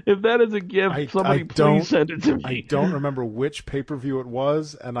 If that is a gift, somebody please send it to me. I don't remember which pay-per-view it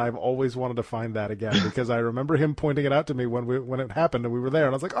was, and I've always wanted to find that again, because I remember him pointing it out to me when it happened, and we were there,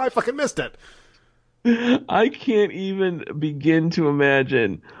 and I was like, oh, I fucking missed it. I can't even begin to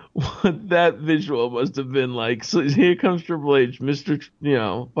imagine what that visual must have been like. So here comes Triple H, Mr.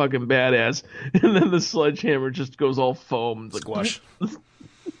 Fucking badass, and then the sledgehammer just goes all foam. Squash.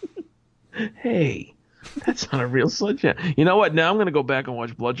 Hey, that's not a real sledgehammer. You know what? Now I'm going to go back and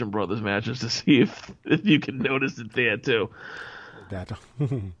watch Bludgeon Brothers matches to see if you can notice it there too.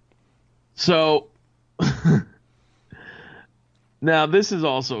 So... Now, this is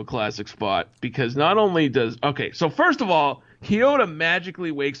also a classic spot because not only does... Okay, so first of all, Kyoto magically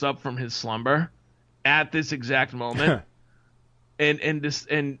wakes up from his slumber at this exact moment.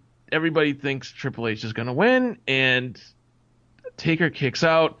 and everybody thinks Triple H is going to win, and Taker kicks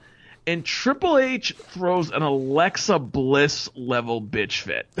out, and Triple H throws an Alexa Bliss level bitch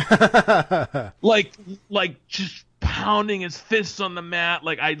fit. like just pounding his fists on the mat.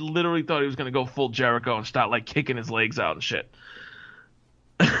 Like, I literally thought he was going to go full Jericho and start, like, kicking his legs out and shit.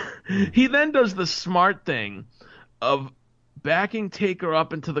 He then does the smart thing of backing Taker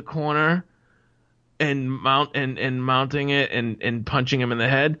up into the corner and mounting it and punching him in the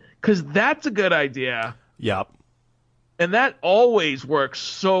head, because that's a good idea. Yep. And that always works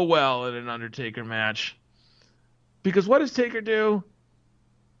so well in an Undertaker match. Because what does Taker do?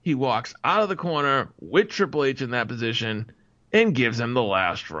 He walks out of the corner with Triple H in that position and gives him the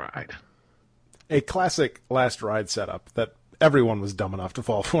last ride. A classic last ride setup that everyone was dumb enough to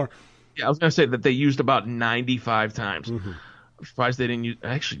fall for. Yeah, I was going to say that they used about 95 times. I'm surprised they didn't use...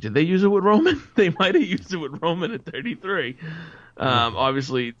 Actually, did they use it with Roman? They might have used it with Roman at 33.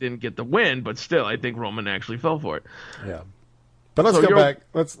 Obviously, didn't get the win, but still, I think Roman actually fell for it. Yeah. But let's go back.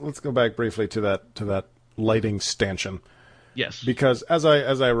 Let's go back briefly to that lighting stanchion. Yes. Because as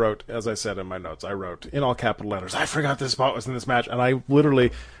I said in my notes, I wrote in all capital letters, I forgot this spot was in this match, and I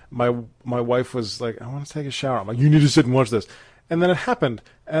literally... My wife was like, I want to take a shower. I'm like, you need to sit and watch this. And then it happened,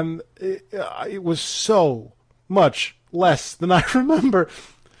 and it was so much less than I remember,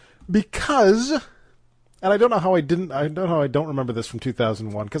 because, and I don't know how I don't remember this from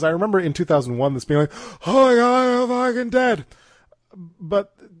 2001, because I remember in 2001 this being like, oh my God, I'm fucking dead.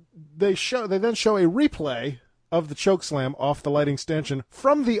 But they then show a replay of the chokeslam off the lighting stanchion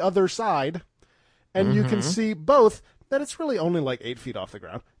from the other side, and you can see both that it's really only like 8 feet off the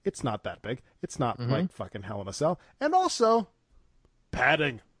ground. It's not that big. It's not like fucking Hell in a Cell. And also,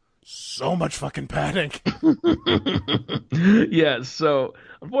 padding. so much fucking padding. Yeah, so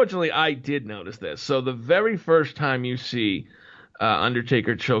unfortunately, I did notice this. So the very first time you see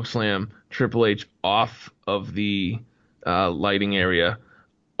Undertaker chokeslam Triple H off of the lighting area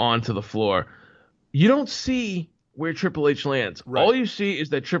onto the floor, you don't see where Triple H lands. Right. All you see is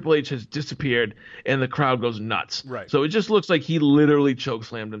that Triple H has disappeared and the crowd goes nuts. Right. So it just looks like he literally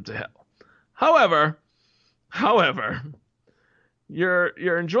chokeslammed him to hell. However,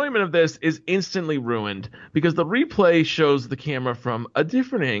 your enjoyment of this is instantly ruined because the replay shows the camera from a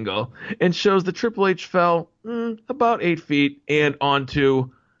different angle and shows that Triple H fell about 8 feet and onto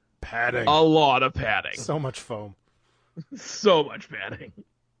Padding. a lot of padding. So much foam. So much padding.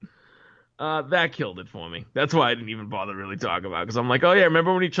 That killed it for me. That's why I didn't even bother really talking about it, because I'm like, oh yeah,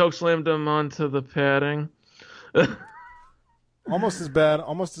 remember when he chokeslammed him onto the padding? Almost as bad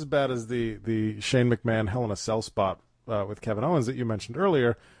as the Shane McMahon Hell in a Cell spot with Kevin Owens that you mentioned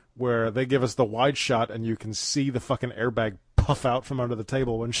earlier, where they give us the wide shot and you can see the fucking airbag puff out from under the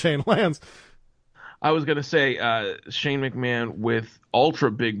table when Shane lands. I was going to say Shane McMahon with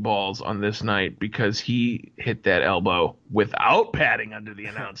ultra big balls on this night because he hit that elbow without padding under the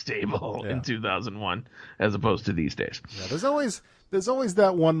announce table in 2001 as opposed to these days. Yeah, there's always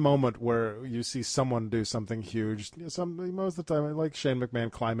that one moment where you see someone do something huge. Most of the time, like Shane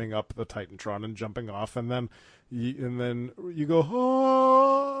McMahon climbing up the Titantron and jumping off, and then you go,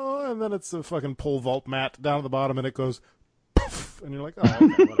 oh, and then it's a fucking pole vault mat down at the bottom, and it goes poof, and you're like, oh,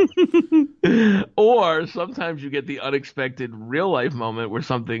 okay, whatever. Or sometimes you get the unexpected real life moment where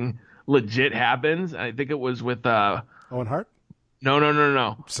something legit happens. I think it was with Owen Hart?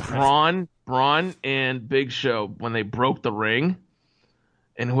 No. Sorry. Braun and Big Show when they broke the ring,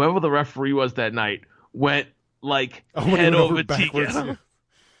 and whoever the referee was that night went like head over TKO.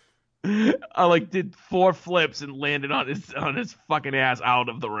 I like did 4 flips and landed on his fucking ass out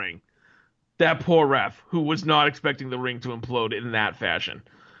of the ring. That poor ref who was not expecting the ring to implode in that fashion,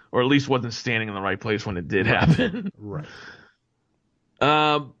 or at least wasn't standing in the right place when it did happen. Right.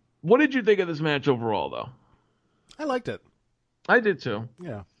 What did you think of this match overall, though? I liked it. I did too.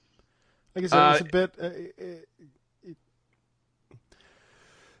 Yeah. Like I said, it was a bit.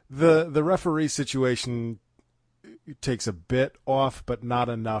 The referee situation takes a bit off, but not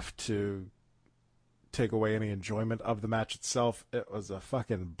enough to take away any enjoyment of the match itself. It was a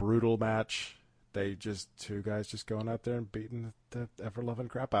fucking brutal match. Two guys just going out there and beating the ever-loving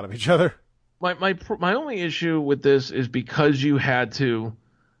crap out of each other. My only issue with this is because you had to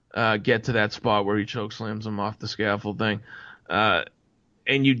get to that spot where he chokeslams him off the scaffold thing, and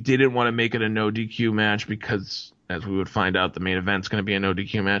you didn't want to make it a no DQ match because, as we would find out, the main event's going to be a no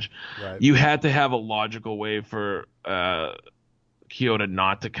DQ match. Right. You had to have a logical way for Kyoto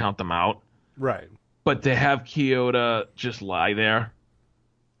not to count them out. Right. But to have Kyoto just lie there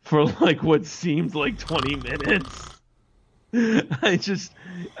for like what seemed like 20 minutes, I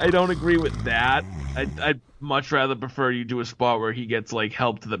don't agree with that. I'd much rather prefer you do a spot where he gets like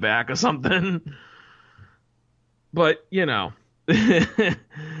help to the back or something. But it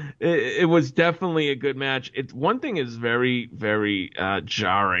was definitely a good match. One thing is very, very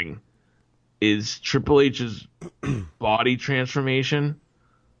jarring is Triple H's body transformation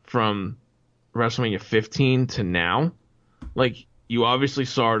from WrestleMania 15 to now. Like, you obviously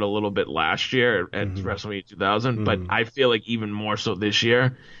saw it a little bit last year at WrestleMania 2000, but I feel like even more so this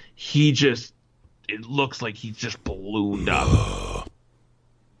year, it looks like he's just ballooned up.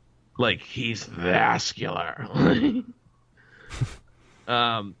 Like, he's vascular.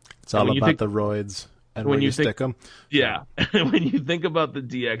 It's all about the roids and when you stick them. Yeah. When you think about the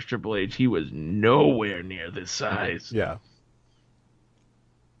DX Triple H, he was nowhere near this size. Yeah.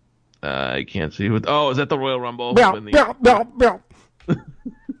 I can't see. Is that the Royal Rumble?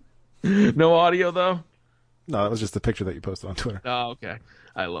 No audio, though? No, that was just the picture that you posted on Twitter. Oh, okay.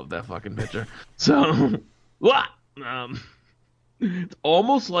 I love that fucking picture. So, it's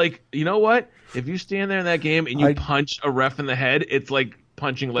almost like, you know what? If you stand there in that game and you punch a ref in the head, it's like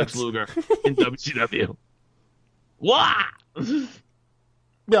punching Lex Luger in WCW. Wah!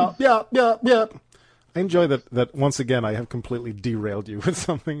 Yeah. I enjoy that once again I have completely derailed you with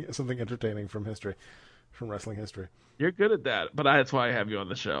something entertaining from wrestling history. You're good at that, but that's why I have you on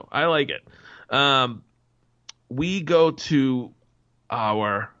the show. I like it. We go to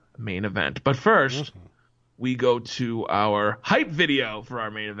our main event, but first we go to our hype video for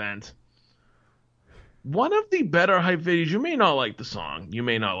our main event. One of the better hype videos. You may not like the song, you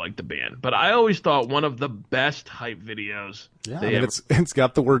may not like the band, but I always thought one of the best hype videos. Yeah, it's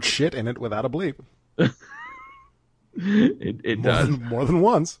got the word shit in it without a bleep. It does more than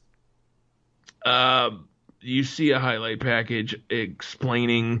once. you see a highlight package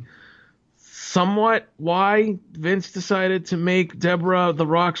explaining somewhat why Vince decided to make Deborah The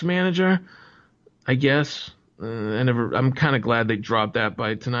Rock's manager, I guess. I'm kind of glad they dropped that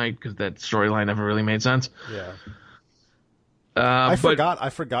by tonight because that storyline never really made sense. Yeah. I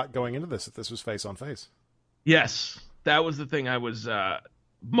forgot going into this that this was face on face. Yes, that was the thing I was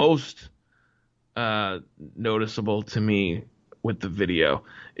most noticeable to me with the video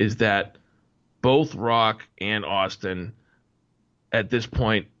is that both Rock and Austin, at this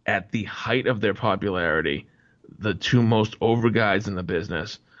point, at the height of their popularity, the two most over guys in the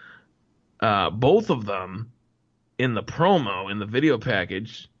business, both of them in the promo, in the video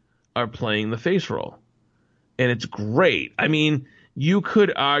package, are playing the face role. And it's great. I mean, you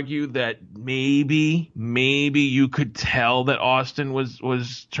could argue that maybe you could tell that Austin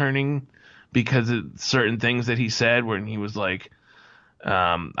was turning because of certain things that he said when he was like,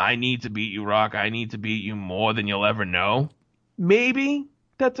 I need to beat you, Rock. I need to beat you more than you'll ever know. Maybe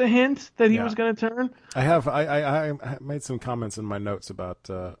that's a hint that he was going to turn. I made some comments in my notes about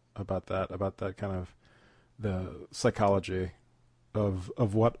that kind of the psychology of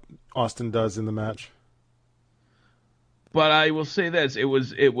what Austin does in the match. But I will say this: it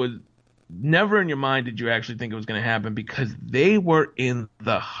was never in your mind did you actually think it was going to happen because they were in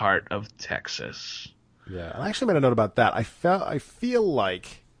the heart of Texas. Yeah, and I actually made a note about that. I feel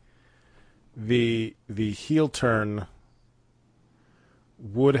like the heel turn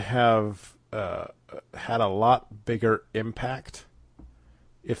would have had a lot bigger impact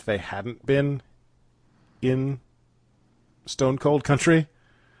if they hadn't been in Stone Cold Country.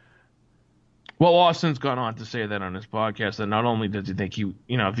 Well, Austin's gone on to say that on his podcast that not only does he think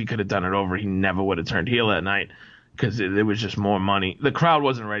if he could have done it over, he never would have turned heel that night because it was just more money. The crowd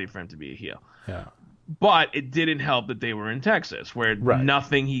wasn't ready for him to be a heel. Yeah. But it didn't help that they were in Texas, where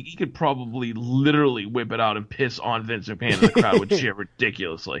nothing, he could probably literally whip it out and piss on Vince McMahon, and the crowd would cheer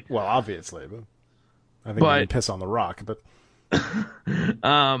ridiculously. Well, obviously, but I think he would piss on The Rock. But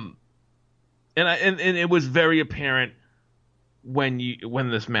and it was very apparent when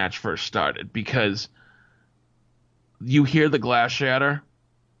this match first started because you hear the glass shatter,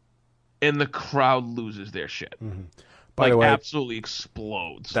 and the crowd loses their shit. Mm-hmm. By the way, absolutely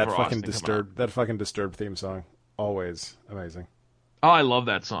explodes. That fucking Disturbed theme song, always amazing. Oh, I love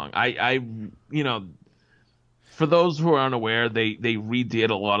that song. I for those who are unaware, they redid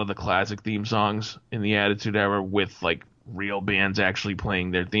a lot of the classic theme songs in the Attitude Era with like real bands actually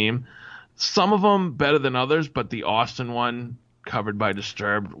playing their theme. Some of them better than others, but the Austin one covered by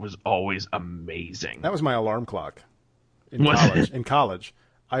Disturbed was always amazing. That was my alarm clock in college. In college,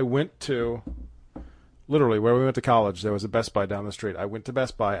 I went to. Literally, where we went to college, there was a Best Buy down the street. I went to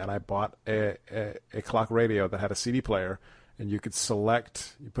Best Buy and I bought a clock radio that had a CD player, and you could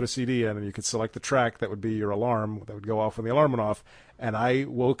put a CD in, and you could select the track that would be your alarm that would go off when the alarm went off. And I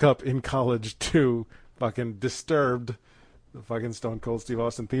woke up in college to fucking Disturbed, the fucking Stone Cold Steve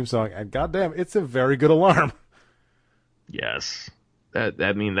Austin theme song, and goddamn, it's a very good alarm. Yes,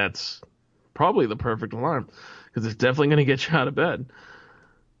 that's probably the perfect alarm because it's definitely going to get you out of bed.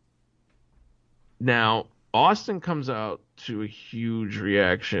 Now, Austin comes out to a huge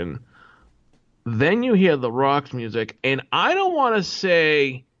reaction. Then you hear The Rock's music, and I don't want to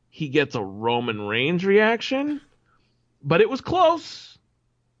say he gets a Roman Reigns reaction, but it was close.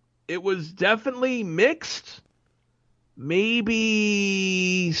 It was definitely mixed.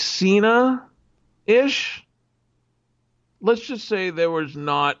 Maybe Cena-ish. Let's just say there was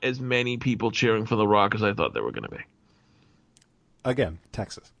not as many people cheering for The Rock as I thought there were going to be. Again,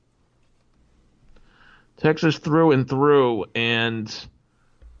 Texas through and through, and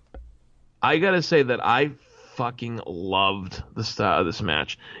I gotta say that I fucking loved the start of this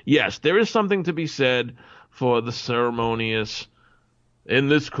match. Yes, there is something to be said for the ceremonious, in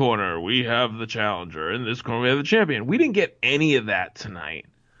this corner we have the challenger, in this corner we have the champion. We didn't get any of that tonight.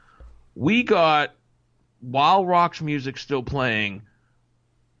 We got, while Rock's music's still playing,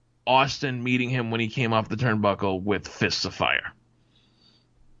 Austin meeting him when he came off the turnbuckle with fists of fire.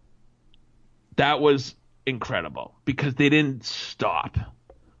 That was incredible because they didn't stop.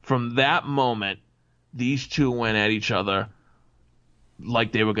 From that moment, these two went at each other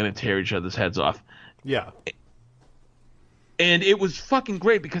like they were going to tear each other's heads off. Yeah. And it was fucking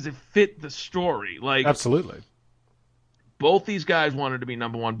great because it fit the story. Like, absolutely. Both these guys wanted to be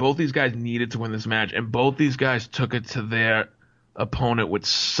number one. Both these guys needed to win this match, and both these guys took it to their opponent with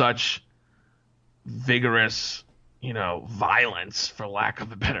such vigorous, violence, for lack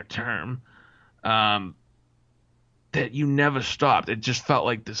of a better term, that you never stopped. It just felt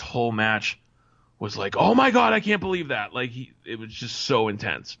like this whole match was like, oh my God, I can't believe that. Like, it was just so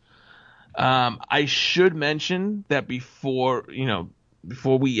intense. I should mention that before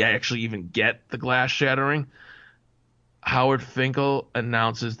we actually even get the glass shattering, Howard Finkel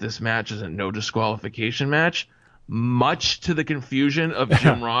announces this match as a no disqualification match, much to the confusion of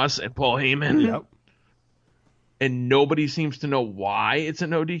Jim Ross and Paul Heyman. Yep. And nobody seems to know why it's a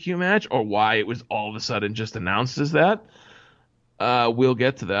no DQ match or why it was all of a sudden just announced as that. We'll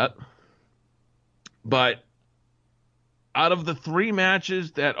get to that. But out of the 3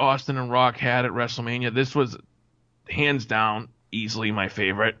 matches that Austin and Rock had at WrestleMania, this was hands down easily my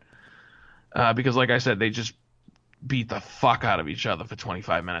favorite. Because like I said, they just beat the fuck out of each other for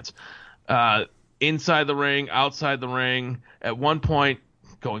 25 minutes. Inside the ring, outside the ring. At one point,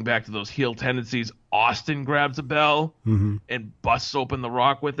 going back to those heel tendencies, Austin grabs a bell and busts open the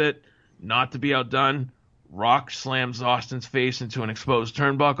Rock with it. Not to be outdone, Rock slams Austin's face into an exposed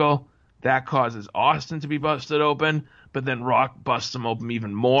turnbuckle. That causes Austin to be busted open, but then Rock busts him open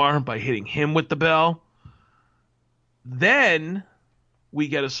even more by hitting him with the bell. Then we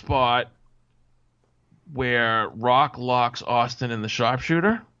get a spot where Rock locks Austin in the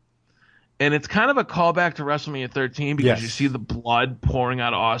sharpshooter. And it's kind of a callback to WrestleMania 13 because you see the blood pouring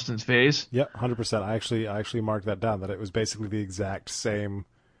out of Austin's face. Yep, 100%. I actually marked that down, that it was basically the exact same,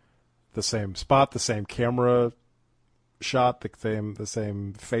 the same spot, the same camera shot, the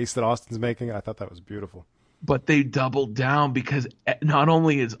same face that Austin's making. I thought that was beautiful. But they doubled down because not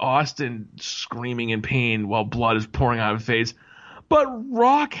only is Austin screaming in pain while blood is pouring out of his face, but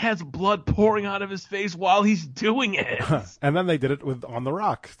Rock has blood pouring out of his face while he's doing it. And then they did it on the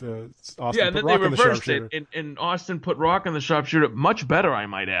Rock. Austin and then they reversed it, and Austin put Rock in the sharpshooter much better, I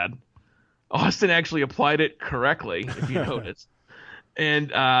might add. Austin actually applied it correctly, if you noticed. And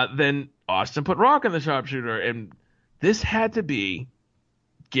then Austin put Rock in the sharpshooter, and this had to be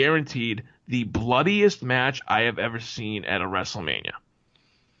guaranteed the bloodiest match I have ever seen at a WrestleMania.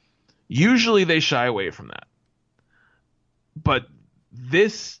 Usually they shy away from that. But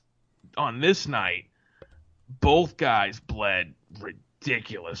on this night, both guys bled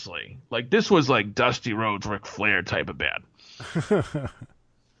ridiculously. Like, this was like Dusty Rhodes, Ric Flair type of bad.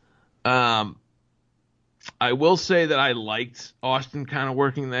 I will say that I liked Austin kind of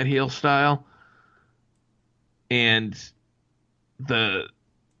working that heel style. And the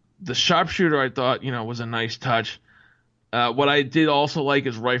sharpshooter, I thought, was a nice touch. What I did also like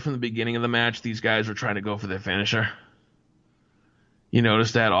is right from the beginning of the match, these guys were trying to go for their finisher. You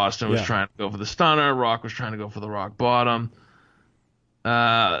noticed that Austin was trying to go for the stunner. Rock was trying to go for the rock bottom.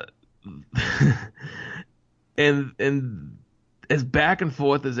 And as back and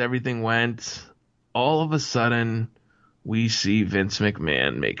forth as everything went, all of a sudden we see Vince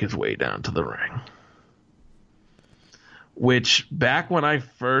McMahon make his way down to the ring. Which, back when I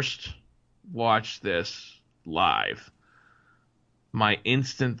first watched this live, my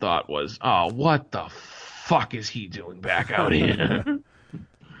instant thought was, oh, what the fuck is he doing back out here?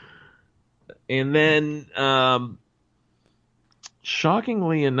 And then,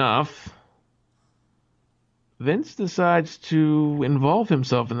 shockingly enough, Vince decides to involve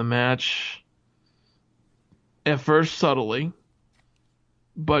himself in the match, at first subtly,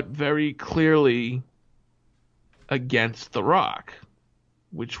 but very clearly against The Rock,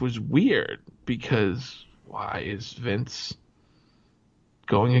 which was weird, because why is Vince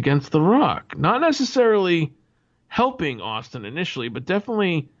going against The Rock? Not necessarily helping Austin initially, but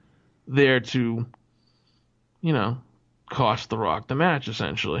definitely there to, cost The Rock the match,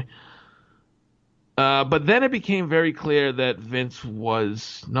 essentially. But then it became very clear that Vince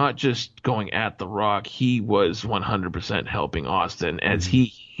was not just going at The Rock, he was 100% helping Austin as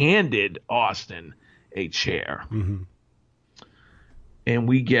he handed Austin a chair. Mm-hmm. And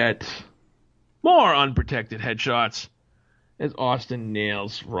we get more unprotected headshots as Austin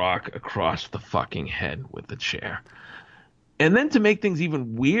nails Rock across the fucking head with the chair. And then to make things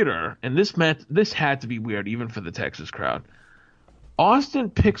even weirder, and this had to be weird even for the Texas crowd, Austin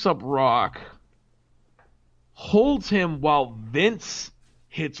picks up Rock, holds him while Vince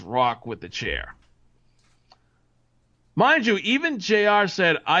hits Rock with the chair. Mind you, even JR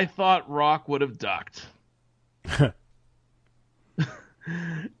said, I thought Rock would have ducked.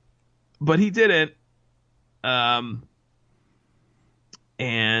 But he didn't. And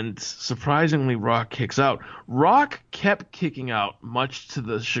surprisingly, Rock kicks out. Rock kept kicking out, much to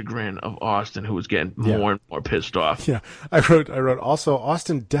the chagrin of Austin, who was getting more and more pissed off. Yeah, I wrote. Also,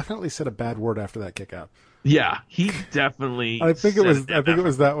 Austin definitely said a bad word after that kick out. Yeah, he definitely. I think it was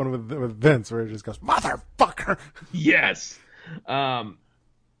that one with Vince, where he just goes, "Motherfucker." Yes.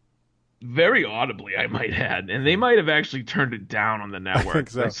 very audibly, I might add, and they might have actually turned it down on the network. I think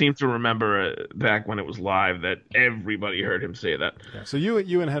so. I seem to remember back when it was live that everybody heard him say that. Yeah. So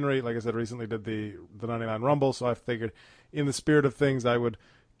you and Henry, like I said, recently did the 99 Rumble, so I figured in the spirit of things I would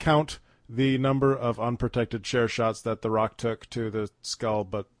count the number of unprotected chair shots that The Rock took to the skull,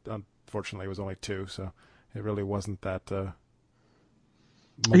 but unfortunately it was only 2, so it really wasn't that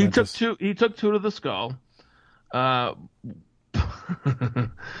momentous. He took 2 to the skull.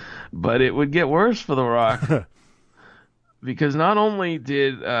 But it would get worse for The Rock. Because not only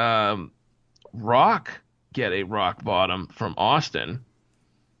did Rock get a rock bottom from Austin,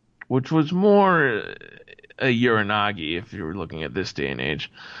 which was more a Uranagi if you were looking at this day and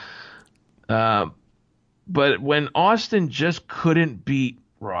age. But when Austin just couldn't beat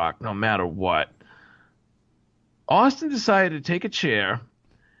Rock no matter what, Austin decided to take a chair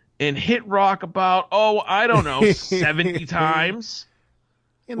and hit Rock about, I don't know, 70 times.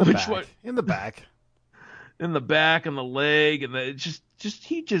 In the back. In the back and the leg, and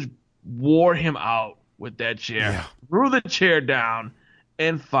he just wore him out with that chair. Threw the chair down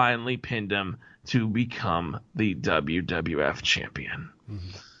and finally pinned him to become the WWF champion. Mm-hmm.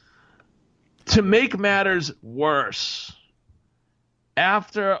 To make matters worse,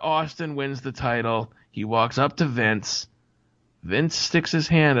 after Austin wins the title, he walks up to Vince. Vince sticks his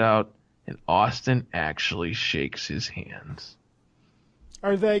hand out, and Austin actually shakes his hand.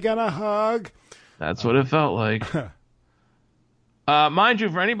 Are they gonna hug? That's what it felt like. Mind you,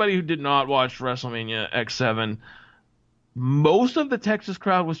 for anybody who did not watch WrestleMania X-7, most of the Texas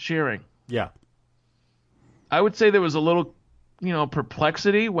crowd was cheering. Yeah. I would say there was a little,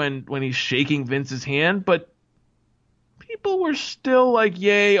 perplexity when he's shaking Vince's hand, but people were still like,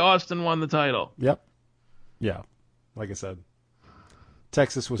 yay, Austin won the title. Yep. Yeah. Like I said,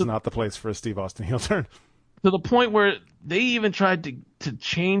 Texas was not the place for a Steve Austin heel turn. To the point where they even tried to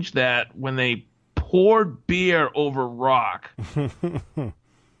change that when they poured beer over Rock.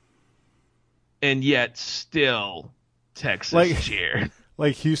 And yet still Texas cheered.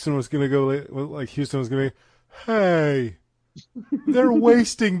 Like Houston was going to go, hey, they're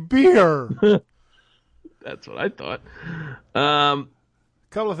wasting beer. That's what I thought.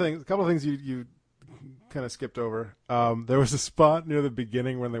 Couple of things you kind of skipped over. There was a spot near the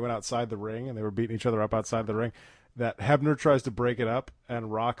beginning when they went outside the ring and they were beating each other up outside the ring that Hebner tries to break it up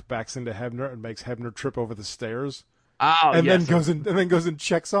and Rock backs into Hebner and makes Hebner trip over the stairs. Then goes and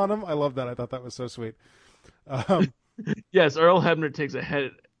checks on him. I love that. I thought that was so sweet. Yes, Earl Hebner takes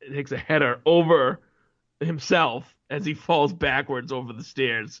a header over himself as he falls backwards over the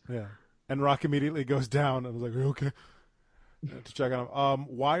stairs. Yeah. And Rock immediately goes down and was like, "Are you okay?" To check on him.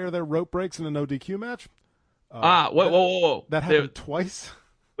 Why are there rope breaks in a no DQ match? Whoa. That happened twice?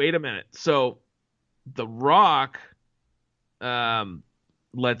 Wait a minute. So The Rock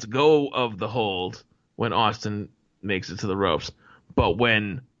lets go of the hold when Austin makes it to the ropes. But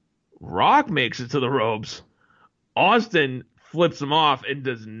when Rock makes it to the ropes, Austin flips him off and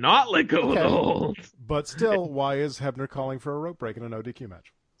does not let go of the hold. But still, why is Hebner calling for a rope break in a no DQ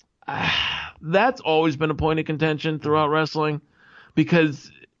match? That's always been a point of contention throughout wrestling,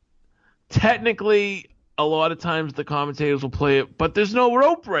 because technically a lot of times the commentators will play it, but there's no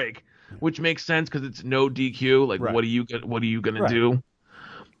rope break, which makes sense because it's no DQ. Like, right. What are you gonna do?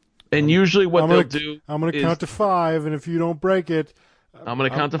 And usually what they'll do, I'm gonna count to 5, and if you don't break it, I'm gonna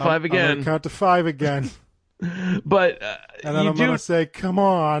count to 5 again. I'm gonna count to 5 again. But and then I'm gonna say, "Come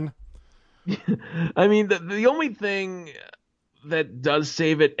on." I mean, the only thing that does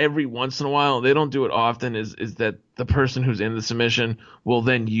save it every once in a while, and they don't do it often, is that the person who's in the submission will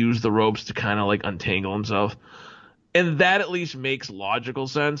then use the ropes to kind of like untangle himself. And that at least makes logical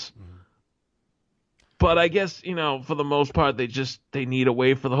sense. Mm-hmm. But I guess, for the most part, they need a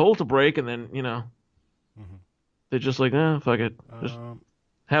way for the hole to break, and then, they're just like, fuck it. Just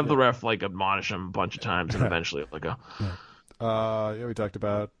have the ref like admonish him a bunch of times, and eventually it'll go. Yeah. We talked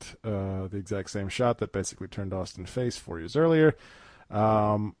about the exact same shot that basically turned Austin face 4 years earlier.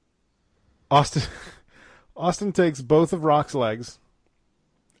 Austin takes both of Rock's legs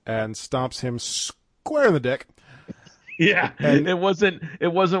and stomps him square in the dick. Yeah, and it wasn't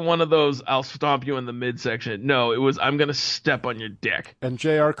one of those "I'll stomp you in the midsection." No, it was "I'm gonna step on your dick." And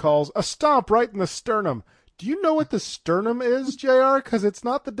JR calls a stomp right in the sternum. Do you know what the sternum is, JR? Because it's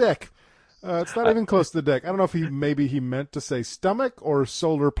not the dick. It's not even close to the dick. I don't know if he meant to say stomach or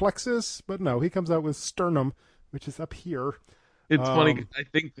solar plexus, but no, he comes out with sternum, which is up here. It's funny.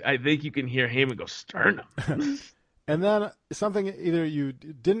 I think you can hear Heyman go sternum. And then something either you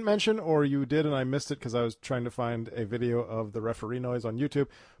didn't mention or you did and I missed it because I was trying to find a video of the referee noise on YouTube.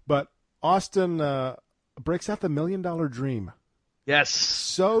 But Austin breaks out the $1 Million Dream Yes.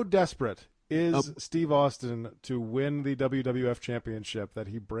 So desperate is Steve Austin to win the WWF Championship that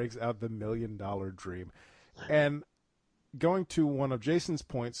he breaks out the $1 Million Dream. And going to one of Jason's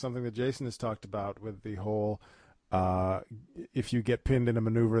points, something that Jason has talked about with the whole if you get pinned in a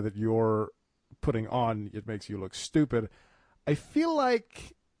maneuver that you're putting on, it makes you look stupid. I feel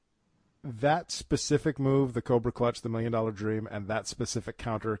like that specific move, the Cobra Clutch, the $1 Million Dream, and that specific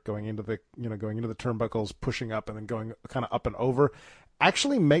counter going into the turnbuckles, pushing up and then going kind of up and over,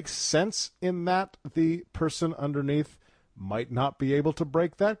 actually makes sense in that the person underneath might not be able to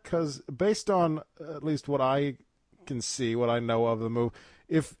break that, because based on at least what I can see, what I know of the move,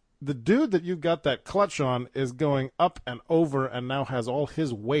 if the dude that you got that clutch on is going up and over and now has all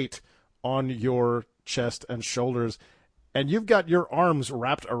his weight on your chest and shoulders, and you've got your arms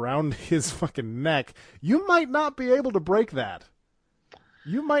wrapped around his fucking neck, you might not be able to break that.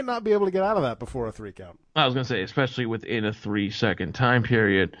 You might not be able to get out of that before a 3 count. I was going to say, especially within a 3-second time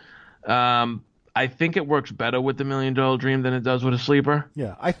period. I think it works better with the $1 Million Dream than it does with a sleeper.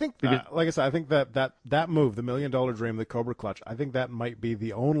 Yeah, I think, like I said, I think that move, the $1 Million Dream, the Cobra Clutch, I think that might be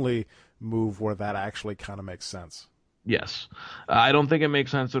the only move where that actually kind of makes sense. Yes. I don't think it makes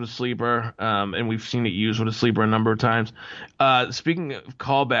sense with a sleeper, and we've seen it used with a sleeper a number of times. Speaking of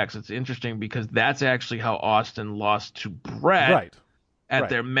callbacks, it's interesting because that's actually how Austin lost to Bret at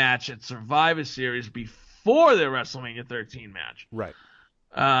their match at Survivor Series before their WrestleMania 13 match. Right.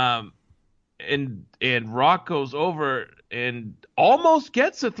 And Rock goes over and almost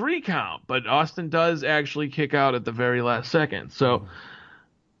gets a 3 count, but Austin does actually kick out at the very last second. So,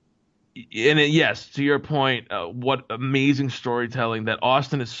 yes, to your point, what amazing storytelling that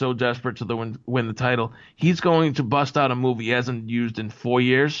Austin is so desperate to win the title. He's going to bust out a move he hasn't used in 4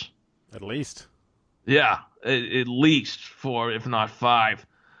 years. At least. Yeah, at least 4, if not 5.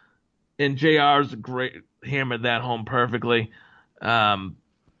 And JR's hammered that home perfectly.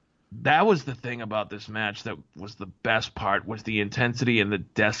 That was the thing about this match that was the best part, was the intensity and the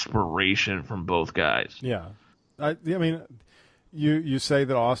desperation from both guys. Yeah. I mean, you say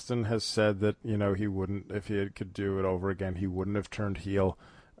that Austin has said that, he wouldn't, if he could do it over again, he wouldn't have turned heel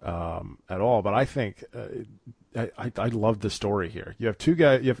at all. But I think I love the story here. You have two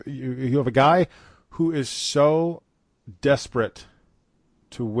guys. You have a guy who is so desperate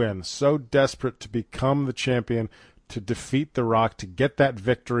to win, so desperate to become the champion, to defeat The Rock, to get that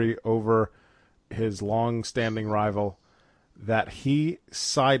victory over his long-standing rival, that he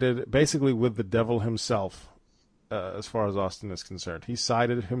sided basically with the devil himself, as far as Austin is concerned. He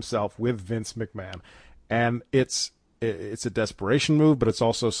sided himself with Vince McMahon. And it's a desperation move, but it's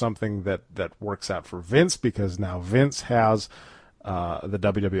also something that works out for Vince, because now Vince has the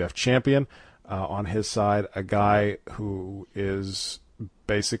WWF champion on his side, a guy who is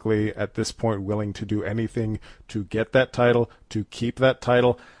basically at this point willing to do anything to get that title, to keep that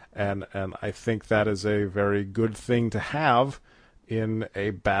title, and I think that is a very good thing to have in a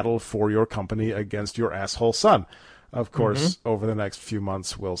battle for your company against your asshole son. Of course, over the next few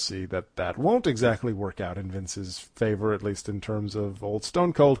months, we'll see that won't exactly work out in Vince's favor, at least in terms of Old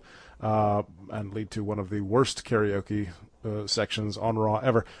Stone Cold, and lead to one of the worst karaoke sections on Raw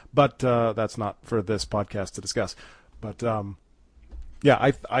ever. But that's not for this podcast to discuss. But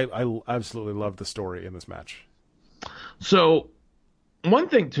yeah, I absolutely love the story in this match. So, one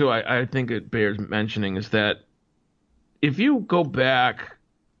thing, too, I think it bears mentioning is that if you go back,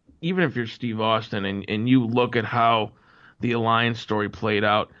 even if you're Steve Austin, and you look at how the Alliance story played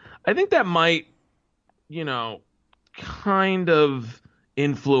out, I think that might, kind of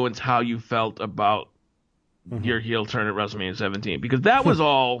influence how you felt about your heel turn at WrestleMania 17, because that was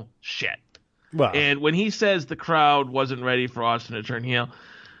all shit. Well, and when he says the crowd wasn't ready for Austin to turn heel,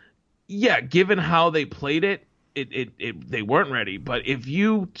 yeah, given how they played it, they weren't ready. But if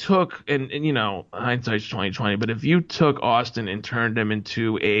you took, and hindsight's 20/20, but if you took Austin and turned him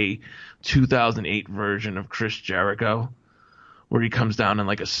into a 2008 version of Chris Jericho, where he comes down in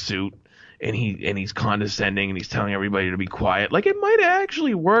like a suit and he's condescending and he's telling everybody to be quiet, like, it might have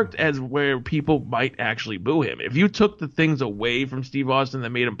actually worked as where people might actually boo him. If you took the things away from Steve Austin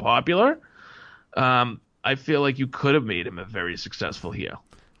that made him popular, I feel like you could have made him a very successful heel.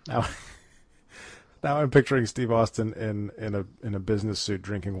 Now I'm picturing Steve Austin in a business suit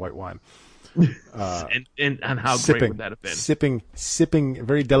drinking white wine. And how great would that have been? Sipping,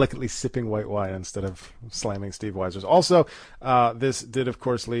 very delicately sipping white wine instead of slamming Steve Weisers. Also, this did, of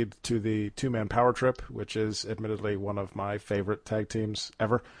course, lead to the two-man power trip, which is admittedly one of my favorite tag teams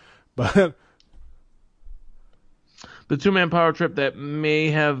ever. But the two-man power trip that may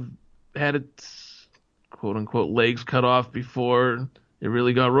have had its quote-unquote legs cut off before it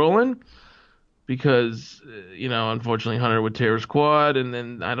really got rolling, because unfortunately Hunter would tear his quad, and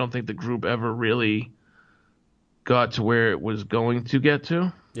then I don't think the group ever really got to where it was going to get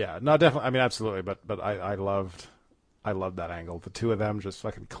to. Yeah, no, definitely. I mean, absolutely. But I loved that angle. The two of them just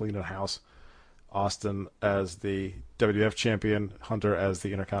fucking cleaning house. Austin as the WWF champion, Hunter as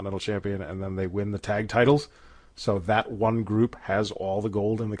the Intercontinental champion, and then they win the tag titles. So that one group has all the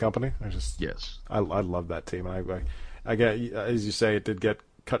gold in the company. Yes. I love that team. And I get, as you say, it did get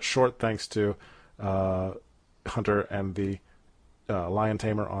cut short thanks to Hunter and the Lion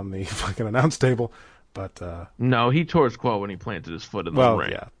Tamer on the fucking announce table. But no, he tore his quad when he planted his foot in the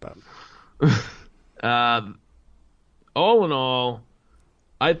ring. Yeah. All in all,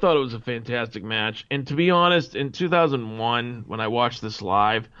 I thought it was a fantastic match. And to be honest, in 2001, when I watched this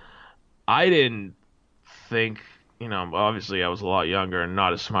live, I didn't think, obviously I was a lot younger and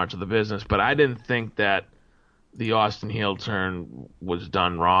not as smart to the business, but I didn't think that the Austin heel turn was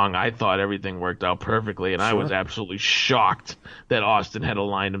done wrong. I thought everything worked out perfectly, and I was absolutely shocked that Austin had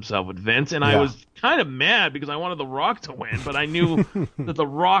aligned himself with Vince. And I was kind of mad because I wanted The Rock to win, but I knew that The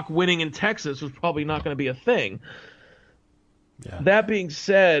Rock winning in Texas was probably not going to be a thing. Yeah. That being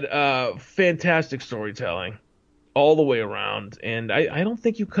said, fantastic storytelling all the way around, and I don't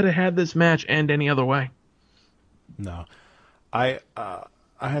think you could have had this match end any other way. No. I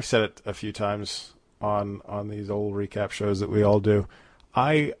have said it a few times on these old recap shows that we all do.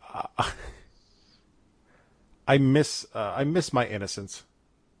 I miss my innocence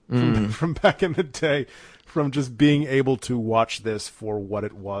from back in the day, from just being able to watch this for what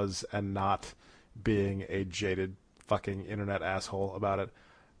it was and not being a jaded fucking internet asshole about it.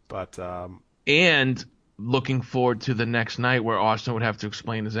 But and looking forward to the next night where Austin would have to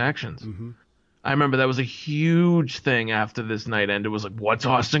explain his actions. Mm-hmm. I remember that was a huge thing after this night ended. It was like, what's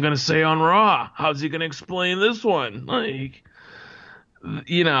Austin going to say on Raw? How's he going to explain this one? Like,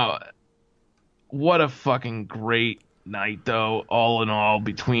 what a fucking great night, though, all in all,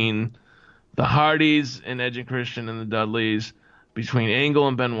 between the Hardys and Edge and Christian and the Dudleys, between Angle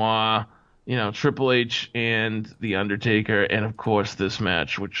and Benoit, Triple H and The Undertaker, and, of course, this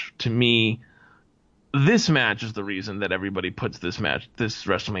match, which, to me, this match is the reason that everybody puts this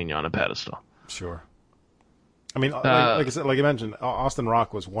WrestleMania on a pedestal. Sure. I mean, like I said, like you mentioned, Austin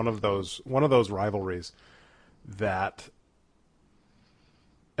Rock was one of those rivalries that,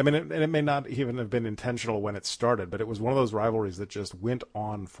 I mean, and it may not even have been intentional when it started, but it was one of those rivalries that just went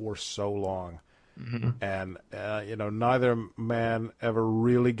on for so long. Mm-hmm. And, neither man ever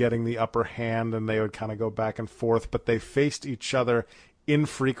really getting the upper hand, and they would kind of go back and forth, but they faced each other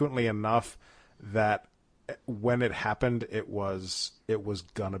infrequently enough that when it happened, it was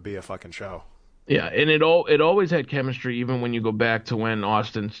gonna be a fucking show. Yeah, and it always had chemistry, even when you go back to when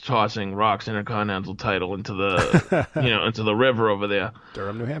Austin's tossing Rock's Intercontinental title into the into the river over there,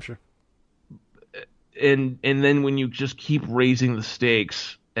 Durham, New Hampshire. And then when you just keep raising the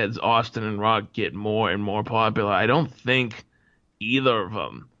stakes as Austin and Rock get more and more popular, I don't think either of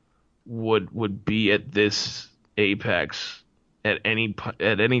them would be at this apex at any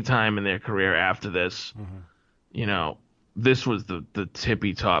time in their career after this. Mm-hmm. This was the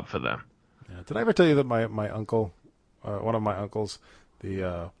tippy top for them. Yeah. Did I ever tell you that my uncle, one of my uncles,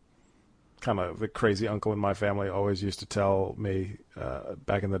 the kind of the crazy uncle in my family, always used to tell me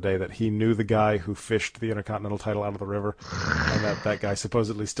back in the day that he knew the guy who fished the Intercontinental title out of the river, and that guy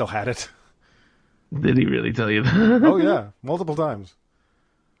supposedly still had it. Did he really tell you that? Oh yeah, multiple times.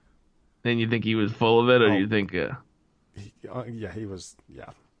 And you think he was full of it, or you think? He was.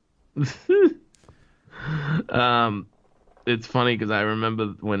 Yeah. It's funny because I remember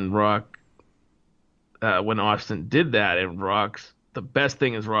when Austin did that, and the best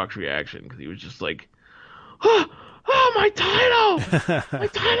thing is Rock's reaction, because he was just like, "Oh, my title! My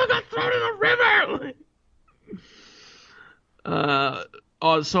title got thrown in a river!"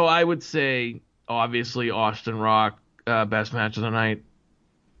 So I would say, obviously, Austin Rock, best match of the night,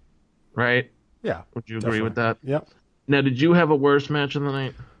 right? Yeah. Would you agree with that? Yep. Now, did you have a worse match of the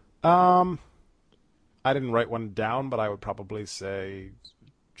night? I didn't write one down, but I would probably say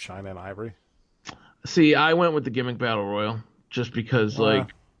China and Ivory. See, I went with the gimmick battle royal just because, they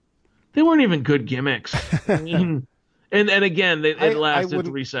weren't even good gimmicks. I mean, and again, it lasted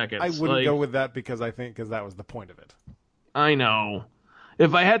 3 seconds. I wouldn't go with that because that was the point of it. I know.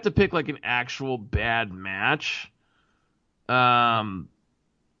 If I had to pick like an actual bad match, maybe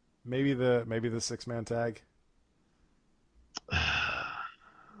the 6-man tag.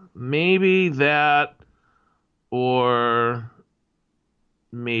 Maybe that, or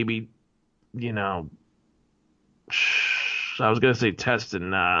maybe, I was gonna say Test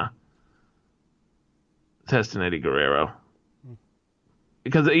and Eddie Guerrero.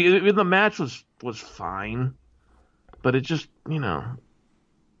 because the match was fine, but it just,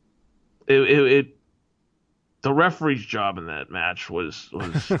 it the referee's job in that match was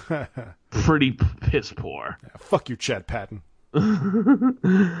pretty piss poor. Yeah, fuck you, Chad Patton.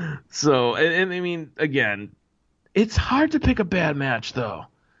 So, and I mean, again, it's hard to pick a bad match, though.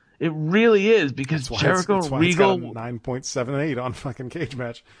 It really is, because Jericho and Regal... It's got a 9.78 on fucking Cage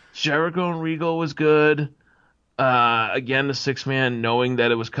Match. Jericho and Regal was good. Again, the 6-man, knowing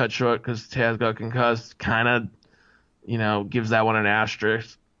that it was cut short because Taz got concussed, kind of, gives that one an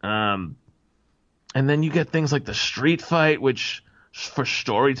asterisk. And then you get things like the street fight, which, for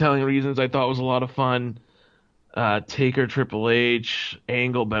storytelling reasons, I thought was a lot of fun. Taker, Triple H,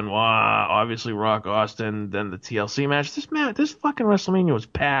 Angle, Benoit, obviously Rock, Austin, then the TLC match. This fucking WrestleMania was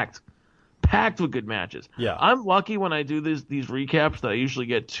packed with good matches. Yeah, I'm lucky when I do these recaps that I usually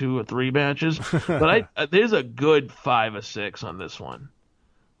get 2 or 3 matches, but there's a good 5 or 6 on this one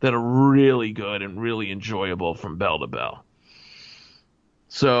that are really good and really enjoyable from bell to bell.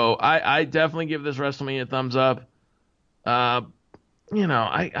 So I definitely give this WrestleMania a thumbs up. I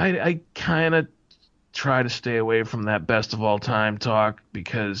kind of try to stay away from that best of all time talk,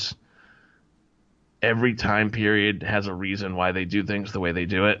 because every time period has a reason why they do things the way they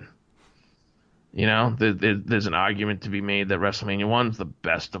do it. There's an argument to be made that WrestleMania 1 is the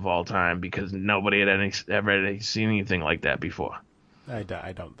best of all time because nobody had ever seen anything like that before. I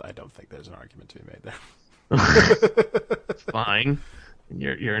don't think there's an argument to be made there. It's fine.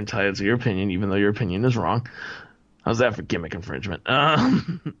 You're entitled to your opinion, even though your opinion is wrong. How's that for gimmick infringement?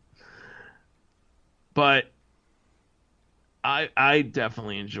 But I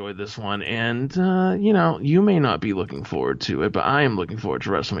definitely enjoyed this one, and you may not be looking forward to it, but I am looking forward to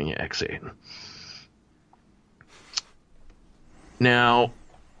WrestleMania X8. Now,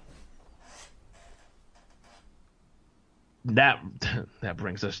 that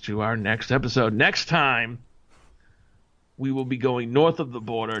brings us to our next episode. Next time, we will be going north of the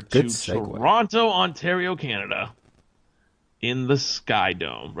border to Toronto, Ontario, Canada, in the Sky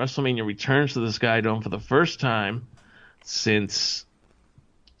Dome. WrestleMania returns to the Sky Dome for the first time since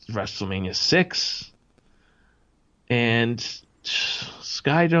WrestleMania 6. And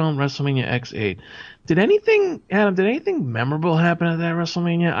Sky Dome, WrestleMania X8. Adam, did anything memorable happen at that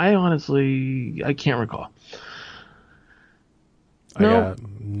WrestleMania? I can't recall.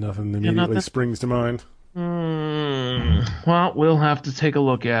 Nothing immediately springs to mind. Well, we'll have to take a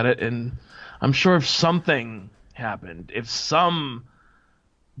look at it, and I'm sure if something happened, if some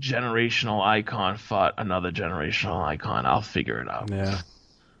generational icon fought another generational icon, I'll figure it out. Yeah.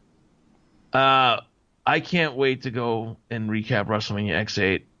 I can't wait to go and recap WrestleMania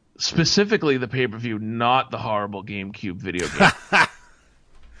X8, specifically the pay-per-view, not the horrible GameCube video game.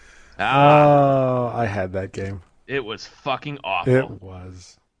 I had that game. It was fucking awful. It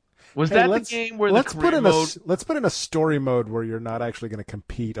was. The game where let's put in a story mode where you're not actually going to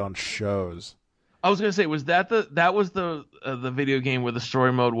compete on shows? I was gonna say, was that the video game where the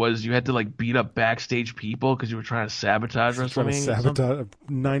story mode was you had to like beat up backstage people because you were trying to sabotage WrestleMania?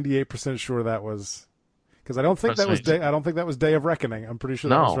 I'm 98% sure that was, because I don't think that was Day of Reckoning. I'm pretty sure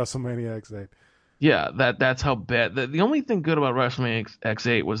that was WrestleMania X8. Yeah, that's how bad. The only thing good about WrestleMania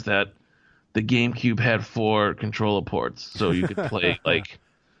X8 was that the GameCube had 4 controller ports, so you could play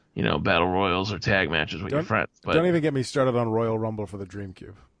battle royals or tag matches with your friends. But don't even get me started on Royal Rumble for the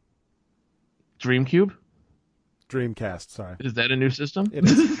GameCube. Dreamcube? Dreamcast, sorry. Is that a new system? It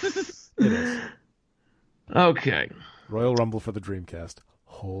is. It is. Okay. Royal Rumble for the Dreamcast.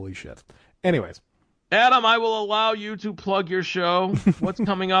 Holy shit. Anyways. Adam, I will allow you to plug your show. What's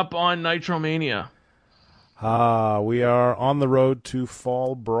coming up on Nitromania? We are on the road to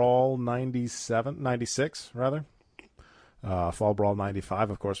Fall Brawl 96, rather. Fall Brawl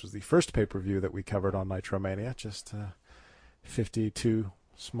 95, of course, was the first pay-per-view that we covered on Nitromania, just 52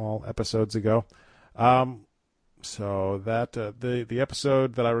 small episodes ago. So that the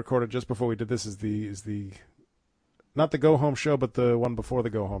episode that I recorded just before we did this is the not the go home show, but the one before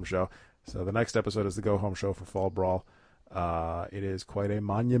the go home show. So the next episode is the go home show for Fall Brawl. It is quite a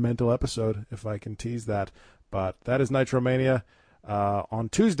monumental episode, if I can tease that. But that is Nitromania on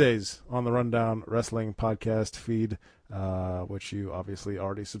Tuesdays on the Rundown Wrestling podcast feed, which you obviously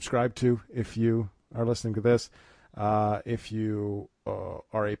already subscribe to if you are listening to this. If you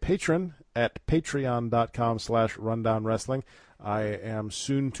are a patron at patreon.com/rundownwrestling, I am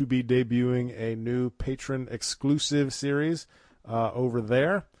soon to be debuting a new patron exclusive series over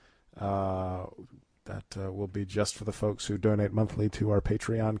there. That will be just for the folks who donate monthly to our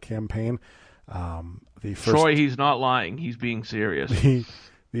Patreon campaign. Troy, he's not lying. He's being serious.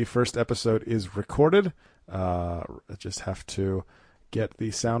 The first episode is recorded. I just have to get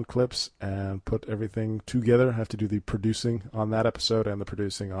the sound clips and put everything together. I have to do the producing on that episode and the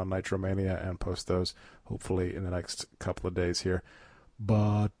producing on Nitromania and post those hopefully in the next couple of days here.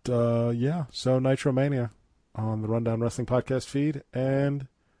 But yeah, so Nitromania on the Rundown Wrestling Podcast feed and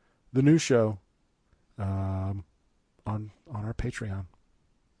the new show on our Patreon.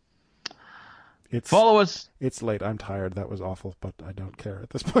 Follow us. It's late. I'm tired. That was awful, but I don't care at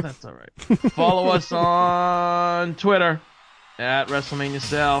this point. That's all right. Follow us on Twitter at WrestleMania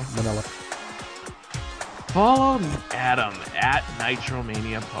Sal. Manila. Follow Adam at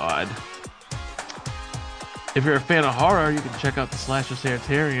Nitromania Pod. If you're a fan of horror, you can check out the Slasher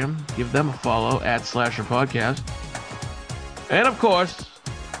Sanitarium. Give them a follow at Slasher Podcast. And of course,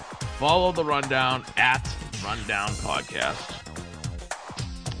 follow the Rundown at Rundown Podcast.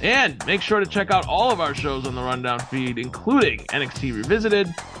 And make sure to check out all of our shows on the Rundown feed, including NXT Revisited,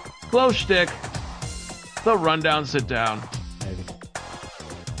 Glow Stick, The Rundown Sit Down.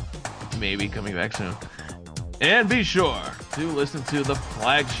 Maybe coming back soon. And be sure to listen to the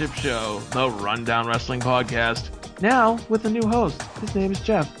flagship show, the Rundown Wrestling Podcast, now with a new host. His name is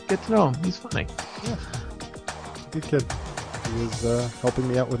Jeff. Get to know him. He's funny. Yeah. Good kid. He was helping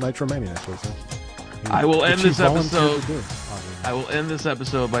me out with Nitromania, actually. So I will end this episode. I will end this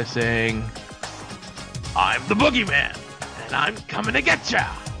episode by saying, I'm the Boogeyman, and I'm coming to get ya.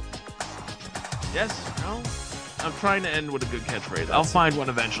 Yes? No? I'm trying to end with a good catchphrase. I'll find one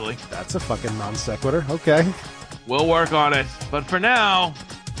eventually. That's a fucking non sequitur. Okay. We'll work on it. But for now,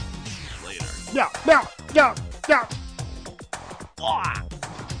 later. Yeah. Ah!